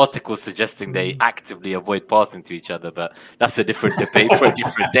 there's articles suggesting they actively avoid passing to each other, but that's a different debate for a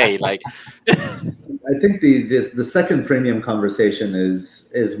different day. Like, I think the second premium conversation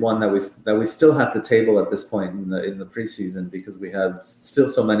is one that we still have to table at this point in the preseason, because we have still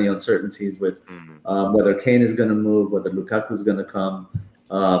so many uncertainties with whether Kane is going to move, whether Lukaku is going to come.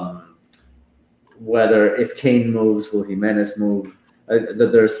 Whether if Kane moves, will Jimenez move?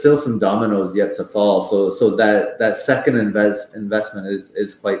 There's still some dominoes yet to fall. So that second investment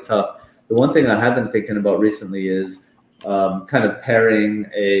is quite tough. The one thing I have been thinking about recently is kind of pairing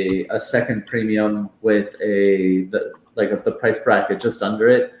a second premium with the price bracket just under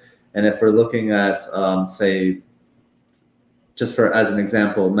it. And if we're looking at say, just as an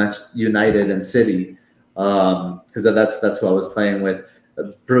example, match United and City, because that's who I was playing with.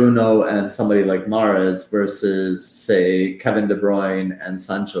 Bruno and somebody like Mahrez versus, say, Kevin De Bruyne and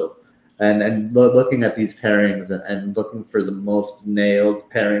Sancho, and looking at these pairings and looking for the most nailed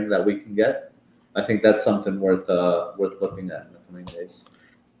pairing that we can get, I think that's something worth looking at in the coming days.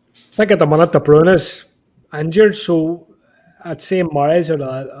 I think at the minute De Bruyne is injured, so I'd say Mahrez out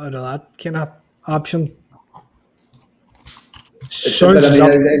of that kind of option. But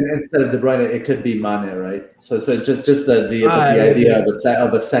I mean, instead of De Bruyne, it could be Mane, right? So just the idea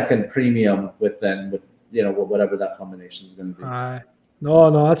of a second premium with whatever that combination is going to be.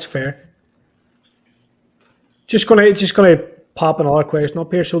 No, that's fair. Just gonna pop another question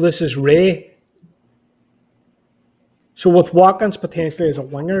up here. So this is Ray. So with Watkins potentially as a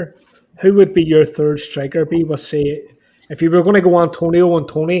winger, who would be your third striker? Say, if you were going to go Antonio and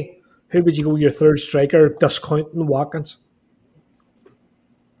Tony, who would you go your third striker, discounting Watkins?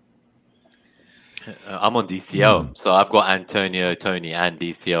 I'm on DCL, so I've got Antonio, Tony, and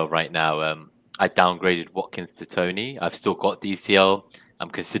DCL right now. I downgraded Watkins to Tony. I've still got DCL.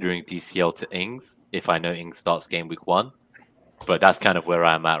 I'm considering DCL to Ings if I know Ings starts game week 1. But that's kind of where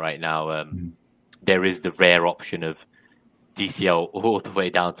I'm at right now. There is the rare option of DCL all the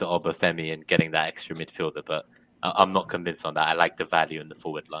way down to Obafemi and getting that extra midfielder, but I'm not convinced on that. I like the value in the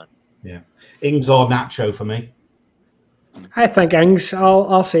forward line. Yeah, Ings or Nacho for me. I think Ings.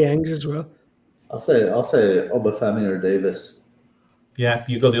 I'll say Ings as well. I'll say Obafemi or Davis. Yeah,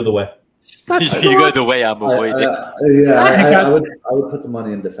 you go the other way. You go the way I'm avoiding. I would put the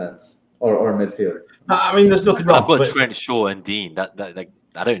money in defense or midfield. I mean, there's nothing wrong. I've got Trent, Shaw, and Dean.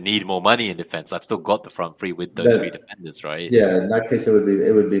 I don't need more money in defense. I've still got the front three with those 3 defenders, right? Yeah, in that case, it would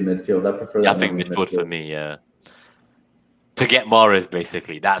be midfield. I prefer. I think midfield for me. Yeah. To get Mahrez,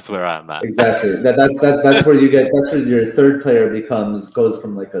 basically, that's where I'm at. Exactly. That's where you get. That's where your third player goes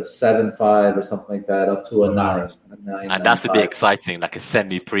from like a 7-5 or something like that up to a 9. And that's a bit exciting, like a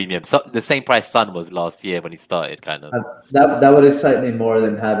semi-premium. So the same price Son was last year when he started, kind of. That would excite me more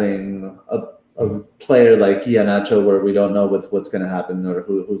than having a player like Iheanacho where we don't know what's going to happen or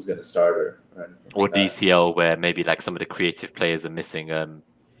who's going to start or anything. Or like DCL where maybe like some of the creative players are missing.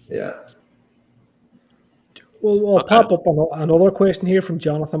 Yeah. Well, I'll pop up another question here from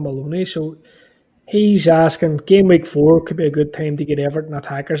Jonathan Maloney. So he's asking, game week 4 could be a good time to get Everton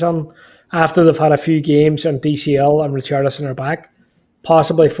attackers on after they've had a few games and DCL and Richarlison are back,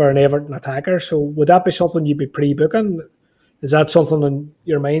 possibly for an Everton attacker. So would that be something you'd be pre-booking? Is that something in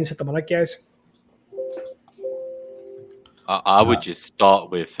your minds at the minute, guys? I would just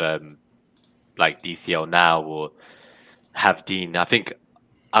start with like DCL now or have Dean. I think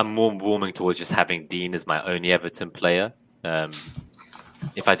I'm more warming towards just having Dean as my only Everton player.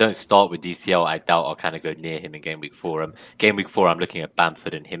 If I don't start with DCL, I doubt I'll kind of go near him in game week 4. Game week 4, I'm looking at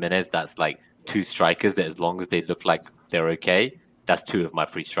Bamford and Jimenez. That's like 2 strikers that, as long as they look like they're okay, that's 2 of my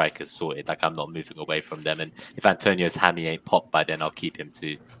 3 strikers sorted. Like, I'm not moving away from them. And if Antonio's hammy ain't popped by then, I'll keep him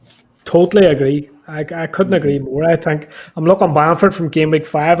too. Totally agree. I couldn't agree more. I think I'm looking Bamford from game week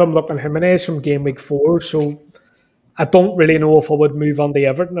 5. I'm looking Jimenez from game week 4. So I don't really know if I would move on to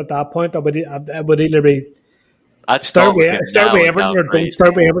Everton at that point. I would either be I'd start with Everton or don't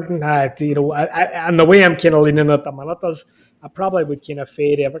start with Everton. And the way I'm kind of leaning at the minute is I probably would kind of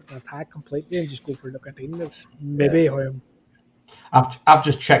fade Everton attack completely and just go for Lukaku. That's maybe how I'm. I've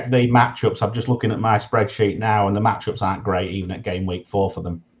just checked the matchups. I'm just looking at my spreadsheet now, and the matchups aren't great even at game week 4 for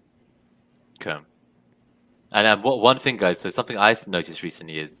them. Okay. And one thing, guys, so something I noticed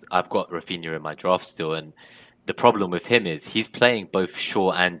recently is I've got Rafinha in my draft still, and the problem with him is he's playing both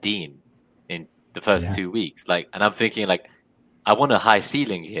Shaw and Dean in the first 2 weeks. Like, and I'm thinking, like, I want a high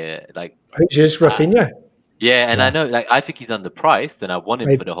ceiling here. Like, just Rafinha. I know, like, I think he's underpriced, and I want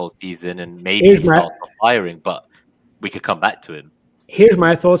him for the whole season, and maybe he starts firing, but we could come back to him. Here's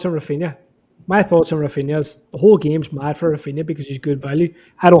my thoughts on Rafinha. My thoughts on Rafinha is the whole game's mad for Rafinha because he's good value.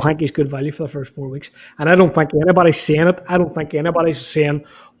 I don't think he's good value for the first 4 weeks. And I don't think anybody's saying it. I don't think anybody's saying,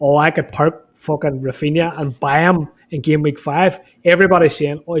 oh, I could park fucking Rafinha and buy him in game week 5. Everybody's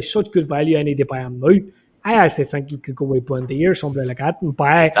saying, oh, he's such good value, I need to buy him now. I actually think you could go with Buendia or somebody like that and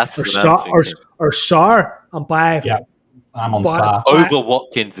buy or Sar and buy. Yeah, I'm on Sar. Over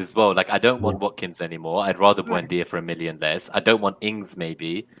Watkins as well. Like, I don't want Watkins anymore. I'd rather Buendia for $1 million less. I don't want Ings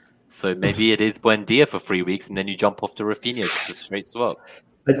maybe. So maybe it is Buendia for 3 weeks, and then you jump off to Rafinha to straight swap.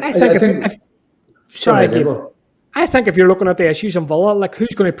 I think if you're looking at the issues in Villa, like,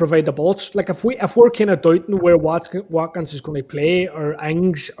 who's going to provide the balls? Like, if we're kind of doubting where Watkins is going to play, or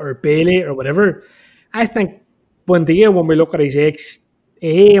Ings or Bailey or whatever, I think Buendia, when we look at his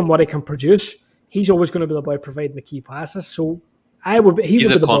XA and what he can produce, he's always going to be the boy providing the key passes. So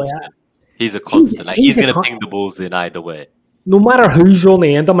he's a constant. He's a constant. He's going to ping the balls in either way. No matter who's on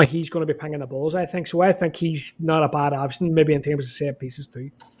the end of him, he's going to be pinging the balls, I think. So I think he's not a bad option, maybe in terms of set pieces too.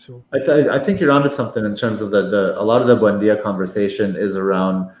 So I think you're onto something in terms of a lot of the Buendia conversation is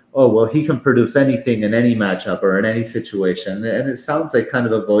around, oh, well, he can produce anything in any matchup or in any situation. And it sounds like kind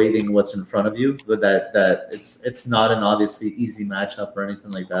of avoiding what's in front of you, but that it's not an obviously easy matchup or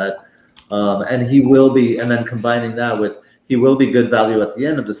anything like that. And he will be, and then combining that with, he will be good value at the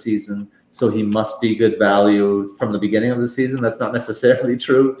end of the season. So he must be good value from the beginning of the season. That's not necessarily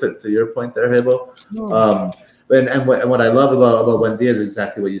true to your point there, Hebo. No. And what I love about Buendia is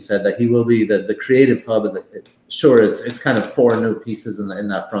exactly what you said, that he will be the creative hub. Sure, it's kind of 4 new pieces in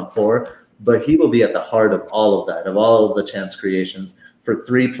that front 4, but he will be at the heart of all of that, of all of the chance creations for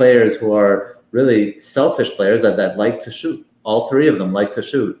 3 players who are really selfish players that like to shoot. All 3 of them like to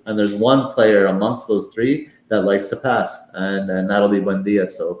shoot. And there's one player amongst those 3 that likes to pass, and that'll be Buendia.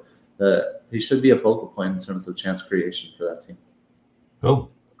 So he should be a focal point in terms of chance creation for that team.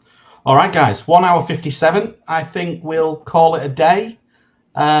 Cool. All right, guys. 1 hour 57. I think we'll call it a day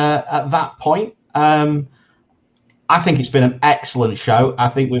at that point. I think it's been an excellent show. I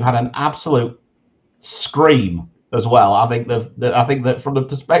think we've had an absolute scream as well. I think that from the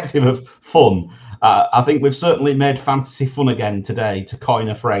perspective of fun, I think we've certainly made fantasy fun again today, to coin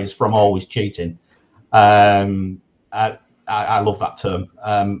a phrase from Always Cheating. I love that term,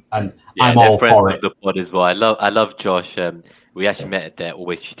 and I'm all for it. The pod as well. I love Josh. We actually met at their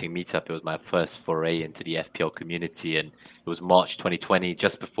Always Cheating meetup. It was my first foray into the FPL community, and it was March 2020,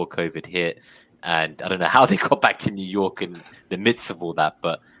 just before COVID hit. And I don't know how they got back to New York in the midst of all that,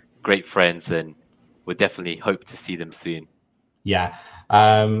 but great friends, and we'll definitely hope to see them soon. Yeah,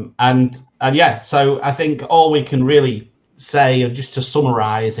 and yeah. So I think all we can really say, just to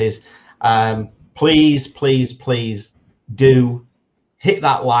summarize, is please. Do hit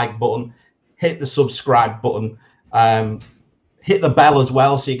that like button, hit the subscribe button, hit the bell as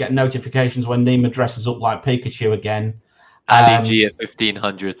well so you get notifications when Nima dresses up like Pikachu again. Ali G at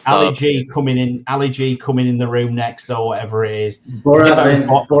 1,500 subs. Ali G coming in the room next, or whatever it is. Borat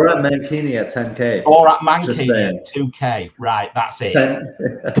Mankini at 10K. Borat Mankini at 2K. Right, that's it.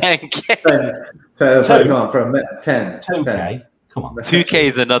 10K. 10. Come on, for 10. 2K. Come on. 2K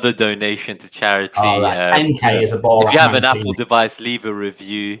is another donation to charity. Oh, right. 10K is a ball. If you have an Apple device, leave a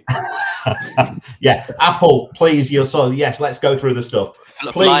review. Yeah, Apple, please. Yes, let's go through the stuff.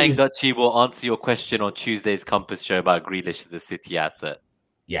 Flying Dutchie will answer your question on Tuesday's Compass show about Grealish as a City asset.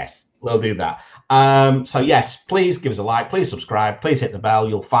 Yes, we'll do that. So yes, please give us a like. Please subscribe. Please hit the bell.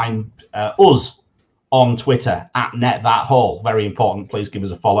 You'll find us on Twitter at NetThatHall. Very important. Please give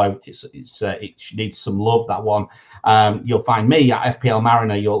us a follow. It needs some love, that one. You'll find me at FPL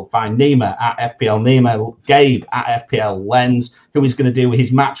Mariner. You'll find Nima at FPL Nima. Gabe at FPL Lens, who is going to do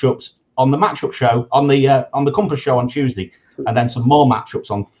his matchups on the matchup show on the Compass show on Tuesday, and then some more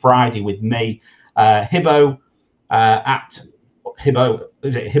matchups on Friday with me. Hibbo at Hibbo.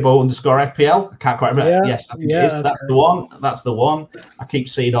 Is it Hibbo_FPL? I can't quite remember. Yeah, yes, I think it is. That's the one. That's the one. I keep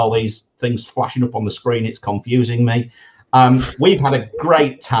seeing all these things flashing up on the screen. It's confusing me. We've had a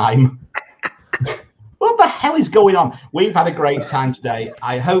great time. What the hell is going on? We've had a great time today.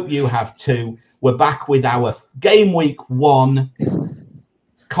 I hope you have too. We're back with our game week 1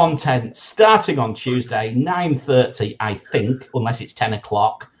 content starting on Tuesday, 9:30, I think, unless it's 10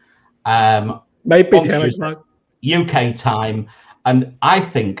 o'clock. Might be 10 o'clock. UK time. And I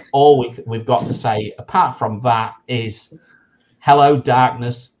think all we've got to say, apart from that, is hello,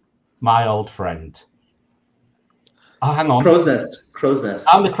 darkness, my old friend. Oh, hang on. Crow's Nest.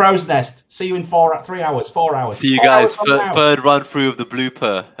 I'm the Crow's Nest. See you in 4 hours. See you guys. Third run through of the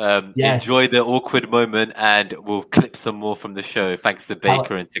blooper. Yes. Enjoy the awkward moment, and we'll clip some more from the show. Thanks to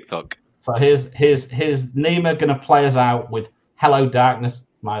Baker and TikTok. So here's Nima going to play us out with hello, darkness,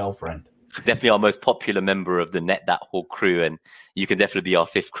 my old friend. Definitely our most popular member of the Net That Hall crew, and you can definitely be our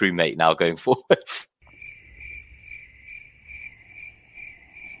 5th crewmate now going forward.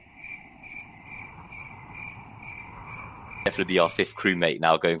 Definitely be our 5th crewmate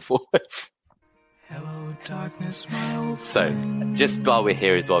now going forward. Hello, darkness, my old So, just while we're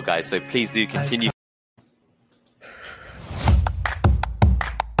here as well, guys, so please do continue